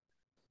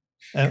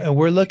 And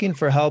we're looking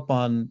for help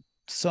on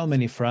so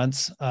many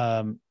fronts.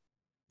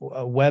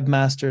 A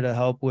webmaster to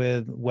help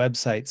with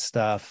website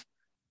stuff,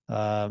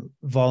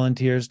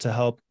 volunteers to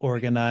help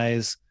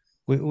organize.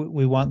 We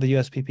want the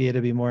USPPA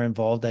to be more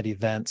involved at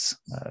events.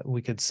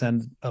 We could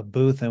send a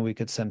booth and we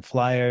could send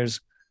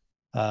flyers.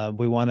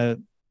 We want to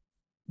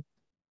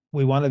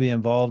be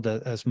involved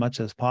as much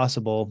as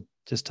possible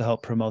just to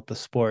help promote the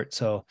sport.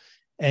 So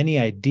any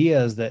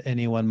ideas that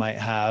anyone might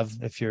have,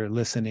 if you're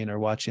listening or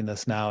watching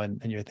this now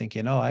and you're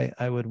thinking, oh,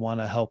 I would want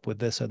to help with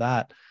this or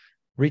that,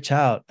 reach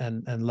out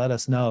and let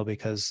us know,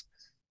 because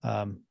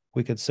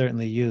we could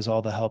certainly use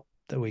all the help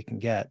that we can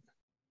get.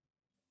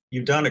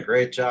 You've done a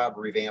great job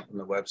revamping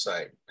the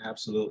website.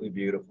 Absolutely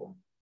beautiful.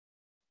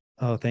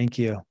 Oh, thank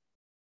you.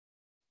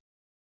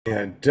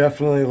 Yeah,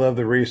 definitely love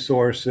the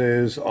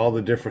resources, all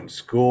the different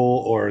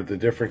school or the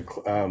different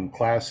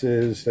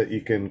classes that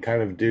you can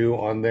kind of do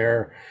on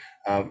there.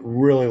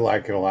 Really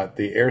like it a lot.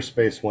 The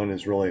airspace one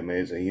is really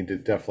amazing. You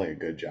did definitely a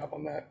good job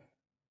on that.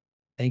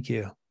 Thank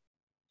you.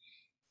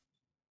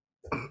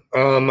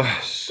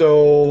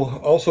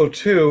 So also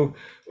too,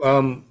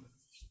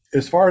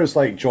 as far as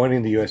like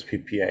joining the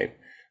USPPA,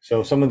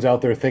 so if someone's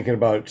out there thinking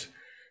about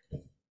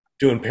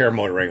doing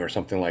paramotoring or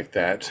something like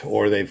that,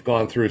 or they've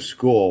gone through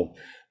school,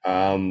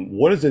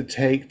 what does it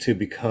take to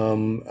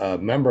become a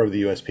member of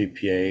the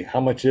USPPA?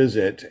 How much is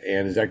it?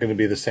 And is that going to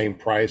be the same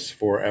price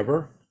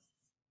forever?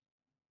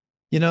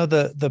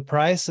 The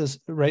price is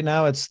right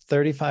now it's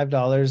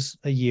 $35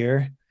 a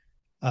year.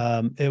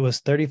 It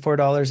was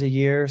 $34 a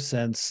year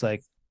since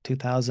like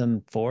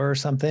 2004 or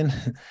something.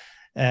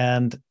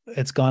 And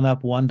it's gone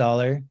up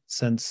 $1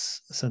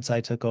 since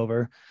I took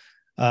over.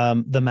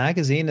 The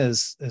magazine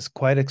is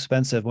quite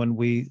expensive. When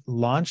we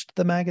launched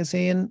the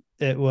magazine,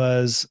 it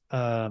was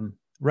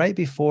right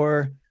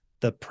before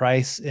the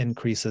price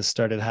increases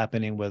started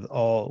happening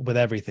with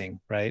everything,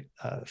 right?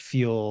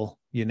 Fuel,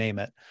 you name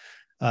it.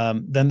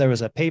 Then there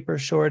was a paper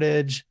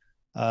shortage.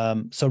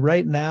 So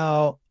right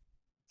now,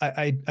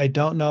 I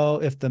don't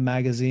know if the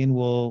magazine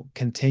will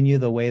continue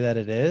the way that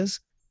it is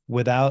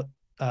without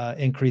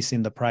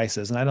increasing the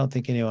prices. And I don't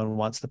think anyone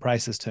wants the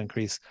prices to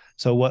increase.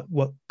 So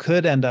what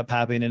could end up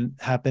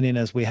happening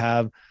is we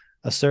have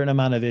a certain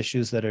amount of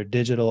issues that are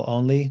digital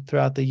only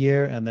throughout the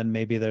year. And then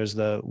maybe there's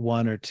the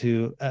 1 or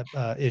 2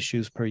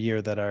 issues per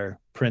year that are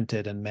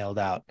printed and mailed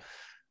out.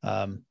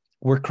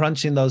 We're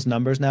crunching those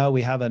numbers now.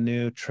 We have a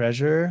new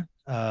treasurer,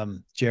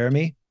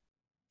 Jeremy,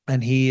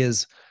 and he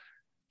is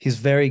he's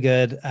very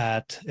good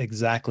at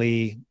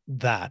exactly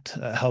that,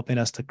 helping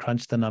us to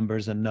crunch the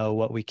numbers and know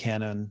what we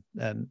can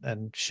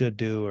and should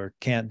do or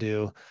can't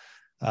do.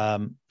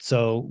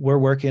 So we're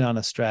working on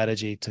a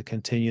strategy to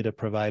continue to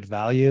provide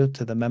value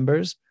to the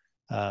members,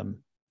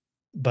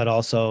 but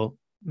also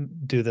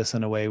do this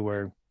in a way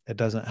where it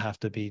doesn't have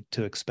to be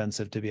too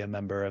expensive to be a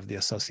member of the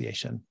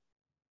association.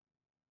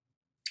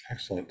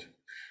 Excellent.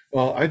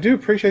 Well, I do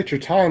appreciate your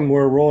time.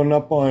 We're rolling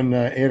up on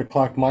 8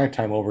 o'clock my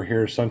time over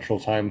here, Central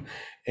Time.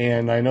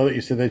 And I know that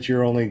you said that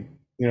you're only,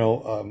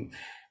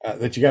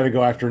 that you got to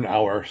go after an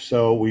hour.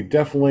 So we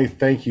definitely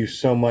thank you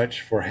so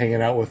much for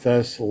hanging out with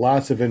us.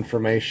 Lots of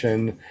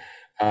information.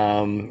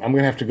 I'm going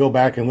to have to go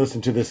back and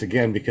listen to this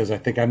again because I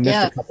think I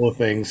missed a couple of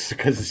things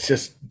because it's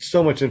just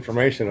so much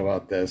information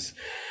about this.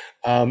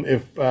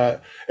 If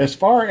as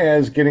far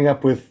as getting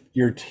up with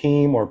your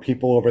team or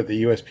people over at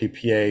the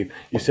USPPA,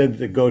 you said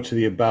to go to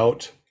the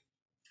About.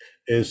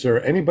 Is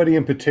there anybody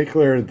in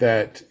particular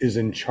that is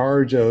in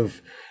charge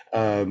of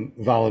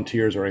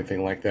volunteers or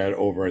anything like that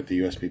over at the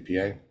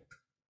USPPA?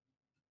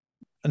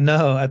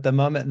 No, at the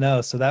moment,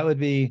 no. So that would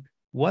be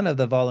one of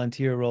the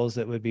volunteer roles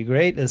that would be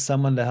great, is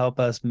someone to help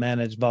us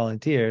manage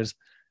volunteers,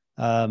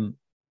 and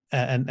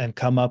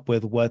come up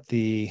with what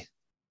the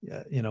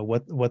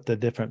what the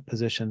different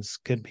positions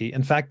could be.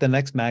 In fact, the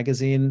next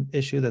magazine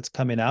issue that's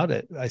coming out,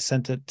 I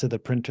sent it to the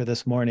printer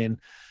this morning.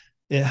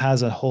 It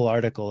has a whole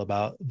article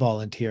about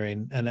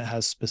volunteering, and it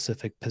has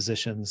specific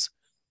positions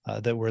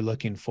that we're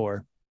looking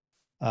for.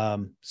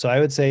 So I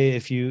would say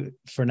if you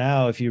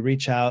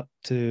reach out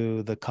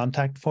to the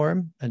contact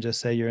form and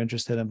just say you're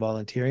interested in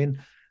volunteering,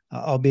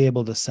 I'll be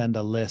able to send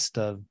a list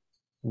of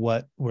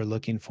what we're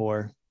looking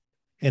for,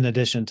 in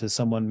addition to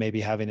someone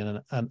maybe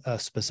having a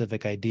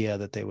specific idea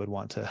that they would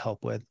want to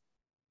help with.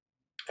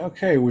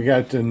 Okay, we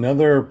got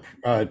another,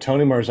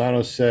 Tony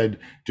Marzano said,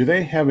 do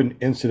they have an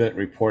incident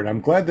report? I'm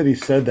glad that he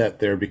said that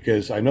there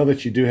because I know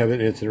that you do have an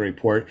incident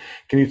report.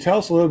 Can you tell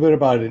us a little bit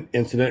about an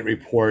incident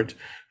report?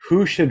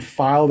 Who should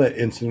file that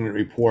incident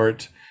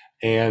report?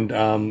 And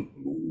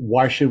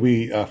why should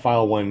we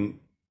file one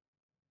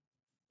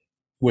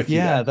with you?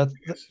 Yeah,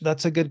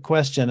 that's a good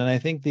question. And I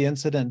think the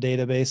incident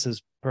database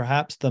is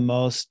perhaps the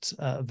most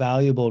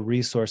valuable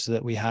resource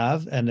that we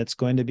have, and it's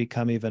going to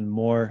become even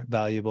more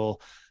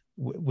valuable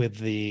with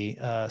the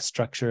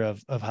structure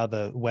of how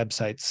the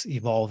website's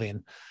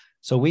evolving.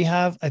 So we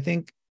have, I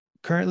think,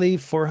 currently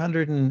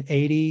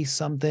 480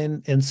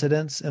 something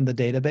incidents in the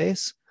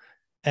database.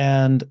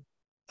 And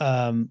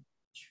to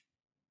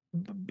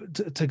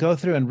go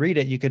through and read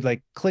it, you could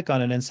like click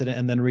on an incident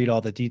and then read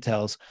all the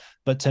details.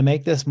 But to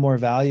make this more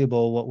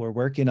valuable, what we're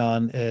working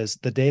on is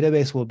the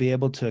database will be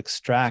able to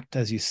extract,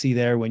 as you see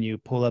there, when you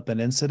pull up an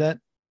incident,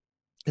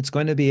 it's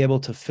going to be able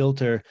to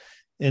filter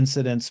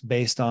incidents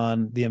based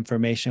on the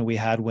information we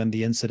had when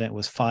the incident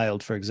was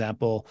filed. For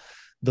example,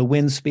 the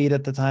wind speed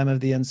at the time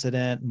of the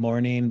incident,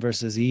 morning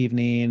versus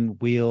evening,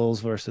 wheels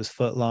versus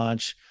foot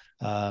launch,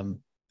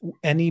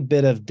 any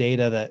bit of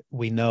data that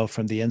we know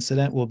from the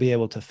incident, we'll be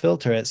able to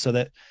filter it so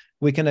that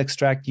we can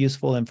extract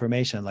useful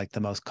information. Like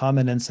the most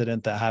common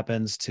incident that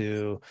happens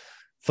to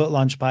foot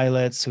launch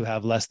pilots who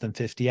have less than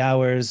 50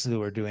 hours, who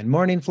are doing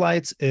morning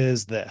flights,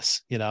 is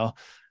this.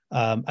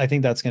 I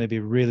think that's going to be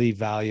really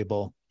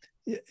valuable.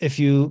 If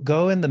you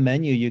go in the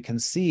menu, you can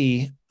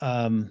see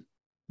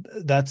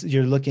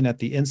you're looking at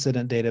the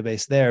incident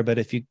database there. But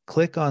if you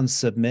click on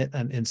submit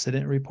an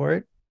incident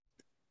report,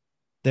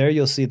 there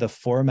you'll see the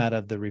format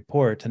of the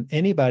report, and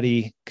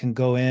anybody can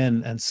go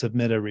in and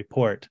submit a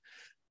report.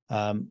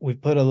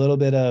 We've put a little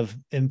bit of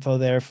info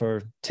there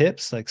for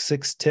tips, like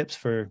 6 tips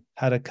for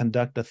how to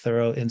conduct a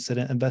thorough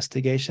incident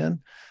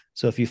investigation.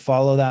 So if you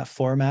follow that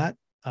format,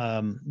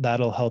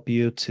 that'll help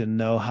you to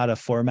know how to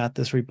format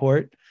this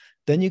report.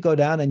 Then you go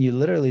down and you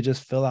literally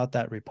just fill out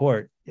that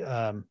report.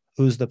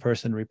 Who's the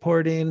person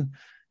reporting,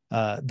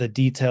 the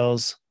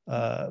details,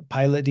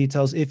 pilot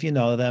details, if you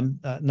know them.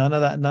 None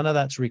of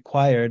that's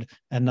required,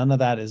 and none of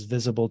that is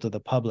visible to the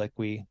public.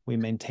 We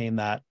maintain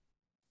that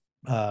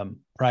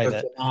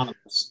private. It's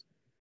anonymous.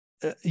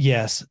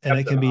 Yes, and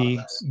it can be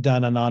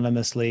done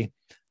anonymously.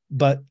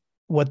 But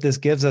what this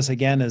gives us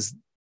again is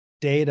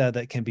data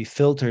that can be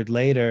filtered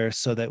later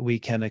so that we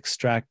can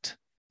extract.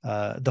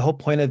 The whole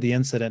point of the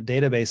incident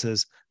database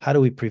is how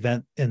do we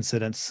prevent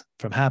incidents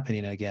from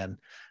happening again?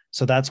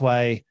 So that's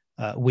why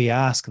we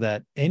ask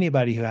that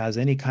anybody who has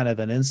any kind of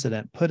an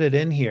incident, put it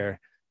in here,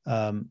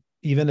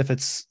 even if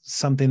it's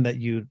something that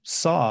you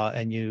saw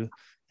and you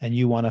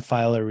want to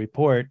file a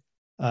report.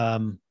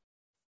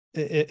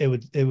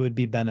 It would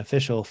be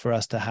beneficial for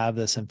us to have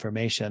this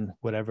information,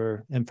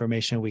 whatever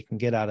information we can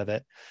get out of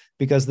it,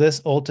 because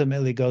this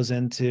ultimately goes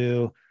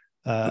into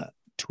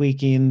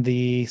tweaking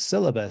the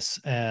syllabus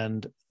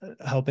and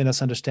helping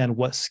us understand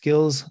what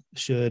skills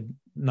should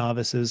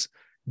novices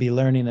be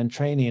learning and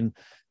training.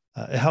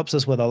 It helps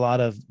us with a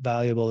lot of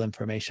valuable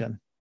information.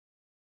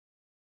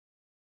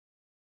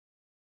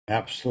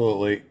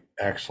 Absolutely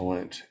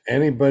excellent.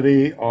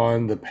 Anybody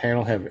on the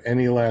panel have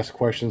any last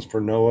questions for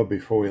Noah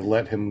before we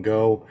let him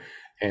go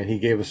and he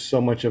gave us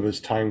so much of his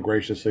time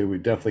graciously. We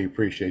definitely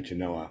appreciate you,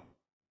 Noah.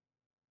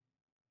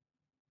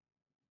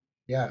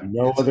 Yeah.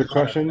 No it's an other honor.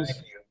 questions?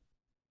 Thank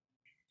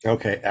you.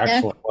 Okay,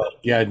 excellent. Well,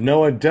 yeah,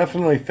 Noah,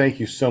 definitely thank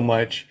you so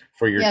much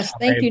for your Yes, time.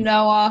 thank you,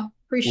 Noah.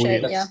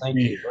 Appreciate you. Yes, thank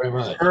We you very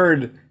much.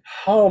 heard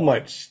how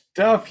much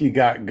stuff you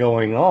got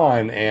going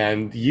on,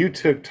 and you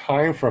took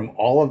time from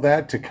all of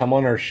that to come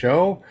on our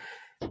show.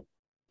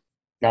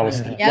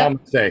 Namaste. Yep.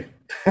 Namaste.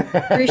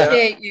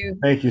 Appreciate you.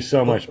 Thank you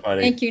so much,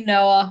 buddy. Thank you,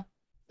 Noah.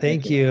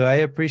 Thank you. I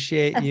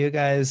appreciate you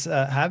guys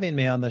having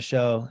me on the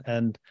show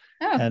and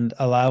Oh, and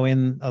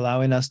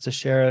allowing us to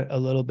share a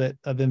little bit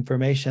of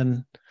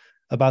information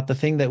about the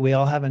thing that we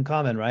all have in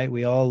common, right?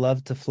 We all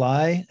love to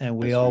fly, and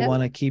we That's all right.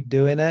 want to keep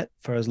doing it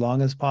for as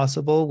long as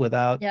possible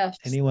without yes.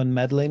 anyone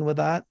meddling with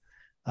that.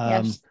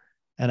 Yes.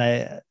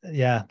 And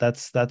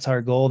that's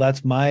our goal.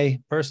 That's my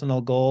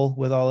personal goal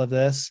with all of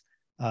this.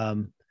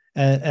 And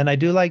I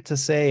do like to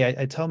say,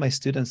 I tell my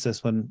students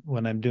this when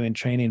I'm doing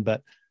training,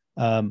 but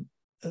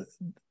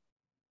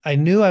I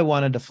knew I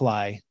wanted to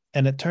fly,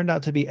 and it turned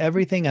out to be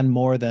everything and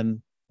more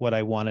than what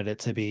I wanted it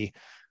to be.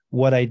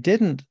 What I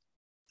didn't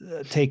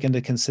take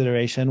into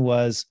consideration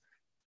was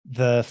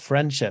the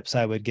friendships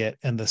I would get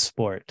in the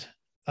sport.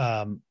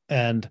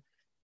 And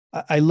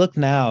I look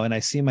now and I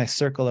see my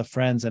circle of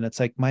friends, and it's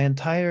like my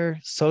entire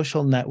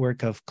social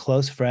network of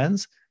close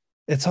friends.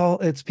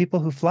 It's people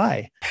who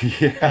fly.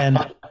 Yeah.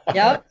 And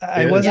Yep.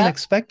 I wasn't Yep.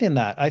 expecting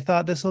that. I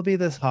thought this will be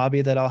this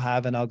hobby that I'll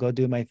have and I'll go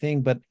do my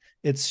thing, but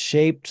it's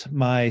shaped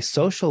my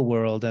social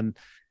world and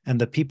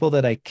the people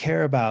that I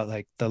care about.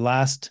 Like the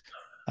last,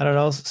 I don't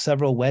know,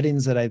 several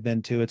weddings that I've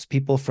been to, it's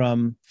people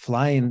from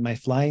my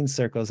flying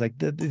circles. Like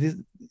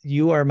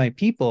you are my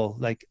people.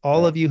 Like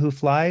all of you who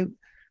fly,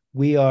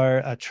 we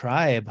are a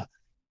tribe.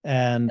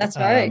 And That's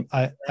right.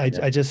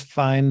 I just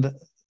find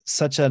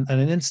such an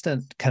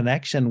instant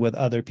connection with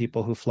other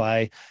people who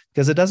fly,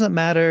 because it doesn't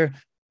matter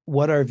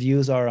what our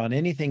views are on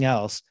anything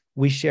else.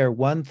 We share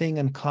one thing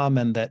in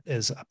common that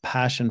is a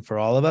passion for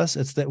all of us.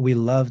 It's that we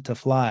love to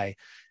fly,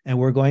 and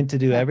we're going to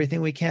do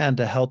everything we can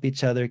to help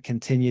each other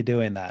continue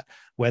doing that.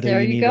 Whether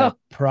There you you need go. a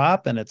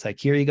prop and it's like,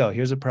 here you go,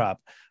 here's a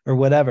prop, or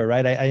whatever,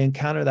 right? I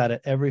encounter that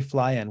at every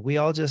fly-in. We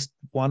all just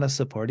want to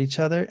support each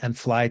other and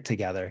fly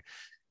together.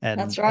 And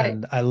That's right.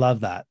 And I love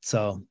that.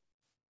 So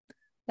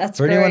That's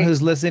for anyone great.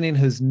 who's listening,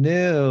 who's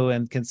new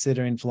and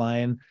considering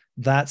flying,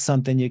 that's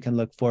something you can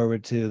look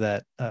forward to.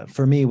 That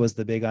for me was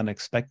the big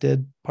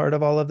unexpected part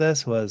of all of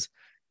this was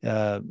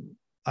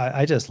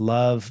I just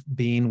love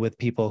being with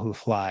people who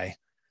fly.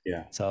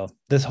 Yeah. So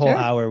this whole Sure.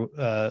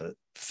 hour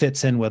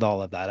fits in with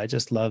all of that. I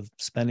just love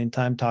spending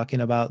time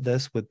talking about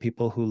this with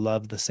people who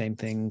love the same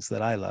things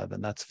that I love,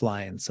 and that's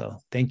flying. So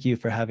thank you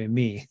for having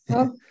me.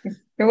 Oh,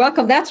 you're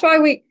welcome. That's why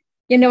we,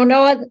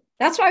 Noah,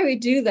 that's why we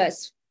do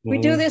this. We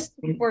do Mhm. this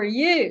for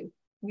you.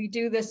 We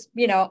do this,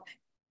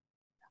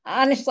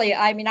 honestly.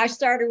 I mean, I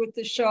started with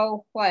the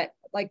show, like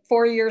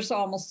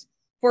almost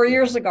 4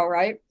 years ago,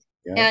 right?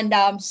 Yeah.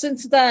 And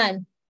since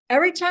then,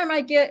 every time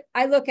I get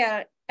a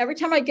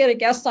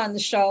guest on the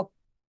show,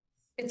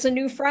 it's a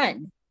new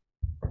friend.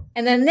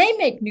 And then they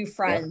make new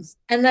friends.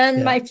 And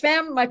then my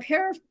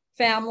para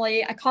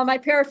family, I call my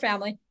para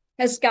family,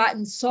 has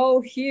gotten so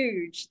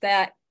huge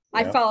that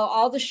I follow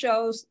all the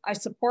shows. I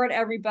support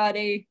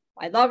everybody.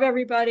 I love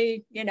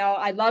everybody.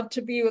 I love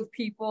to be with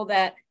people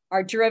that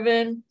are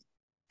driven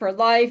for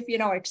life,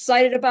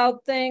 excited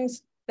about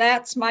things.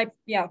 That's what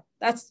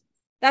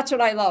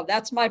I love.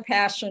 That's my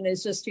passion,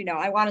 is just,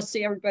 I want to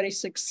see everybody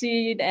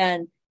succeed.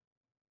 And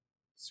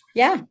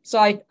yeah, so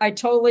I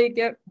totally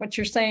get what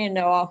you're saying,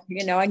 Noah,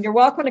 and you're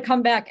welcome to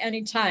come back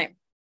anytime,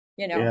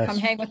 Yes, come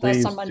hang with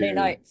us on please Monday do.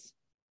 nights.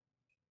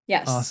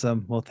 Yes.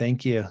 Awesome. Well,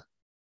 thank you.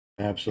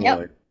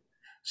 Absolutely.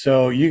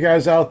 So you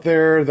guys out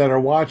there that are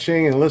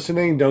watching and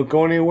listening, don't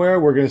go anywhere.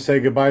 We're going to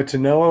say goodbye to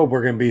Noah.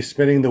 We're going to be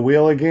spinning the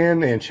wheel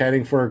again and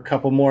chatting for a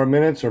couple more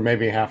minutes, or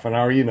maybe half an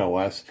hour. You know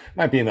us.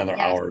 Might be another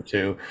hour or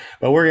two,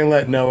 but we're going to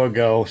let Noah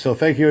go. So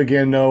thank you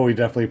again, Noah. We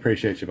definitely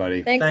appreciate you,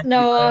 buddy. Thanks, Thank you,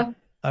 Noah.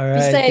 All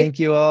right. safe. Thank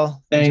you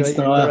all. Thanks,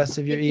 Enjoy the Noah. rest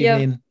of your Thank you.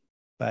 evening.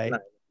 Bye.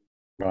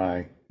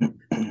 Bye.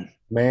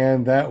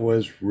 Man, that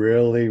was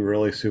really,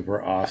 really super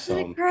Isn't it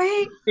awesome.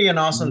 great? Be an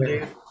awesome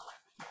dude.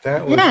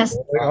 That was Yes.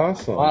 really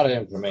awesome. A lot of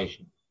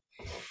information.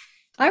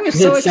 I was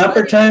Is so it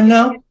supper excited. time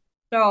now?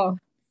 So,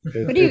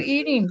 It- what are you it's-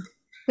 eating?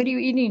 What are you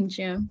eating,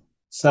 Jim?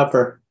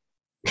 Supper.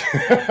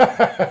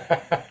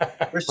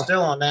 We're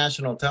still on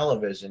national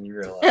television, you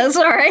realize. That's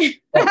all right.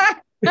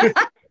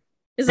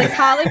 Is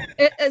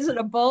it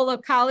a bowl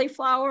of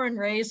cauliflower and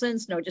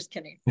raisins? No, just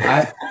kidding.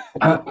 I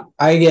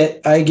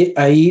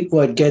eat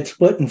what gets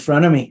put in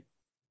front of me.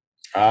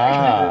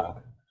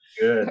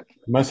 Good.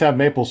 Must have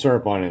maple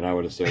syrup on it, I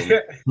would assume.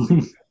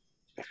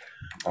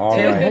 All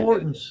Tim right.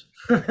 Hortons.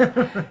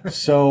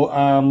 So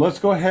let's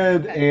go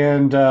ahead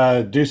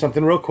and do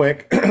something real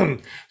quick.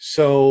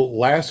 So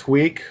last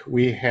week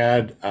we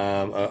had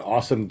an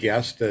awesome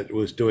guest that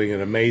was doing an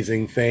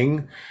amazing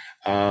thing.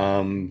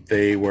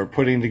 They were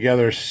putting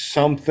together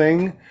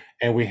something,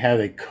 and we had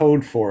a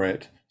code for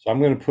it. So I'm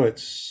going to put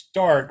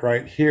start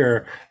right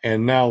here.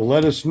 And now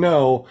let us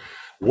know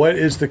what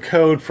is the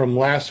code from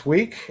last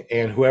week.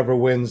 And whoever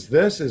wins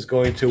this is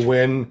going to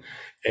win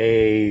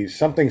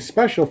something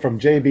special from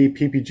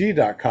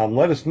jbppg.com.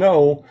 Let us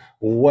know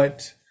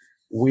what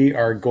we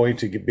are going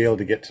to be able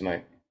to get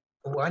tonight.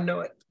 Oh, I know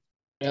it.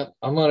 Yep,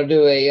 I'm going to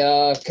do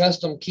a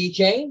custom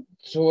keychain.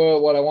 So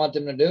what I want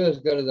them to do is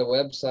go to the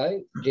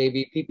website,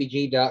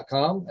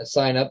 jbppg.com, and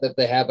sign up if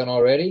they haven't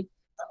already.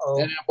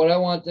 And what I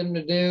want them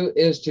to do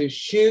is to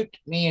shoot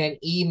me an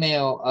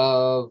email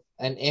of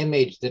an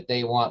image that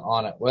they want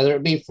on it, whether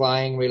it be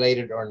flying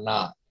related or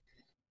not.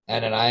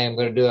 And then I am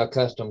going to do a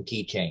custom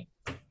keychain.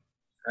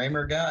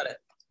 Kramer got it.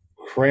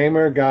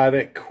 Kramer got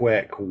it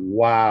quick.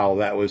 Wow,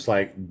 that was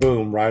like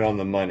boom, right on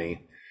the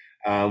money.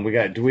 We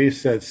got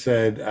Dweese that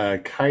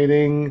said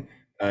kiting.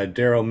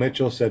 Daryl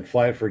Mitchell said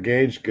fly it for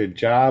gauge. Good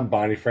job.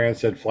 Bonnie Fran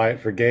said fly it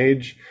for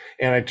gauge.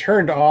 And I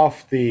turned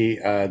off the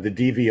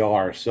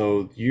DVR,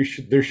 so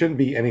there shouldn't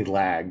be any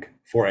lag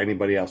for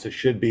anybody else. It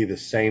should be the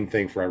same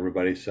thing for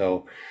everybody.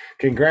 So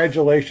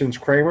congratulations,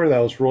 Kramer. That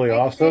was really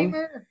awesome.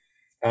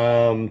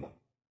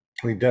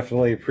 We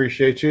definitely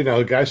appreciate you.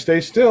 Now, guys,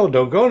 stay still.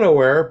 Don't go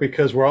nowhere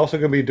because we're also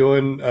going to be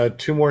doing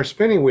 2 more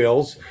spinning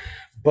wheels.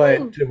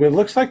 But it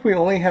looks like we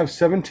only have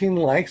 17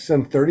 likes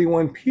and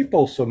 31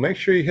 people. So make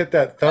sure you hit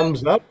that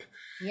thumbs up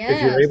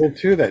if you're able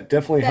to. That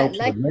definitely helps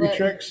the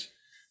matrix.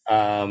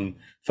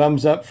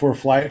 Thumbs up for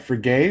Fly It for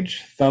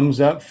Gauge.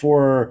 Thumbs up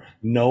for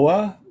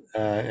Noah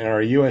and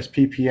our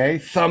USPPA.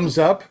 Thumbs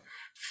up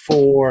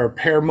for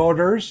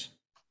Paramotors.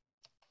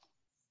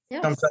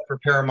 Yes. Thumbs up for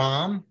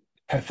Paramom.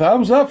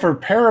 Thumbs up for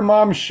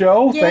Paramom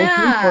Show. Yeah. Thank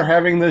you for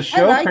having this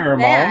show, I like Paramom.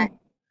 that.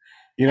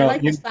 You know, I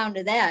like the sound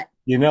of that.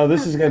 You know,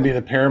 this is going to be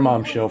the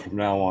Paramom Show from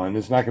now on.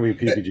 It's not going to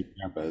be PPG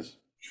Campus.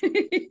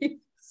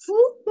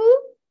 Whoop,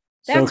 whoop.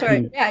 That's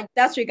right. Yeah,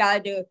 that's what you got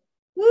to do.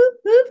 Whoop,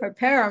 whoop, for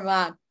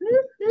Paramount.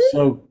 Whoop,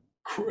 whoop.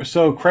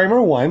 So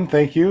Kramer won.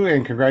 Thank you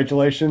and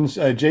congratulations.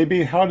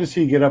 JB, how does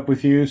he get up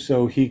with you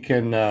so he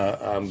can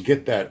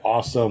get that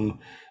awesome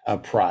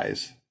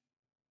prize?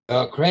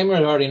 Kramer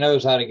already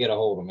knows how to get a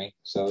hold of me,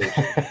 so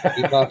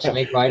he talks to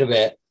me quite a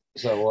bit.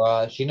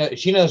 So she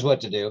knows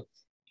what to do.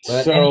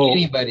 But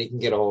anybody can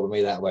get a hold of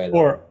me that way. Though.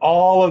 For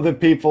all of the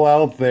people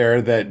out there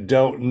that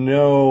don't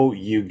know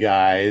you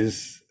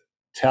guys,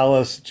 tell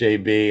us,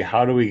 JB,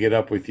 how do we get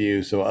up with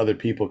you so other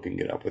people can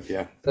get up with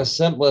you? The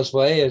simplest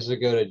way is to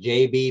go to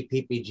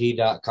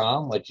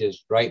jbppg.com, which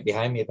is right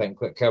behind me if I can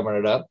quit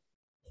covering it up,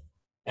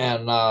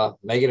 and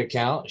make an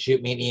account,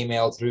 shoot me an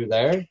email through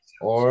there,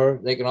 or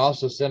they can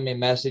also send me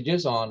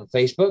messages on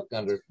Facebook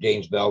under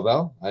James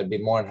Bellbell. I'd be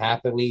more than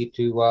happily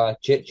to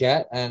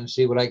chit-chat and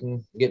see what I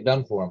can get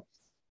done for them.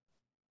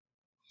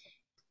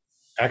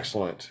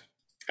 Excellent.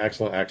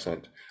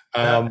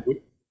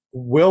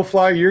 Will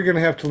Fly, you're going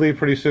to have to leave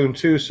pretty soon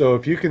too. So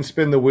if you can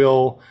spin the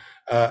wheel,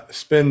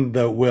 spin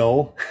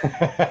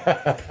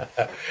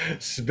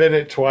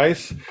it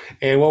twice.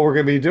 And what we're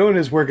going to be doing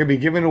is we're going to be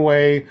giving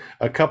away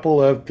a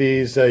couple of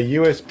these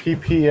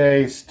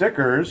USPPA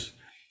stickers.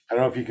 I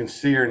don't know if you can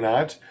see or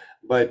not,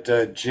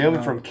 but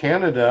Jim from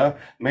Canada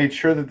made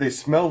sure that they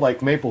smelled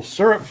like maple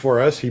syrup for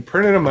us. He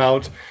printed them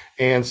out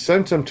and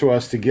sent them to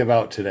us to give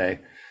out today.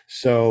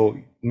 So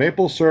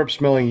maple syrup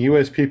smelling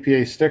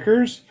USPPA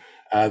stickers.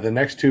 The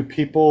next 2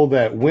 people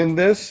that win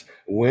this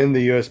win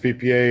the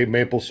USPPA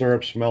maple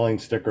syrup smelling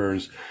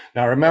stickers.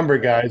 Now remember,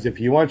 guys, if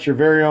you want your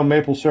very own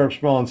maple syrup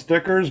smelling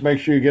stickers, make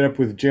sure you get up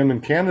with Jim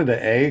in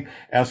Canada,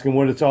 ask him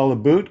what it's all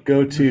about.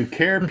 Go to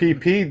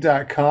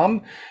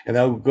carepp.com and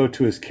that'll go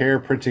to his Care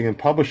Printing and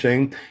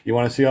Publishing. You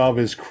want to see all of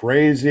his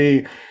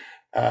crazy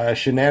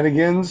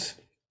shenanigans?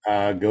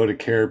 Go to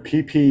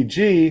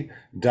careppg.com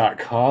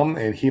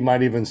and he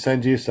might even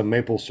send you some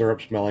maple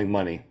syrup smelling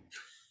money.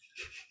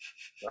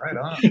 Right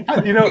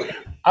on. You know,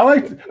 I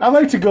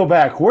like to go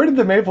back. Where did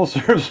the maple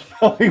syrup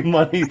smelling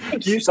money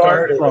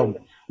start from?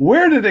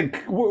 Where did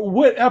it?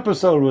 What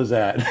episode was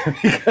that?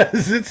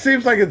 Because it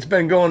seems like it's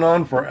been going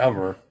on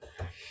forever.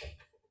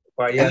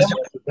 Well, yes,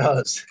 it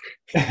does.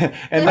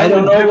 And I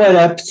don't know what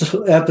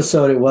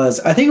episode it was.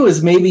 I think it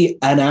was maybe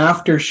an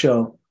after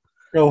show.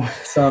 Oh,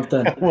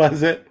 something.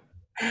 Was it?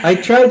 I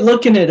tried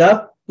looking it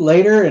up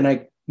later, and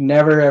I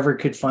never ever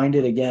could find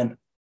it again.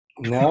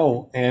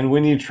 No, and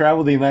when you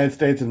travel the United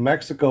States and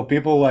Mexico,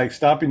 people like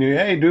stopping you.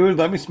 Hey, dude,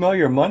 let me smell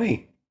your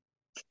money.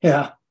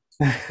 Yeah.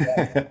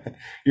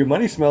 Your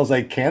money smells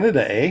like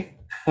Canada, eh?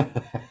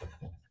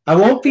 I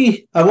won't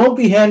be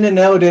handing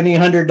out any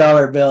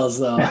 $100 bills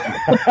though.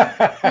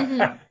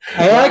 I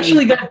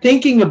actually got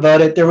thinking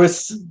about it. There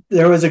was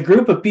a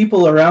group of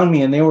people around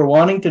me and they were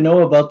wanting to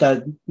know about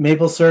that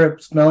maple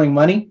syrup smelling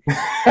money.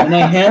 And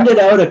I handed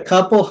out a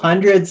couple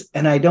hundreds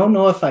and I don't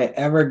know if I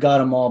ever got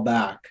them all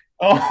back.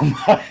 Oh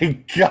my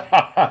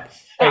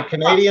gosh. Hey,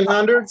 Canadian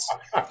hundreds?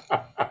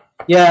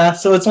 Yeah,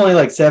 so it's only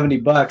like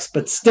 $70,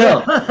 but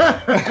still.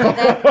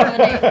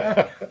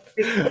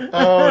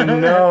 Oh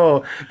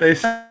no. They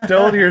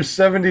stole your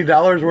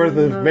 $70 worth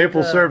of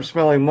maple syrup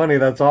smelling money.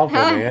 That's awful,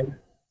 man.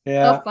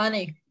 Yeah. So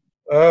funny.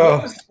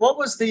 Oh. What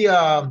was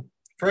the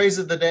phrase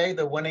of the day,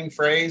 the winning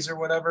phrase or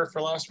whatever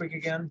for last week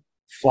again?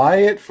 Fly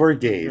it for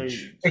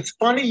Gage. It's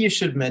funny you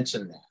should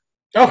mention that.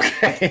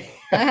 Okay.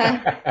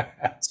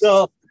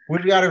 So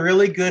we've got a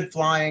really good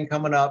flying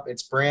coming up.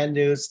 It's brand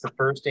new. It's the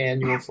first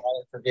annual Fly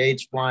It for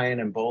Gage flying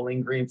in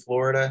Bowling Green,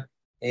 Florida.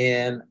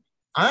 And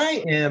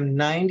I am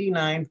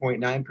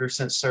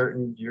 99.9%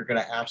 certain you're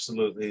going to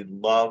absolutely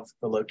love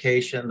the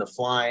location, the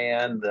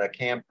fly-in, the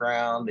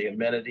campground, the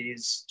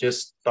amenities,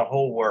 just the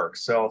whole work.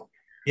 So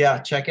yeah,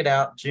 check it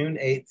out. June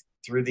 8th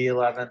through the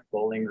 11th,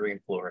 Bowling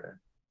Green, Florida.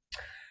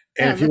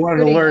 And if you want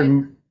to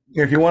learn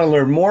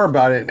more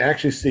about it and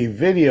actually see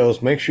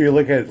videos, make sure you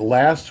look at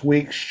last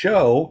week's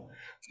show,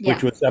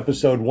 which was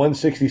episode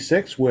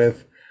 166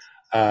 with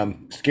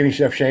Skinny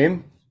Chef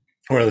Shane,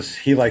 or as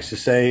he likes to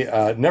say,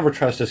 never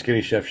trust a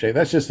Skinny Chef Shane.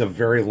 That's just a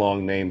very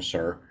long name,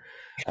 sir.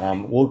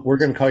 We're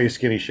going to call you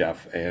Skinny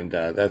Chef, and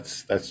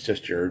that's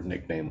just your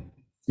nickname.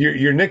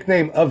 Your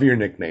nickname of your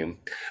nickname.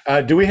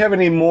 Do we have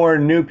any more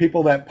new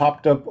people that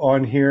popped up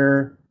on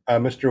here,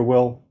 Mr.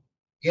 Will?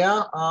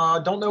 Yeah,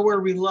 don't know where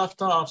we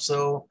left off,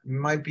 so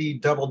might be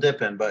double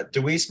dipping. But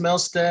Deweese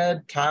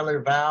Milstead,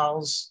 Tyler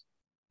Vowles,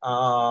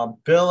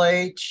 Bill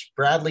H.,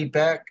 Bradley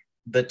Beck,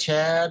 the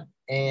Chad,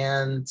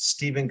 and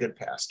Stephen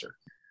Goodpaster.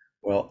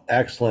 Well,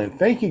 excellent.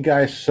 Thank you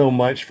guys so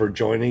much for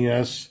joining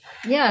us.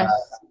 Yes.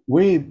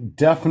 We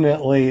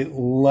definitely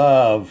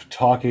love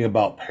talking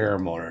about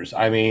paramotors.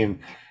 I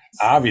mean,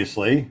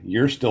 obviously,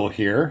 you're still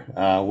here.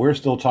 We're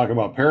still talking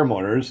about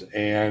paramotors,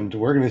 and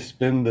we're going to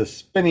spin the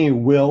spinny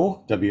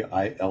wheel,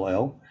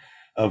 W-I-L-L,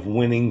 of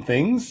winning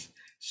things.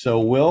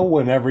 So, Will,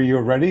 whenever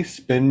you're ready,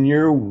 spin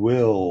your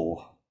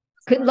wheel.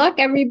 Good luck,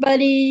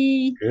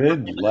 everybody.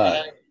 Good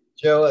luck.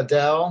 Joe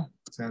Adele,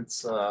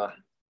 since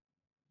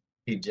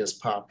he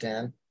just popped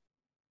in.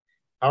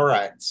 All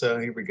right, so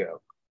here we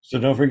go. So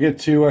don't forget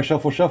to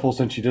shuffle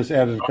since you just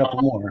added a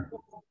couple more.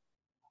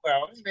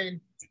 Well, I mean,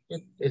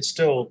 it's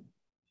still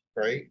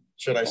great.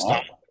 Should I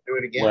stop and do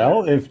it again?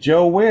 Well, if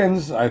Joe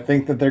wins, I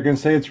think that they're going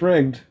to say it's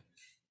rigged.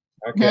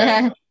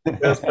 Okay,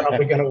 that's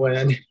probably going to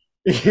win.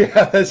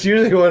 Yeah, that's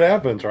usually what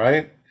happens,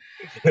 right?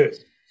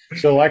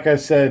 So like I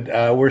said,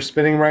 we're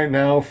spinning right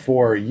now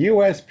for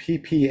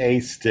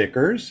USPPA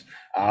stickers.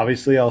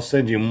 Obviously, I'll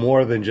send you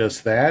more than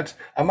just that.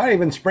 I might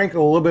even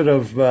sprinkle a little bit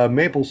of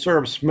maple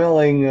syrup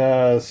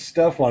smelling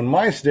stuff on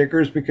my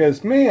stickers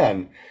because,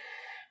 man,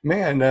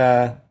 Brian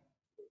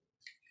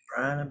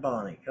and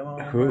Bonnie, come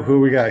on. Who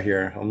we got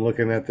here? I'm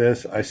looking at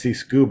this. I see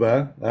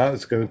Scuba. Oh,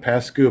 it's going to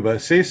pass Scuba.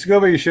 See,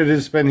 Scuba, you should have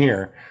just been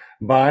here.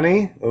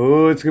 Bonnie.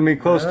 Oh, it's going to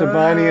be close to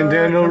Bonnie and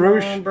Daniel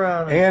Roosh.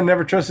 And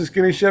Never Trust the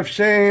Skinny Chef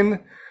Shane.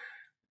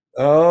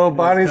 Oh,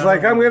 Bonnie's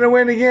like, I'm going to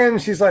win again.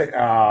 She's like,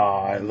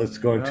 let's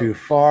go too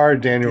far.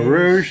 Daniel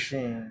Roosh.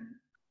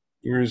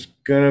 Yours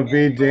going to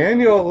be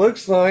Daniel, it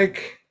looks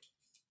like.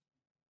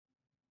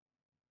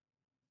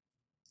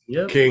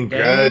 Yep.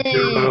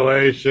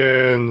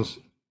 Congratulations.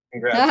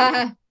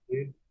 Congrats.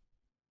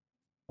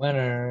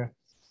 Winner.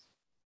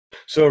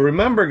 So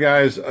remember,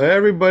 guys,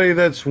 everybody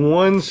that's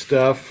won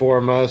stuff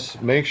from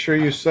us, make sure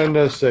you send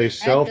us a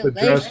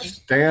self-addressed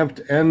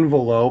stamped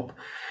envelope.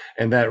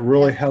 And that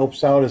really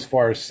helps out as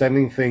far as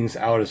sending things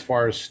out, as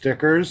far as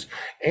stickers.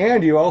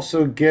 And you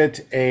also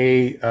get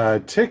a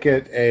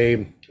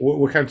ticket.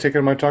 What kind of ticket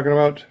am I talking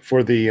about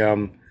for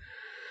the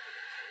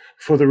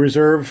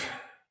reserve?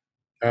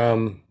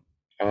 Help me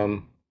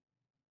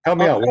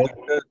out.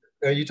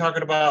 Are you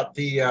talking about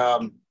the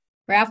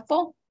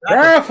Raffle?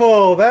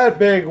 Raffle, that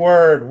big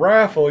word.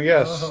 Raffle,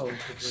 yes. Oh,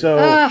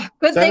 So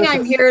good thing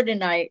I'm here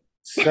tonight.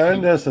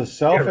 Send us a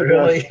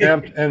self-addressed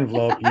stamped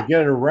envelope. You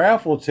get a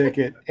raffle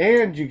ticket,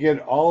 and you get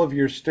all of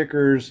your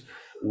stickers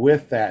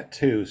with that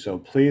too. So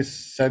please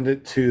send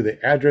it to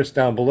the address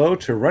down below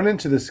to Run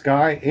Into the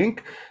Sky Inc.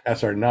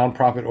 That's our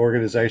nonprofit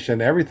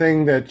organization.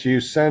 Everything that you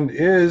send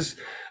is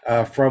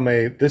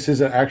this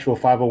is an actual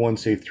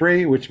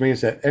 501c3, which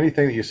means that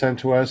anything that you send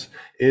to us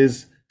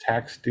is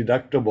tax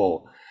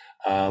deductible.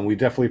 We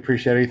definitely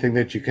appreciate anything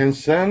that you can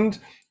send.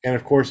 And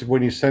of course,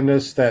 when you send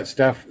us that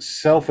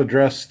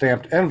self-addressed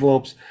stamped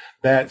envelopes,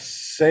 that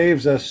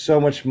saves us so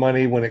much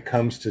money when it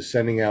comes to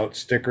sending out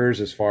stickers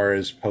as far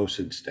as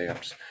postage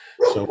stamps.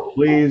 So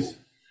please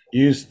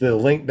use the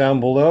link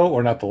down below,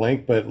 or not the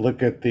link, but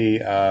look at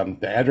the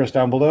address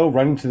down below.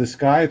 Run Into the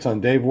Sky. It's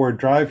on Dave Ward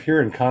Drive here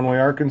in Conway,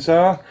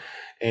 Arkansas.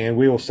 And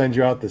we will send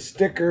you out the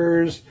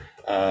stickers,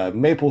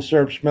 maple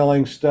syrup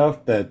smelling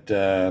stuff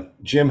that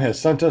Jim has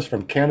sent us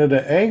from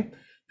Canada A.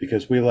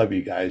 Because we love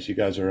you guys. You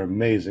guys are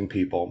amazing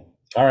people.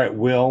 All right,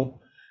 Will.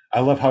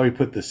 I love how he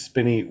put the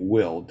spinny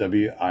Will,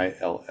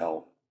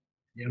 W-I-L-L.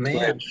 Yeah,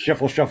 man.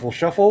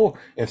 Shuffle,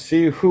 and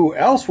see who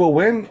else will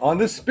win on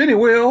the spinny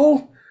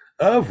wheel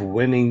of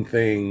winning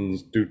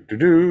things.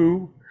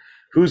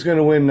 Who's going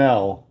to win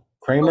now?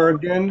 Kramer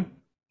again?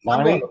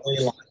 Monty?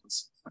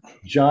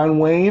 John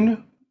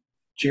Wayne?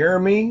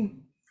 Jeremy?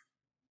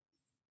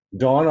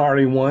 Dawn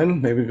already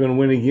won. Maybe going to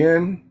win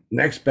again.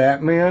 Next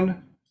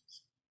Batman?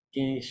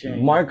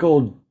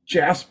 Michael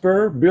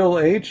Jasper, Bill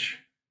H.,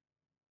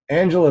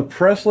 Angela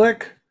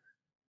Preslick,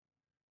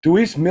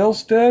 Deweese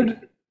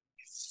Milstead,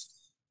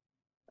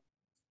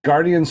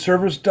 Guardian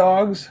Service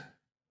Dogs,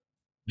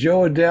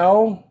 Joe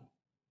Adele,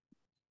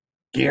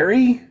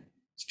 Gary,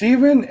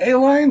 Steven,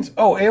 A-Lines.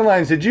 Oh,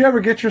 A-Lines, did you ever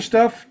get your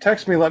stuff?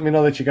 Text me, let me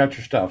know that you got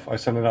your stuff. I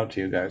sent it out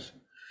to you guys.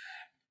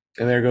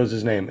 And there goes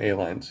his name,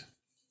 A-Lines.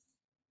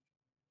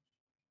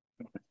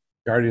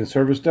 Guardian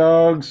Service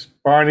Dogs,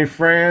 Barney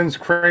Friends,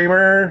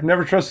 Kramer,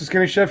 Never Trust the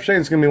Skinny Chef.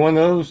 Shane's going to be one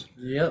of those.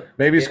 Yep.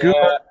 Maybe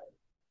Scuba.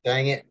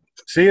 Dang it.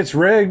 See, it's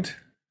rigged.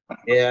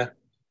 Yeah.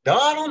 No,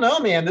 I don't know,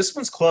 man. This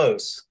one's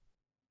close.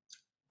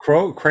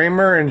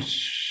 Kramer and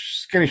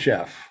Skinny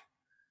Chef.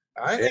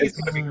 I think it's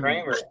going to be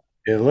Kramer.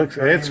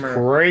 It's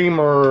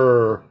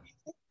Kramer.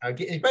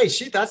 Wait,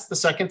 shoot, that's the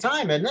second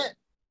time, isn't it?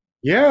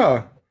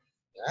 Yeah.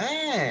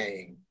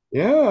 Dang.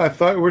 Yeah, I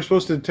thought we were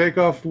supposed to take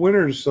off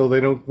winners so they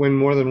don't win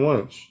more than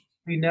once.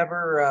 We didn't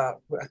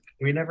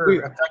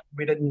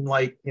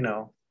like,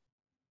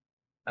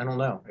 I don't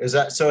know. Is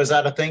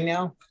that a thing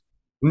now?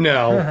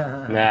 No,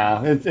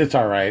 nah, it's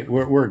all right.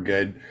 We're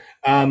good.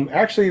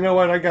 Actually, you know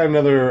what? I got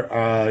another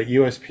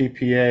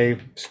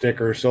USPPA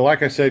sticker. So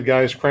like I said,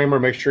 guys, Kramer,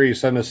 make sure you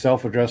send a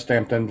self-addressed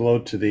stamped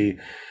envelope to the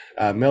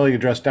mailing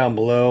address down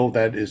below.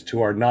 That is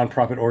to our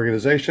nonprofit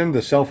organization.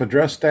 The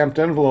self-addressed stamped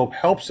envelope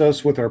helps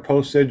us with our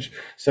postage,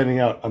 sending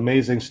out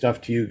amazing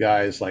stuff to you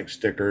guys like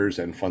stickers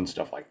and fun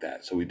stuff like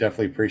that. So we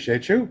definitely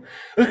appreciate you.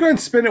 Let's go ahead and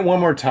spin it one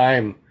more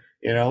time.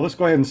 Let's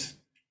go ahead and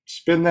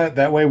spin that.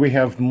 That way we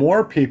have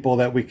more people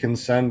that we can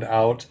send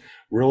out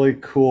really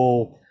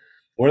cool.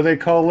 What do they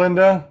call,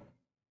 Linda?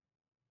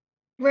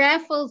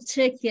 Raffle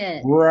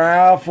ticket.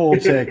 Raffle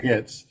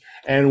tickets.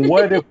 And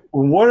what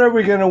are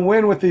we going to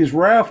win with these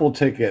raffle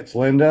tickets,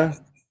 Linda?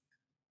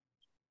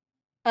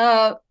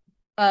 Now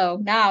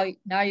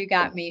you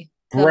got me.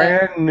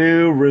 Brand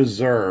new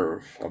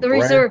reserve. The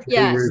reserve,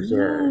 yes.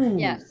 Reserve.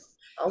 Yes.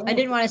 I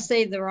didn't want to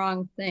say the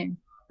wrong thing.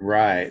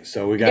 Right.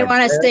 So we got. I didn't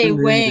want to say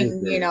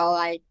wing,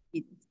 like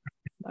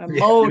a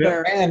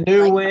motor. Brand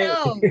new wing.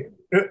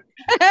 No.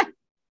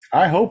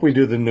 I hope we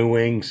do the new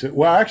wings.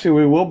 Well, actually,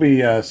 we will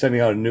be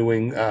sending out a new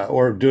wing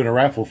or doing a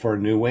raffle for a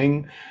new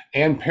wing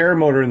and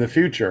paramotor in the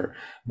future.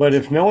 But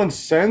if no one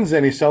sends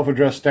any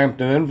self-addressed stamped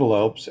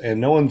envelopes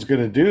and no one's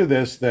going to do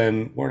this,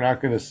 then we're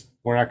not going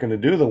to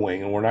do the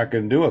wing and we're not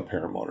going to do a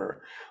paramotor.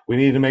 We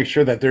need to make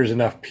sure that there's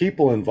enough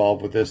people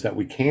involved with this that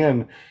we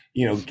can,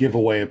 give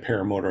away a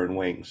paramotor and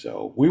wing.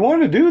 So we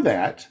want to do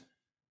that.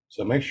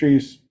 So make sure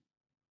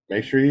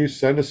you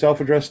send a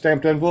self-addressed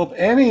stamped envelope,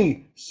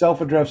 any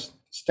self-addressed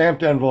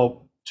stamped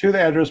envelope to the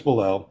address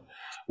below.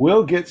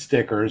 We'll get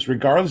stickers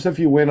regardless if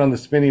you win on the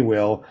spinny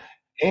wheel,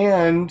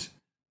 and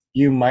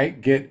you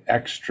might get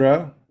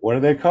extra, what are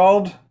they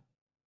called,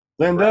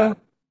 Linda?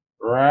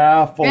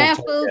 Raffle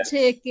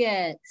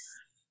tickets.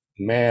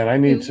 Man, I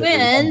need to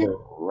remember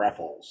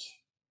raffles.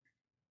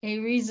 A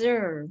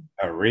reserve,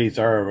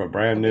 a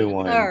brand new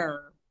one.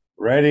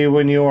 Ready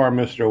when you are,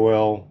 Mr.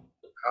 Will.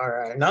 All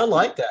right, and I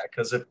like that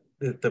because if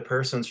the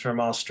person's from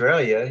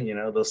Australia,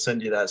 they'll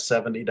send you that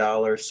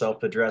 $70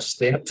 self-addressed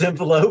stamped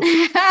envelope.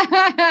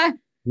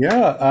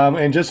 Yeah,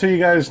 and just so you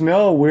guys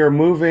know, we're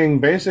moving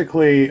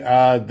basically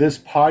this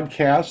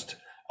podcast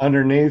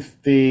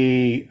underneath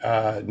the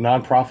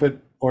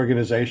nonprofit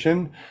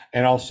organization,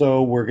 and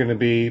also we're going to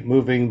be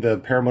moving the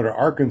Paramotor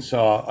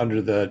Arkansas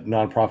under the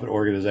nonprofit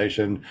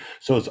organization.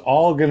 So it's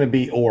all going to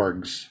be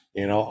orgs,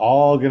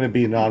 all going to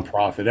be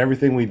nonprofit.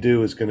 Everything we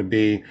do is going to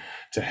be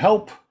to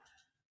help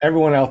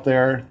everyone out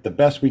there the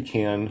best we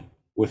can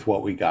with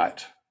what we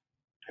got.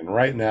 And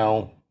right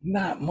now,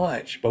 not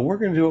much, but we're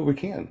going to do what we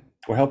can.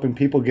 We're helping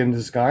people get into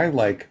the sky,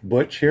 like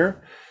Butch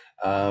here.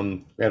 We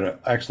had an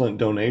excellent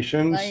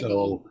donation,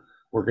 so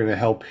we're going to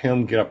help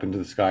him get up into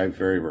the sky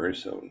very, very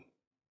soon.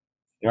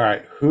 All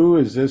right, who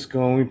is this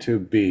going to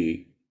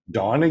be?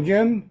 Dawn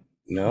again?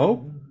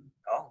 No.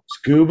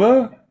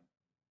 Scuba?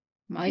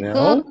 Michael?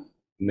 No.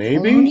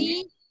 Maybe?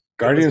 Tony?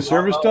 Guardian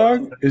Service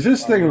Dog? Is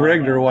this thing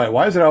rigged or what?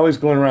 Why is it always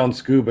going around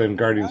Scuba and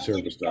Guardian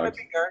Service Dogs?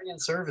 Guardian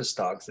Service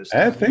Dogs this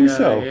time. I think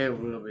so. It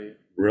will be.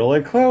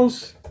 Really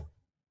close.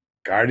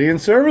 Guardian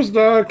Service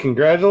Dog,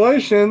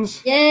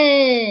 congratulations.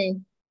 Yay.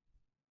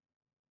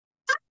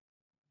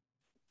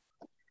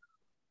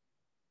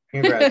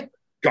 Congrats.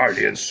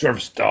 Guardian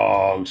Service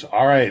Dogs.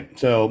 All right.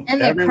 So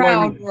And the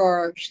crowd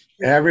roars.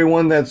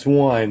 Everyone that's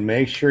won,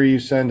 make sure you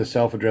send a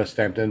self-addressed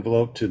stamped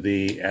envelope to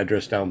the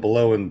address down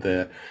below in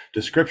the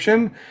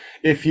description.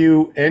 If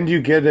you get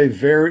you get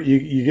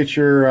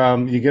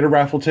a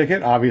raffle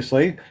ticket,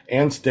 obviously,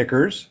 and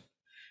stickers.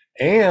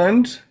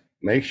 And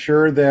make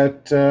sure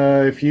that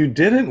if you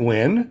didn't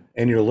win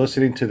and you're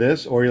listening to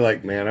this, or you're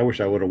like, man, I wish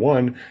I would have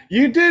won,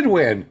 you did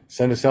win.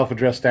 Send a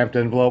self-addressed stamped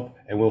envelope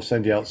and we'll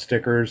send you out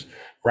stickers,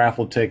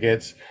 raffle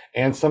tickets,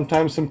 and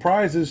sometimes some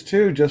prizes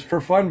too, just for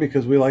fun,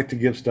 because we like to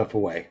give stuff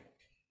away.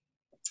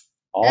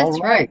 All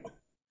right.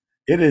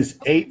 It is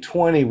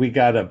 8:20. We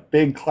got a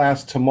big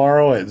class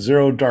tomorrow at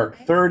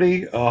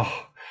 0:30.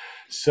 Oh,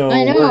 so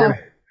I know.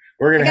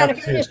 we're gonna I have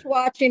gotta finish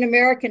watching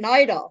American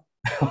Idol.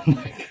 Oh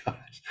my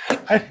gosh.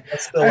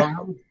 That's still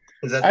on?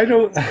 I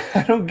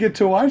don't get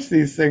to watch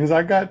these things.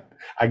 I got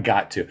I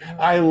got to.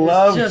 I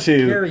love It's just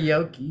to.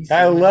 karaoke.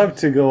 I so- love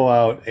to go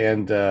out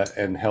and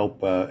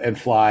help and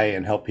fly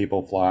and help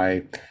people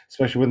fly,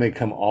 especially when they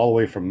come all the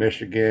way from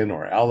Michigan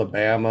or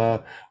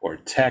Alabama or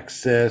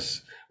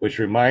Texas. Which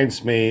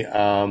reminds me,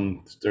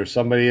 there's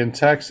somebody in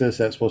Texas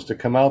that's supposed to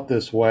come out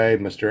this way,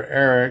 Mr.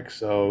 Eric.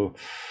 So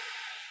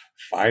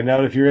find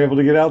out if you're able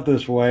to get out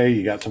this way.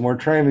 You got some more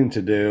training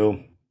to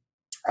do.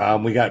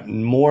 We got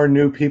more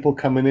new people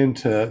coming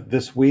into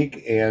this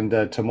week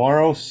and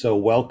tomorrow. So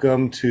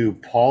welcome to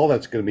Paul.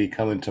 That's going to be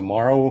coming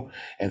tomorrow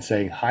and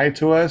saying hi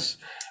to us.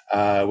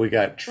 We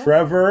got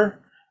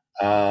Trevor.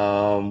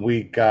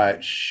 We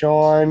got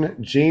Sean,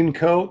 Gene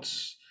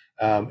Coates,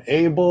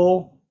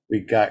 Abel.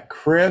 We got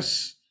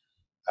Chris.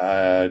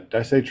 Did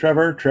I say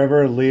Trevor?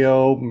 Trevor,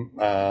 Leo,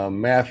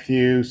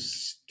 Matthew,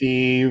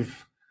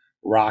 Steve,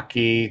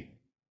 Rocky.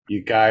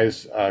 You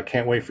guys,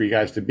 can't wait for you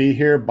guys to be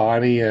here.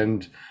 Bonnie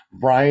and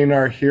Brian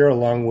are here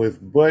along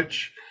with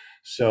Butch.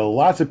 So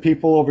lots of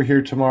people over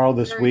here tomorrow,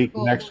 this Very week,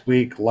 cool. next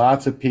week.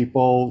 Lots of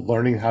people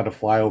learning how to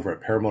fly over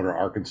at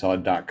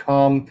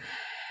paramotorarkansas.com.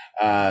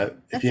 If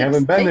That's you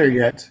haven't been there exciting.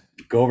 yet,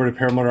 go over to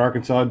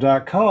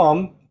paramotorarkansas.com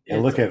and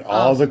It's look at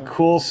all the awesome.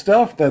 cool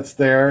stuff that's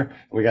there.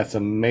 We got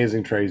some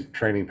amazing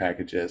training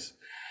packages.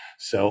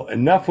 So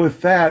enough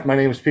with that. My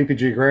name is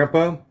PPG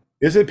Grandpa.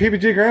 Is it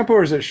PPG Grandpa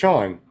or is it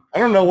Sean? I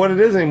don't know what it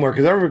is anymore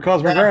because everybody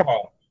calls me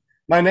Grandpa.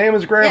 My name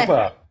is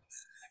Grandpa,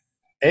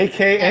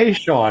 aka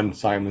Sean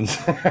Simons.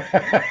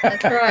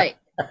 That's right.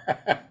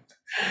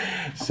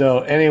 So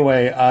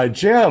anyway,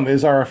 Jim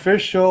is our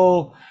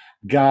official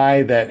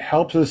guy that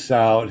helps us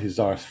out. He's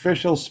our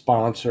official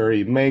sponsor.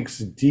 He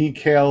makes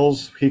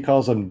decals. He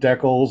calls them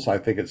decals. I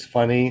think it's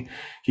funny.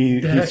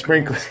 He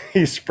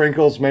Decals.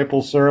 sprinkles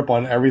maple syrup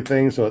on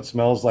everything so it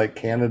smells like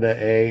Canada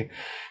A.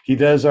 He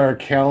does our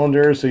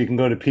calendar, so you can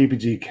go to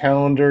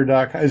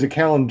ppgcalendar.com. Is it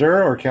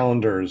calendar or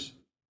calendars?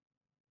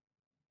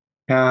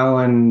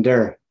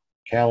 Calendar.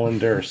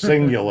 Calendar,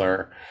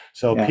 singular.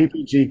 So Yeah.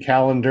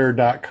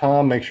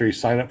 ppgcalendar.com. Make sure you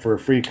sign up for a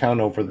free account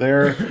over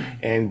there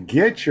and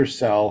get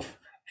yourself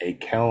a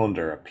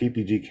calendar, a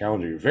PPG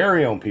calendar, your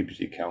very own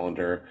PPG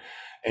calendar.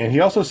 And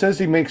he also says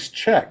he makes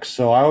checks.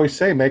 So I always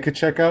say, make a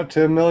check out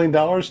to $1 million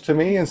to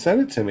me and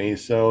send it to me.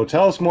 So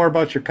tell us more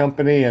about your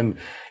company and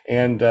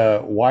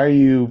why are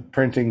you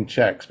printing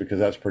checks? Because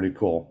that's pretty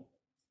cool.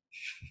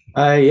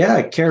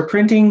 Yeah, Care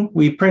Printing.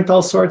 We print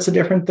all sorts of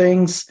different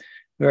things.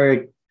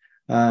 We're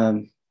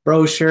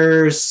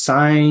brochures,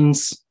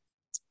 signs,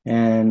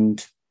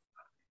 and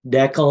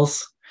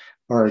decals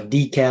or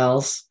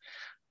decals.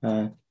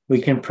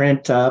 We can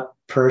print up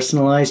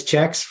personalized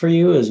checks for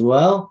you as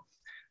well.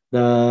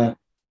 But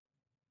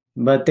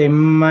they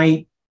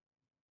might,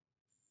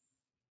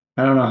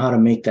 I don't know how to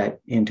make that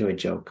into a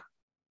joke.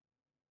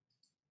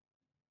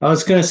 I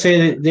was going to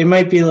say that they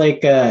might be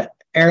like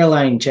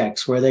airline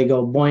checks where they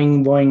go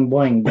boing, boing,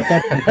 boing. But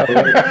that's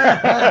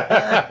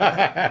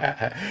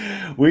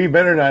We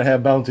better not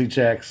have bouncy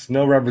checks.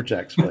 No rubber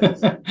checks,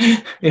 please.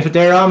 if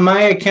they're on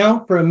my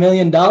account for $1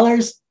 million,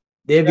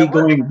 they'd be Yeah, what-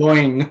 going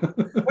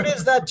boing. What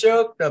is that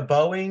joke? The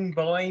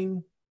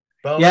Boeing?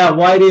 Yeah,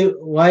 why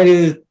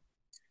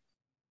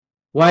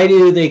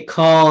do they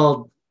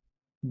call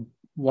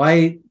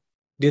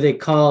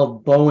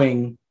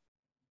Boeing?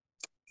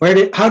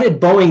 How did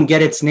Boeing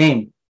get its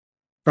name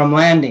from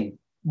landing?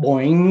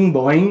 Boing,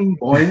 boing,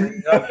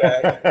 boing.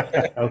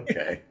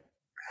 Okay.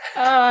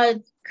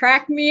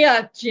 Crack me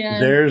up,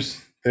 Jen.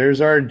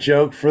 There's our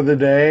joke for the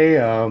day.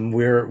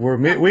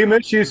 We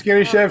miss you,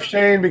 Skinny Chef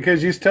Shane,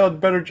 because you tell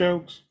better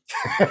jokes.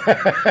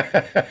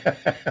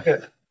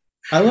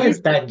 I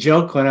learned that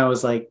joke when I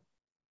was like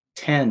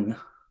 10.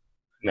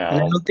 And I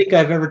No. don't think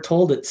I've ever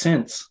told it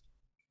since.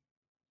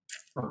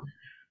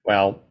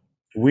 Well,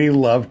 we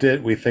loved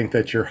it. We think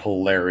that you're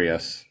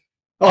hilarious.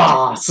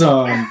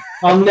 Awesome.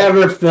 I'll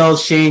never fill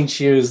Shane's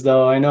shoes,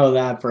 though. I know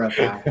that for a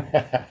fact.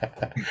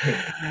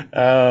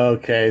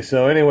 Okay,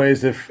 so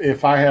anyways,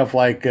 if I have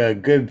like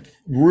a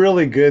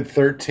really good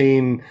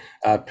 13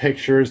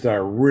 pictures that I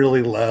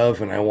really love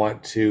and I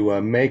want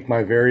to make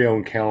my very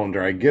own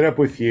calendar, I get up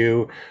with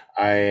you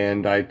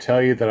and I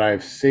tell you that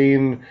I've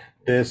seen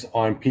this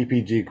on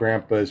PPG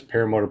Grandpa's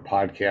Paramotor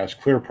Podcast,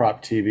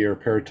 ClearProp TV or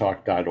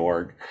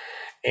paratalk.org,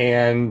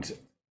 and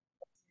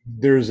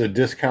there's a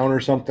discount or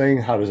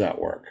something. How does that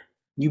work?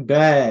 You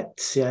bet.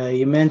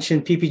 You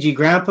mentioned PPG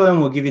Grandpa, and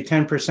we'll give you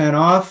 10%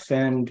 off,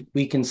 and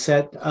we can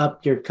set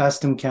up your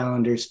custom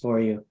calendars for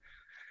you.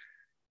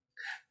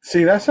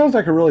 See, that sounds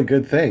like a really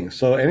good thing.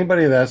 So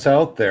anybody that's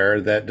out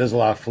there that does a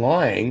lot of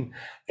flying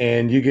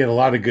and you get a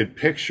lot of good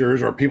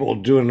pictures or people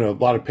doing a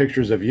lot of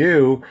pictures of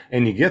you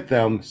and you get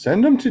them,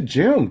 send them to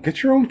Jim.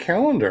 Get your own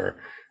calendar.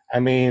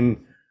 I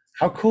mean,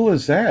 how cool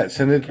is that?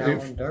 Send it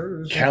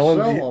Calendars.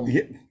 calendar. Sell 'em.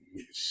 Yeah,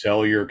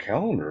 sell your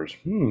calendars.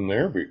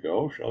 There we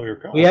go. Sell your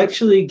calendar. We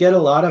actually get a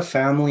lot of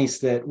families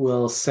that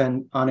will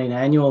send on an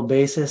annual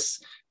basis.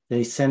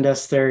 They send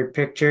us their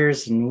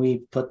pictures and we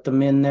put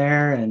them in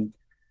there and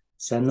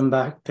send them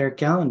back their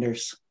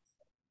calendars.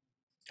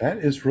 That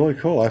is really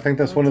cool. I think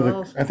that's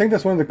Awesome. I think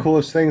that's one of the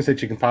coolest things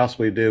that you can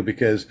possibly do,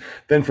 because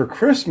then for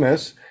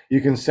Christmas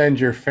you can send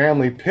your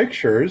family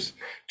pictures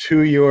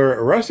to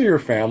your rest of your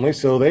family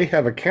so they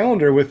have a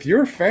calendar with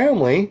your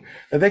family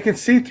that they can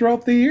see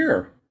throughout the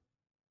year.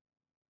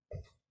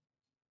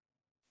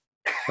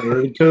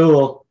 Very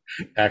cool.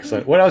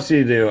 Excellent. What else do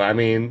you do? I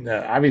mean,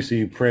 obviously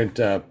you print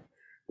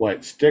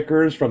what,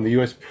 stickers from the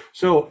US.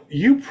 So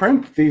you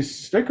print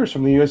these stickers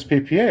from the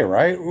USPPA,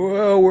 right?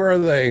 Whoa, where are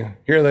they?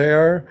 Here they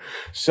are.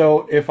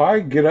 So if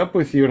I get up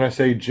with you and I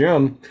say,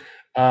 Jim,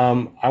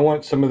 I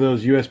want some of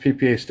those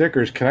USPPA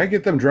stickers, can I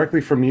get them directly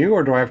from you,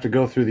 or do I have to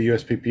go through the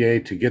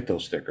USPPA to get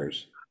those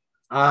stickers?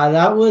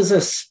 That was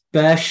a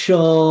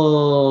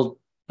special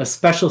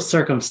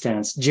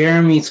circumstance.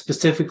 Jeremy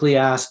specifically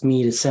asked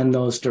me to send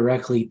those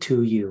directly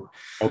to you.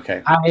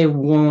 Okay. I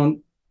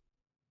won't.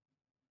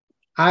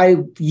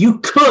 You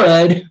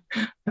could.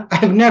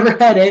 I've never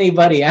had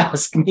anybody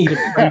ask me to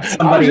print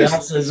somebody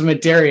else's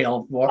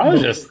material for I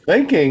was just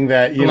thinking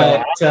that, you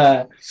know,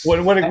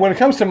 when it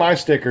comes to my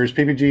stickers,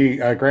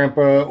 PPG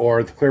Grandpa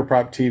or the Clear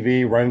Prop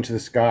TV, Run into the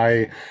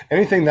Sky,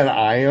 anything that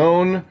I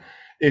own,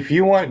 if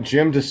you want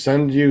Jim to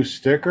send you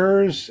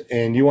stickers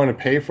and you want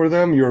to pay for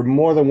them, you're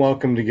more than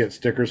welcome to get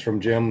stickers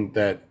from Jim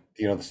that,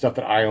 you know, the stuff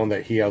that I own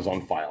that he has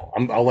on file.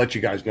 I'll let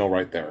you guys know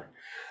right there.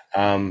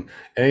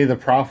 Any of the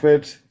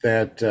profit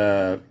that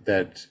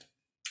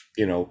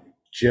you know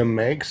Jim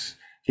makes,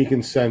 he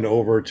can send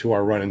over to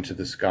our Run into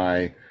the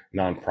Sky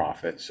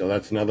nonprofit. So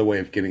that's another way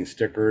of getting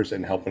stickers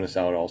and helping us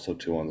out also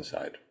too on the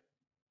side.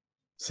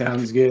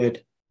 Sounds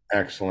good.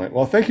 Excellent.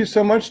 Well, thank you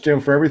so much,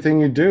 Jim, for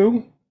everything you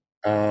do.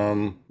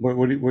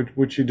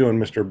 What you doing,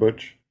 Mr.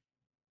 Butch?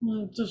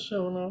 Just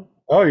showing off.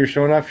 Oh, you're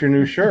showing off your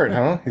new shirt,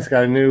 huh? He's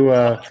got a new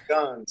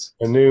Guns.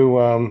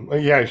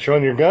 yeah,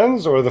 showing your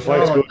guns or the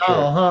flight school shirt?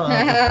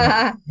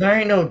 Huh? There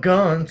ain't no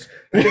guns.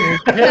 Not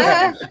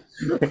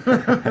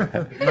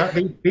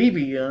be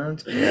BB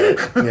guns.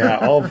 Yeah,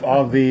 all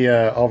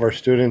of our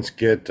students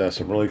get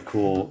some really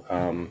cool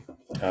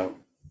where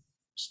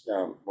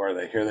are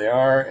they? Here they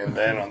are, and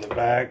then on the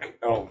back.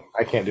 Oh,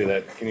 I can't do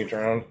that. Can you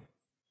turn on?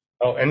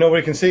 Oh, and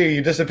nobody can see you.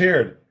 You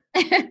disappeared.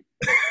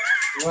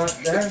 What,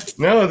 there?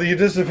 No, you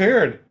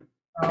disappeared.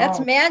 That's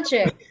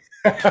magic.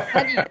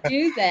 How do you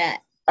do that?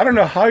 I don't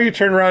know how you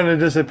turned around and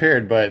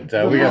disappeared, but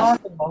we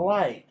got. The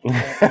light.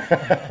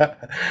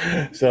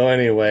 So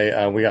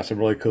anyway, we got some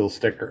really cool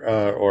sticker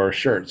or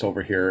shirts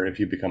over here if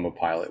you become a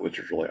pilot, which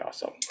is really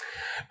awesome.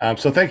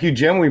 So thank you,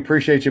 Jim. We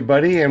appreciate you,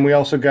 buddy. And we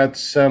also got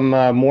some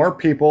more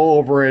people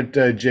over at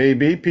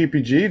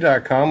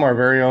jbppg.com, our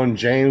very own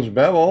James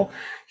Bevel.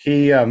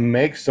 He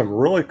makes some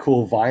really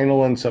cool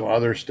vinyl and some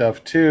other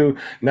stuff too.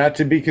 Not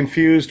to be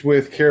confused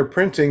with Care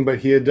Printing,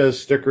 but he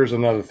does stickers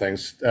and other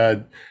things.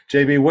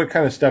 JB, what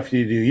kind of stuff do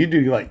you do? You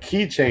do like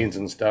keychains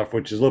and stuff,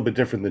 which is a little bit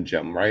different than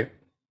Jim, right?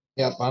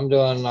 Yep, I'm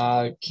doing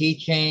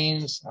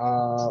keychains.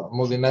 I'm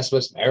gonna be messing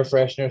with some air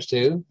fresheners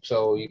too,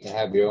 so you can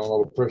have your own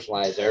little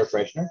personalized air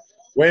freshener.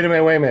 Wait a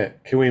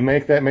minute. Can we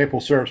make that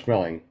maple syrup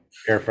smelling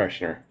air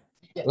freshener?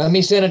 Let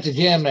me send it to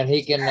Jim and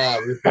he can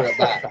refer it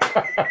back.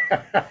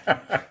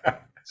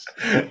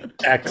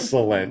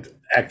 Excellent.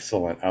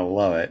 I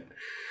love it.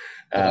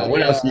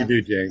 What else do you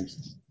do,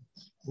 James?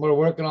 We're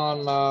working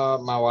on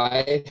my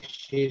wife.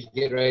 She's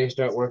getting ready to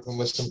start working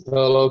with some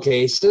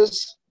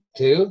pillowcases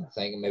too.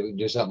 Thinking maybe we can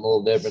do something a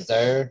little different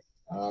there.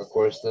 Of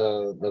course,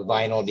 the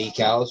vinyl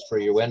decals for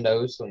your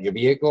windows on your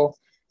vehicle.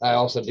 I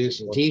also do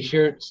some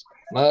t-shirts,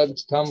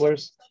 mugs,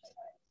 tumblers,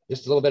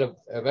 just a little bit of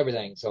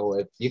everything. So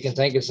if you can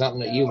think of something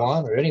that you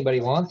want or anybody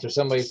wants or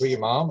somebody for your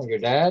mom or your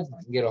dad,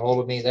 you can get a hold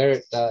of me there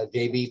at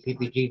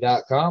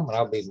jbppg.com and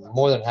I'll be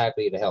more than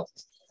happy to help.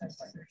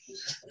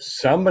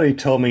 Somebody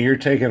told me you're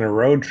taking a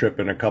road trip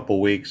in a couple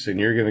weeks and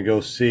you're going to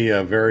go see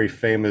a very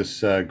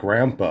famous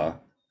grandpa.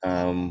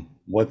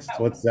 What's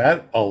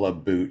that all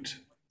about?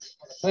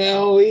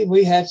 Well,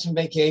 we had some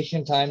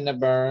vacation time to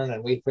burn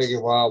and we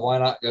figured, well, why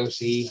not go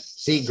see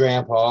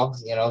grandpa,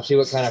 you know, see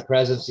what kind of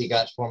presents he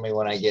got for me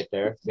when I get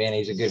there, being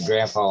he's a good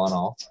grandpa and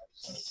all.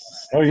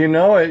 Oh, you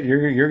know it.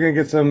 You're gonna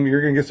get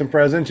some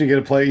presents. You get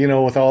to play, you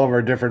know, with all of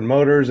our different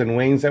motors and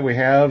wings that we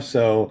have.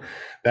 So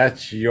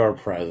that's your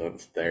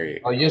presents. There you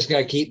go. Oh, you just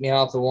gotta keep me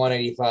off the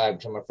 185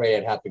 because I'm afraid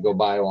I'd have to go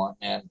buy one,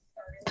 man.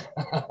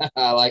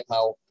 I like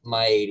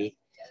my 80.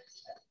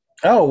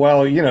 Oh,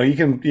 well, you know, you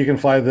can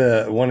fly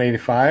the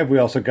 185. We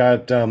also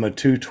got a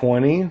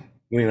 220.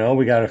 You know,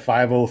 we got a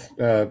 50.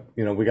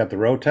 You know, we got the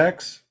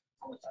Rotex.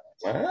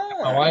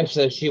 My wife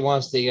says she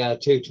wants the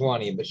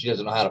 220, but she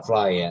doesn't know how to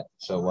fly yet.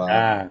 So we're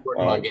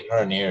not getting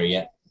her in the air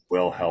yet.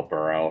 We'll help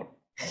her out.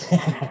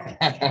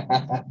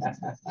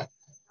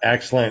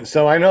 Excellent.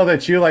 So I know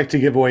that you like to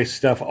give away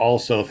stuff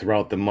also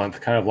throughout the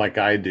month, kind of like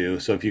I do.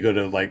 So if you go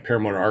to like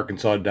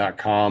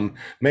paramotorarkansas.com,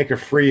 make a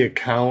free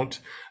account.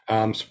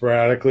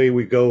 Sporadically,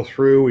 we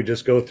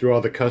just go through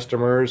all the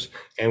customers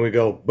and we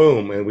go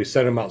boom, and we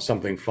send them out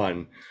something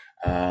fun.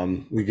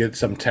 We get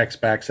some text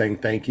back saying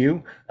thank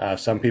you.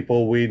 Some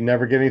people we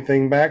never get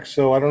anything back,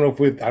 so I don't know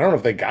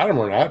if they got them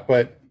or not,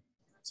 but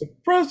It's a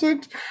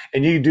present.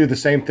 And you do the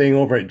same thing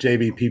over at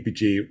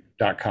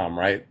jbppg.com,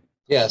 right?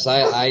 Yes,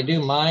 I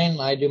do mine.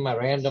 I do my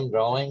random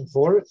drawing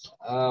for it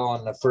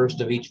on the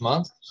first of each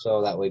month.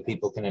 So that way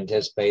people can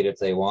anticipate if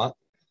they want.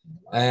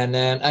 And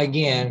then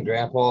again,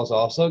 Grandpa is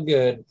also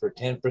good for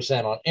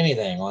 10% on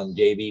anything on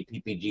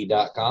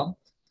jbppg.com.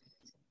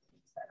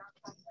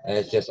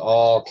 It's just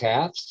all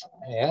caps.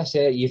 Yeah,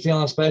 so you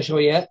feeling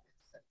special yet?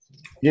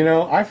 You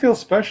know, I feel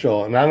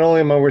special. Not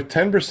only am I worth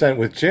 10%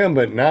 with Jim,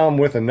 but now I'm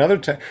worth another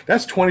 10.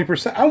 That's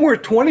 20%. I'm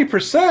worth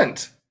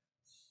 20%.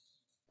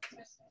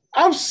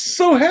 I'm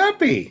so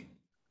happy.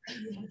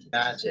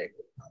 Magic.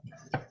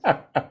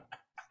 Yep.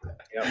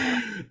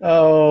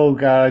 Oh,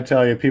 God, I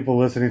tell you, people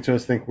listening to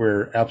us think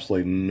we're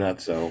absolutely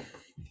nutso.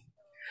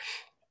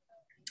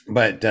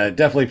 But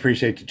definitely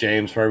appreciate you,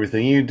 James, for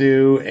everything you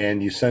do.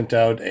 And you sent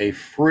out a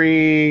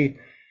free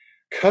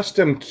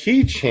custom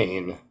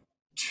keychain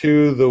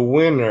to the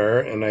winner,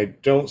 and I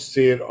don't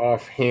see it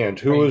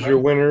offhand. Who was your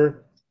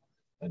winner?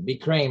 That'd be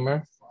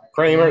Kramer.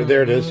 Kramer,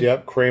 there it is.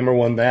 Yep, Kramer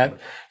won that.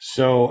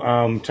 So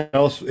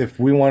tell us, if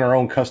we want our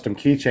own custom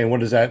keychain, what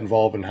does that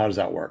involve and how does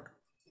that work?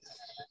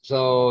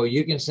 So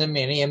you can send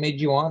me any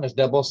image you want. It's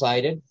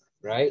double-sided,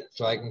 right?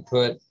 So I can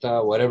put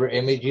whatever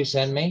image you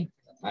send me.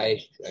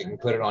 I can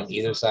put it on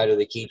either side of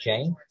the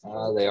keychain.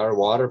 They are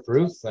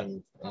waterproof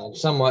and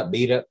somewhat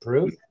beat-up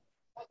proof.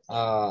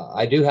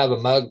 I do have a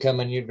mug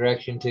coming your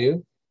direction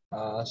too.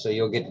 So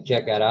you'll get to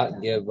check that out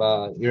and give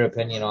your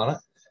opinion on it.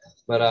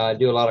 But I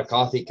do a lot of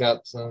coffee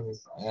cups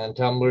and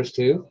tumblers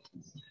too.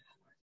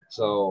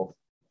 So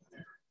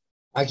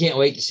I can't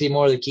wait to see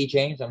more of the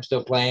keychains. I'm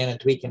still playing and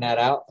tweaking that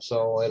out.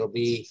 So it'll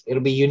be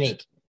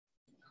unique.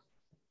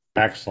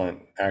 Excellent.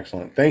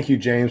 Excellent. Thank you,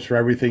 James, for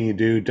everything you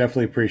do.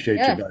 Definitely appreciate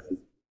you, buddy.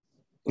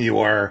 You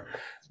are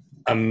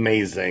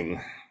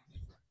amazing.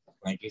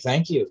 Thank you.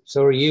 Thank you.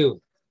 So are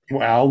you.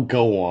 Well,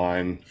 go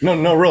on.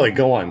 No, really,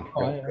 go on.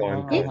 Go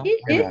on.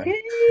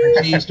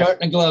 I see you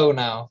starting to glow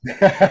now.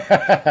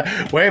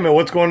 Wait a minute,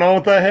 what's going on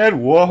with that head?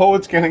 Whoa,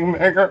 it's getting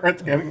bigger.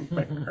 It's getting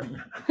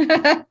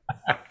bigger.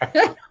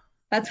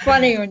 That's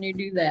funny when you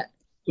do that.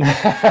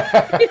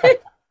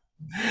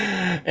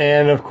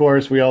 And of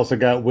course, we also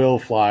got Will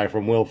Fly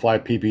from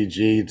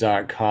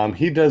willflyppg.com.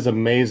 He does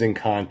amazing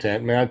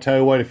content. Man, I tell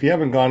you what, if you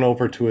haven't gone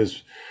over to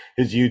his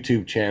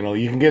YouTube channel,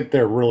 you can get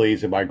there really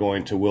easy by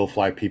going to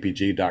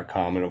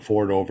willflyppg.com and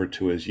forward over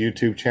to his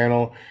YouTube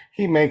channel.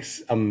 He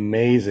makes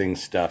amazing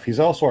stuff. He's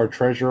also our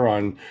treasurer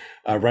on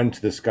Run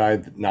to the Sky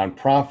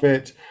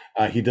nonprofit.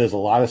 He does a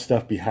lot of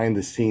stuff behind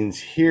the scenes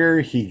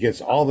here. He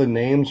gets all the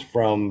names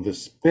from the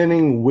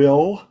spinning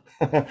wheel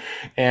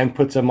and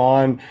puts them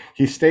on.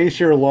 He stays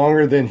here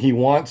longer than he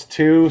wants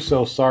to,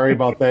 so sorry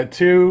about that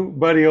too,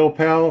 buddy, old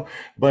pal.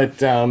 But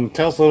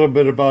tell us a little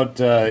bit about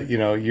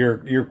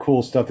your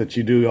cool stuff that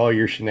you do, all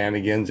your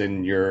shenanigans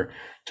and your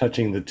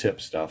touching the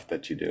tip stuff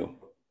that you do.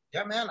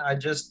 Yeah, man, I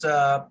just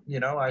I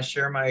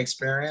share my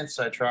experience.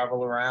 I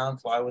travel around,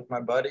 fly with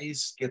my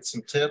buddies, get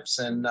some tips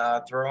and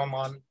throw them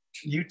on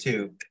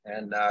YouTube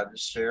and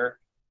just share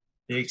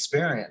the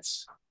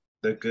experience,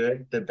 the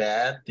good, the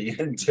bad, the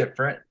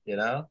indifferent,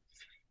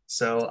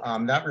 So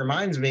that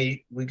reminds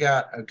me, we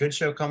got a good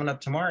show coming up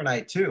tomorrow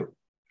night too.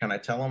 Can I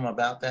tell them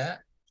about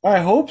that? I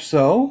hope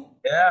so.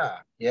 Yeah.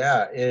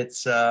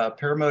 It's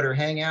Paramotor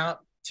Hangout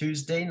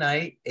Tuesday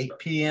night, 8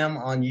 p.m.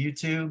 on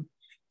YouTube.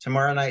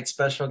 Tomorrow night's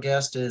special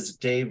guest is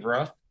Dave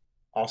Ruff,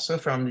 also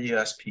from the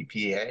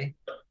USPPA,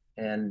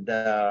 and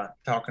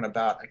talking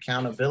about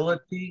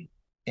accountability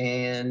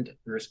and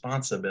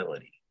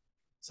responsibility.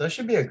 So it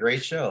should be a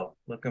great show.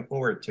 Looking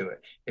forward to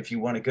it. If you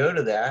want to go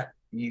to that,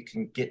 you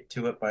can get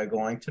to it by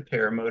going to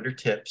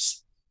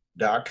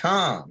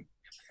paramotortips.com.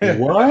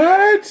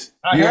 What?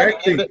 I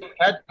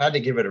had to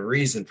give it a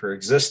reason for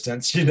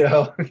existence,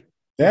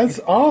 That's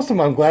awesome.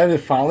 I'm glad it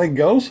finally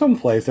goes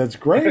someplace. That's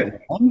great.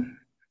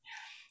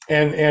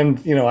 And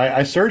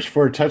I searched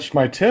for Touch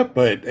My Tip,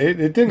 but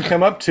it didn't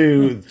come up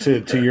to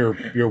your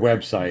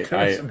website.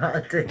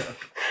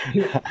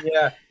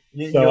 Yeah.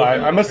 So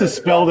I must have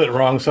spelled it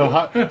wrong.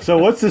 So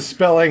what's the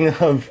spelling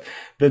of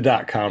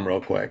the .com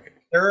real quick?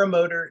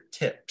 Paramotor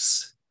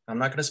Tips. I'm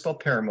not going to spell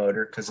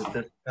paramotor because at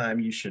this time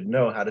you should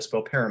know how to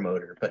spell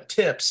paramotor. But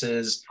tips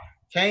is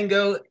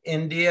Tango,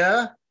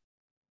 India,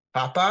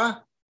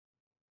 Papa,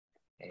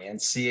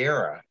 and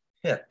Sierra.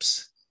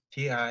 Tips.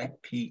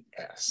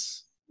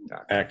 TIPS.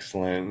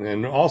 Excellent.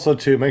 And also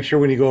too, make sure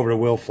when you go over to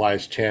Will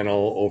Fly's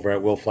channel over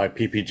at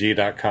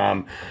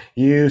willflyppg.com,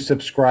 you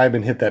subscribe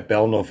and hit that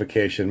bell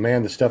notification.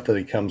 Man, the stuff that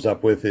he comes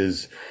up with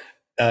is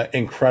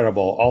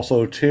incredible.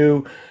 Also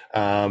too,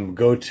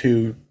 go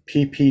to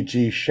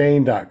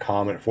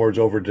ppgshane.com and it forwards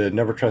over to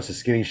Never Trust a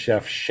Skinny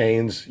Chef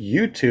Shane's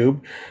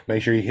YouTube.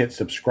 Make sure you hit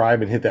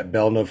subscribe and hit that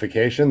bell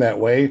notification. That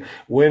way,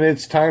 when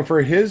it's time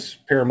for his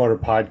Paramotor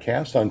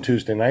podcast on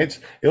Tuesday nights,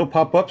 it'll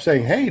pop up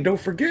saying, hey, don't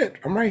forget,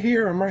 I'm right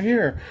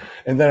here.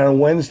 And then on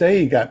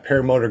Wednesday, you got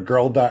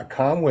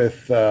paramotorgirl.com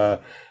with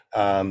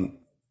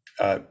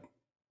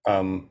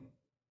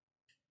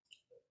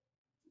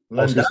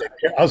Linda.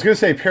 I was gonna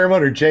say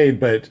paramotor Jade,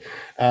 but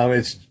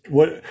it's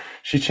what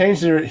she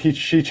changed it.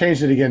 She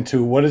changed it again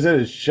to what is it?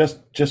 It's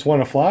just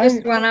want to fly.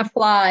 Just want to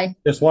fly.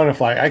 Just want to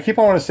fly. I keep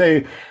on want to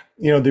say,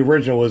 the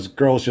original was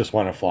girls just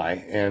want to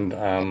fly, and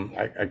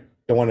I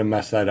don't want to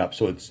mess that up.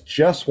 So it's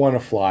just want to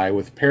fly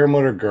with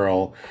paramotor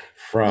girl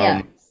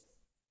from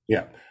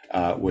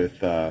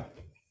with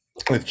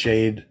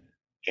Jade,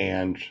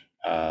 and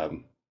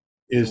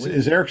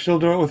is Eric still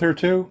doing it with her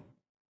too?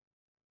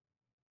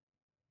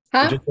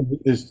 Huh?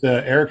 Is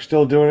Eric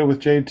still doing it with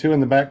Jade too in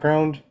the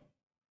background?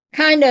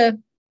 Kind of.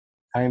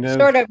 Kind of.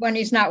 Sort of when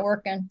he's not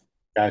working.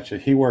 Gotcha.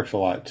 He works a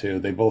lot too.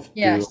 They both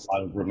do a Yes.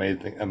 lot of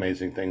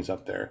amazing things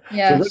up there.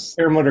 Yes. So visit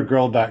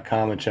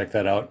paramotorgirl.com and check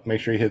that out. Make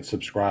sure you hit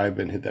subscribe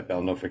and hit that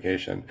bell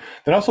notification.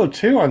 Then also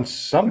too, on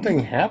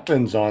Something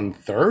Happens on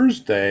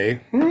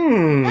Thursday.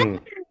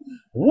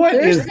 What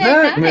is Thursday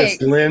that,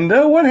 Miss night.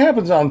 Linda? What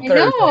happens on I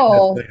Thursday,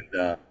 know. Miss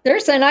Linda?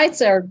 Thursday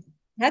nights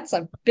that's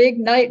a big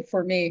night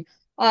for me.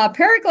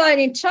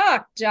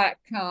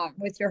 Paraglidingtalk.com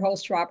with your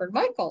host, Robert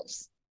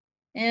Michaels.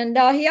 And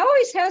he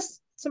always has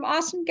some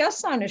awesome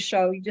guests on his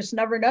show. You just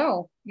never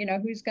know,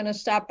 who's going to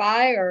stop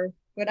by or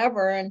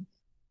whatever. And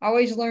I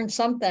always learn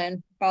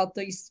something about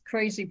these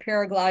crazy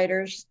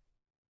paragliders.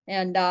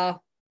 And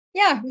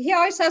he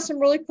always has some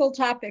really cool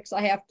topics,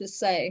 I have to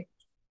say.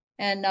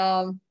 And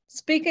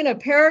speaking of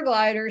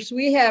paragliders,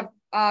 we have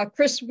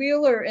Chris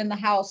Wheeler in the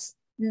house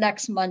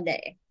next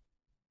Monday.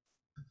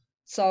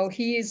 So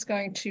he's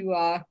going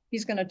to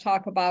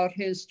talk about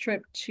his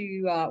trip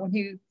to when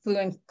he flew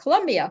in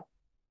Colombia.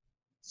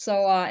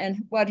 So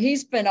and what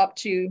he's been up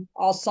to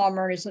all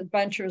summer, his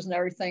adventures and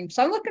everything.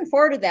 So I'm looking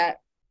forward to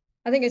that.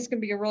 I think it's going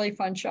to be a really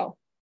fun show.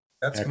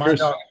 That's my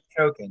dog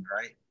choking,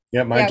 right?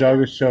 Yeah, my dog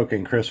is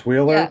choking. Chris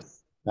Wheeler.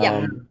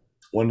 Yes.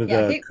 One of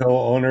the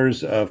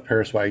co-owners of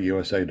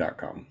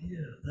ParaswagUSA.com.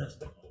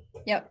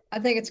 Yep. I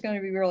think it's going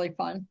to be really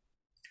fun.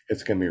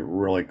 It's going to be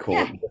really cool.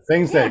 Yeah. The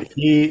things that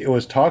he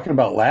was talking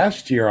about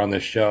last year on the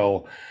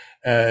show,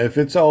 if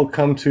it's all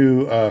come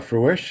to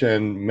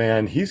fruition,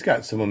 man, he's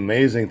got some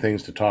amazing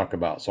things to talk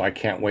about. So I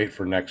can't wait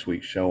for next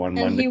week's show on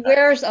Monday. And he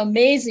wears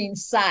amazing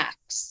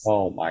socks.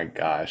 Oh my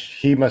gosh.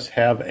 He must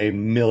have a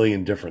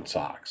million different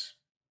socks.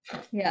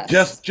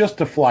 Yes. Just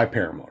to fly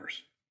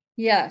paramotors.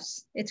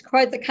 Yes. It's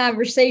quite the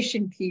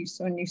conversation piece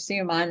when you see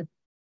him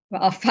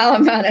I'll follow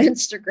him on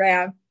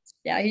Instagram.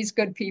 Yeah, he's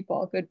good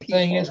people. Good people.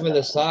 The thing is with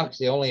the socks,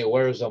 he only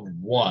wears them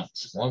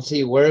once. Once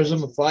he wears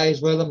them and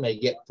flies with them, they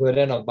get put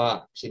in a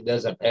box. He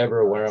doesn't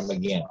ever wear them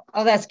again.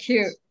 Oh, that's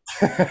cute.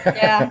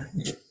 Yeah.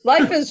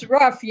 Life is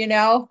rough,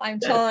 I'm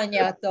telling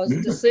you, those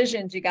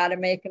decisions you got to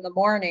make in the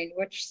morning,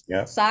 which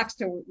socks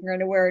you're going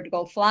to wear to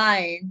go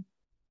flying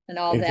and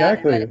all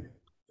that. But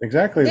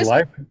exactly.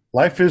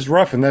 Life is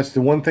rough. And that's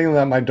the one thing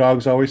that my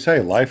dogs always say.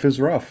 Life is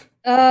rough.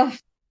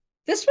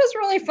 This was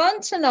really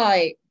fun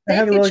tonight.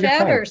 Thank you, really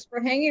chatters,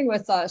 for hanging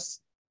with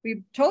us.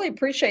 We totally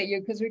appreciate you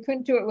because we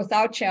couldn't do it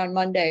without you on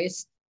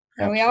Mondays.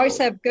 And we always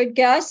have good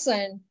guests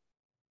and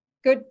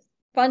good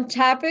fun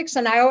topics.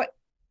 And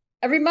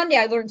every Monday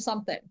I learn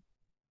something,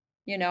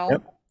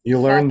 Yep. You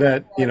learn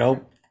that,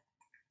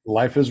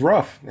 life is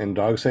rough, and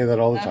dogs say that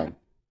all the time.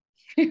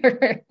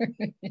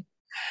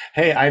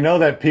 Hey, I know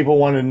that people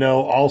want to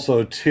know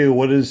also too,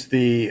 what is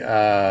the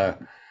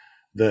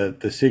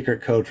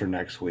secret code for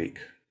next week?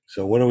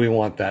 So what do we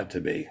want that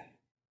to be?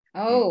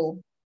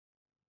 Oh.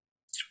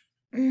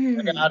 I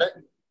got it.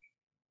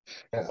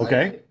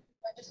 Okay.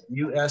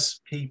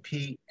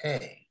 USPPA.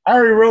 I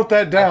already wrote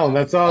that down.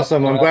 That's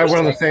awesome. I'm glad we're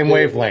on the same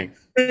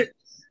wavelength.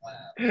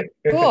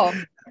 Cool.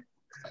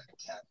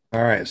 All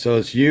right. So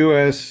it's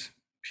USPPA.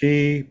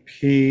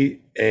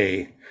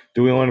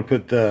 Do we want to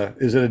put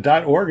is it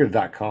a .org or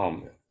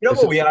 .com? You know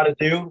what we ought to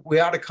do? We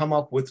ought to come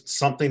up with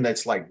something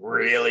that's like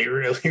really,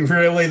 really,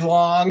 really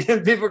long,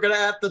 and people are going to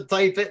have to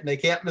type it, and they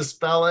can't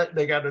misspell it.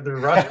 They got to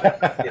rush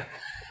it.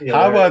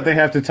 How about they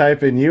have to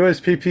type in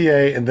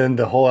USPPA and then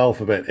the whole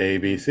alphabet A,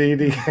 B, C,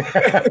 D.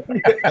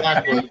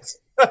 Backwards.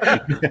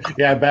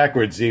 Yeah,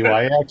 backwards.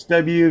 ZYX,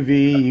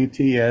 WV,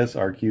 UTS,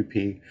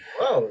 RQP.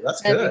 Whoa,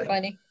 that's That'd good. be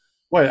funny.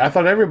 Wait, I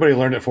thought everybody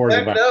learned it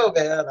forward. No,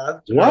 man.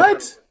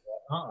 What?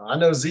 I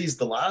know Z's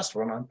the last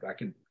one. I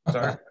can.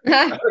 Sorry.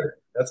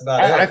 That's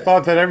about it. I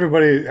thought that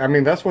everybody. I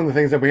mean, that's one of the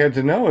things that we had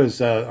to know is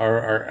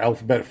our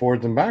alphabet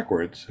forwards and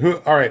backwards.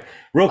 All right,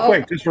 real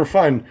quick, just for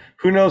fun,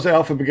 who knows the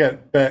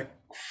alphabet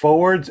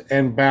forwards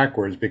and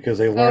backwards because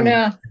they learned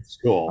in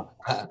school?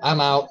 I'm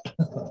out.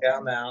 Yeah,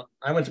 I'm out.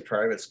 I went to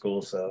private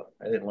school, so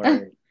I didn't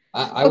learn.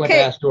 I went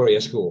to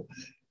Astoria school.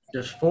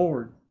 Just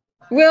forward.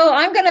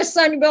 I'm going to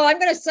send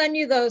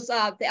you those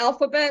the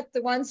alphabet,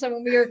 the ones that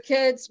when we were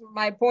kids, when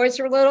my boys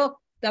were little,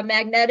 the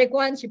magnetic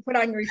ones you put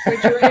on your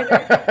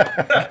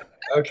refrigerator.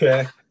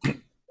 Okay.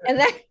 And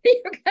then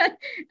you can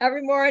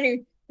every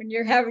morning when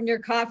you're having your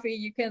coffee,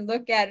 you can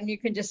look at it and you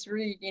can just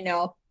read,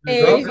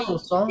 A, also B, a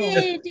song.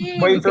 C, D.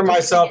 Waiting You for could just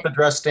myself sing to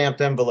dress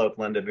stamped envelope,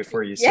 Linda,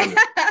 before you sing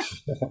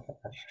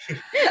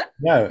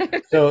Yeah.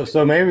 it. Yeah.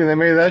 So maybe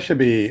that should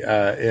be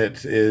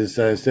it is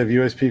instead of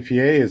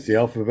USPPA, it's the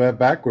alphabet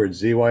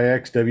backwards: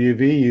 ZYX,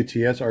 WV,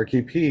 UTS,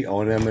 RQP,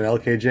 ONM, and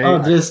LKJ.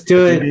 I'll just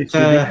do it.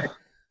 The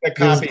Just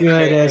copy do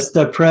it paste. as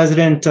the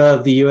president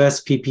of the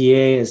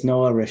USPPA is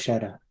Noah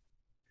Rasheta.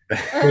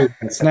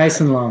 It's nice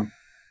and long.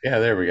 Yeah,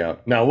 there we go.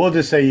 No, we'll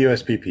just say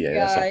USPPA.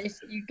 That's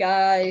You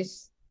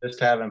guys. Just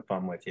having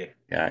fun with you.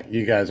 yeah,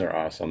 you guys are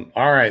awesome.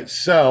 All right,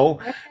 so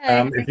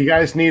Okay. if you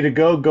guys need to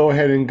go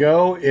ahead and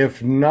go.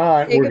 If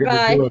not, Say we're going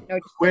goodbye. to do a No,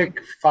 just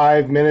quick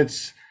 5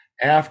 minutes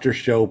after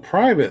show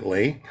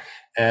privately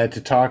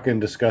to talk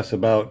and discuss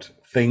about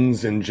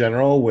things in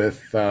general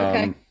with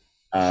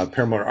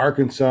Paramotor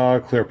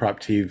Arkansas, Clear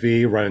Prop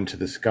TV, Run Into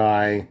the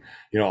Sky,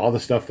 all the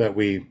stuff that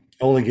we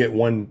only get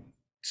one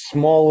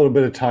small little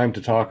bit of time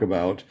to talk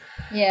about.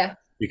 Yeah.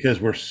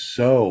 Because we're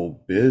so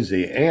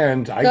busy,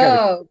 and I got to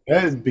go to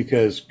bed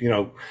because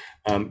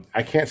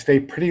I can't stay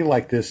pretty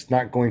like this,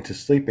 not going to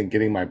sleep and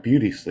getting my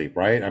beauty sleep,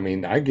 right? I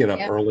mean, I get up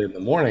early in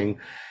the morning,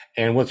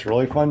 and what's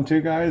really fun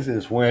too, guys,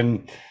 is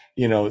when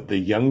the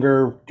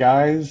younger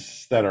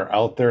guys that are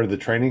out there in the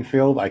training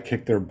field, I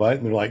kick their butt,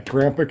 and they're like,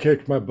 "Grandpa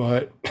kicked my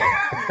butt."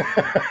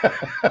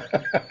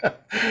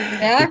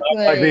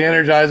 Exactly. Like the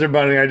Energizer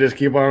Bunny, I just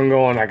keep on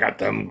going. I got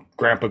them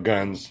grandpa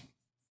guns.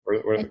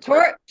 And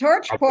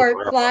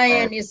Torchport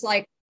flying is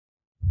like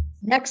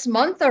next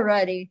month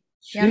already.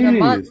 The end of the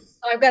month.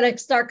 So I've got to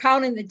start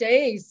counting the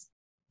days.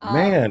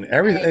 Man,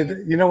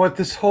 everything. You know what? I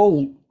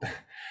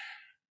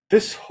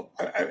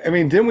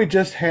mean, didn't we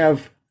just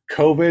have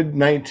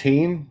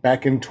COVID-19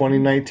 back in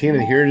 2019,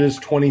 and here it is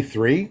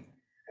 23,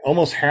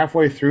 almost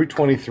halfway through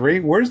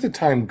 23. Where's the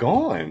time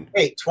gone?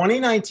 Hey,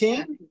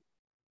 2019?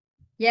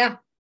 Yeah.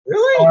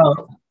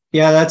 Really?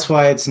 Yeah, that's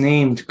why it's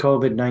named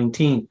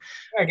COVID-19.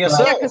 I guess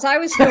so. Yeah, because I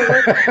was still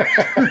working.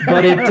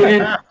 But it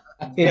didn't.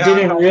 It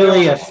didn't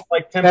really affect.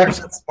 Like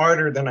 10%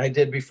 smarter than I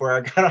did before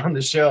I got on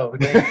the show.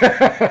 You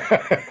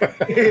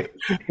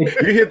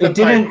hit the It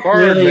didn't pipe hard,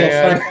 really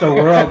man. affect the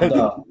world,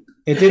 though.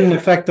 It didn't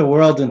affect the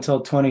world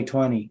until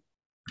 2020.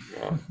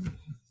 Yeah.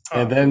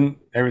 And then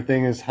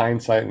everything is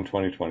hindsight in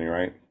 2020,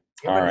 right?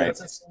 All right. It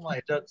doesn't seem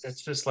like that.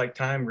 It's just like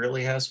time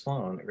really has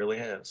flown. It really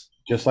has.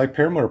 Just like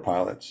paramotor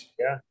pilots.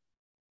 Yeah.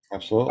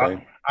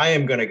 Absolutely. I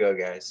am going to go,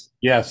 guys.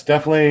 Yes,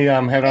 definitely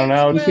head on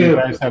out. Thank You you.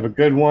 guys have a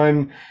good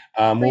one.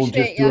 We'll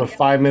just do a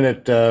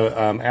 5-minute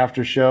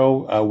after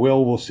show.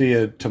 We'll see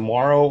you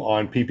tomorrow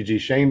on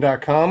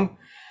ppgshane.com.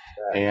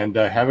 And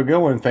have a good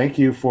one. Thank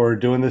you for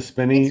doing this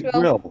spinny Thanks,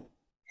 Will. grill.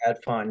 Had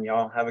fun,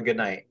 y'all. Have a good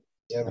night.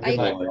 Yeah, Bye. good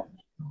night.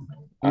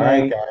 All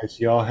right, guys.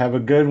 Y'all have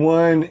a good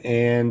one.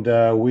 And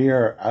we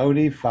are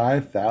Audi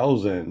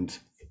 5000.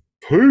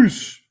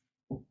 Peace.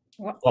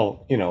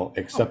 Well,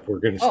 except we're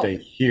going to stay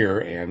here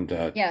and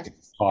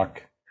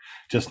talk,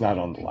 just not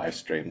on the live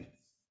stream.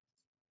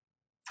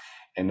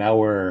 And now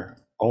we're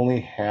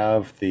only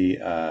have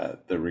the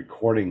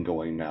recording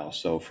going now.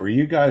 So for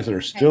you guys that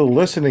are still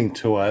listening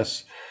to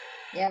us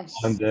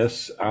on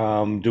this,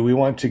 do we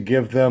want to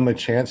give them a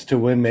chance to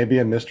win maybe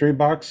a mystery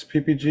box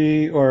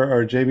PPG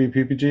or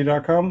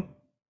jbppg.com?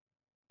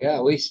 Yeah,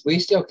 we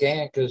still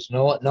can because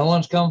no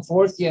one's come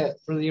forth yet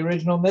for the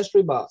original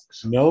mystery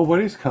box.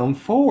 Nobody's come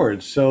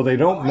forward, so they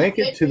don't make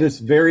it to this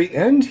very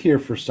end here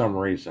for some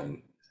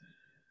reason.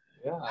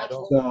 Yeah, I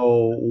don't.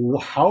 So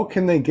how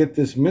can they get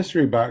this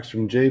mystery box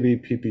from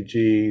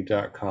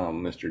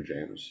jbppg.com, Mr.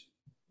 James?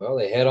 Well,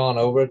 they head on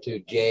over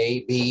to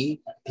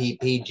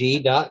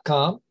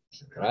jbppg.com,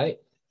 right?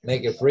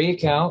 Make a free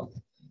account,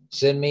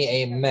 send me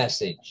a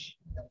message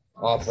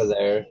off of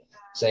there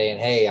saying,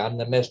 "Hey, I'm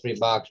the mystery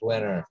box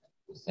winner,"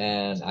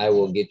 and I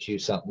will get you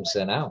something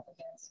sent out.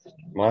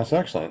 Well, that's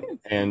excellent.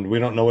 And we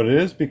don't know what it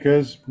is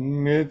because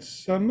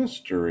it's a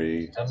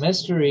mystery. A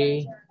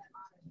mystery.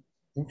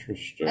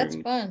 Interesting. That's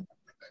fun.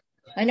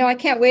 I know. I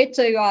can't wait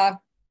to. I'm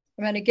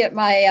going to get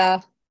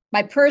my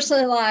my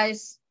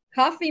personalized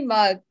coffee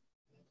mug.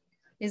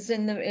 It's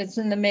in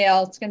the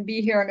mail. It's going to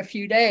be here in a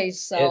few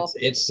days. So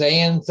it's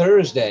saying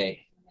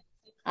Thursday.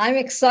 I'm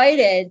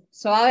excited.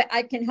 So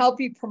I can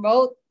help you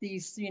promote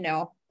these.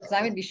 Because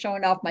I'm going to be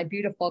showing off my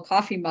beautiful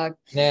coffee mug.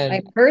 And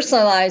I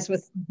personalized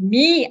with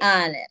me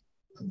on it.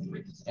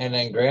 And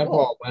then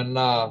Grandpa, when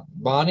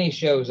Bonnie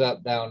shows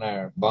up down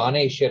there,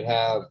 Bonnie should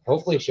have,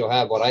 hopefully she'll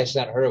have what I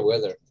sent her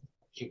with her.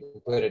 She can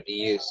put it to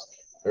use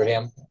for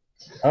him.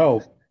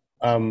 Oh,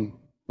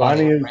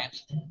 Bonnie,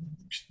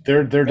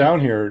 they're down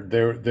here.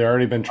 They've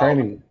already been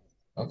training.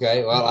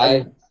 Okay,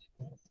 well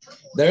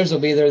theirs will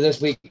be there this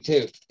week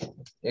too.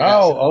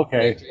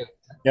 Okay.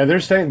 Yeah, they're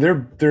staying.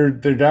 They're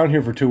down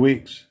here for 2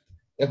 weeks.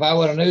 If I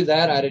would have knew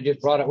that, I'd have just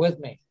brought it with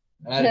me.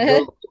 I'd have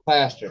drove it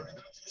faster.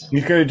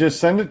 You could have just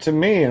sent it to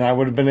me, and I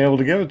would have been able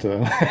to give it to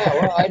them. Yeah,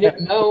 well, I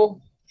didn't know.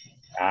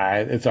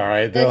 It's all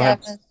right.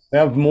 They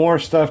have more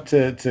stuff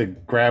to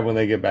grab when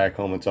they get back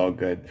home. It's all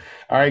good.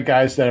 All right,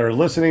 guys that are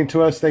listening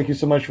to us, thank you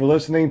so much for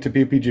listening to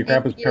PPG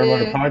Grandpa's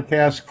Paramotor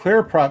Podcast,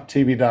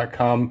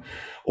 clearproptv.com,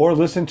 or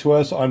listen to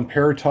us on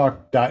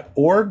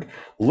paratalk.org.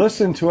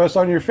 Listen to us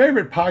on your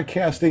favorite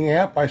podcasting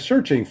app by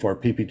searching for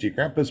PPG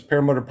Grandpa's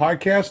Paramotor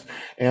Podcast.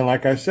 And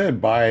like I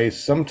said, by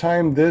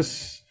sometime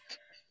this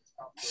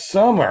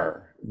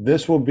summer,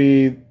 this will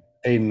be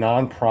a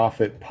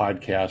nonprofit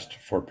podcast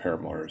for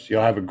paramotors.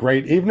 You'll have a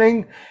great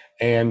evening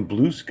and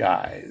blue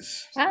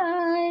skies.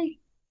 Bye.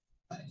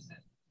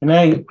 Good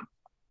night.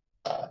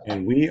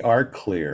 And we are clear.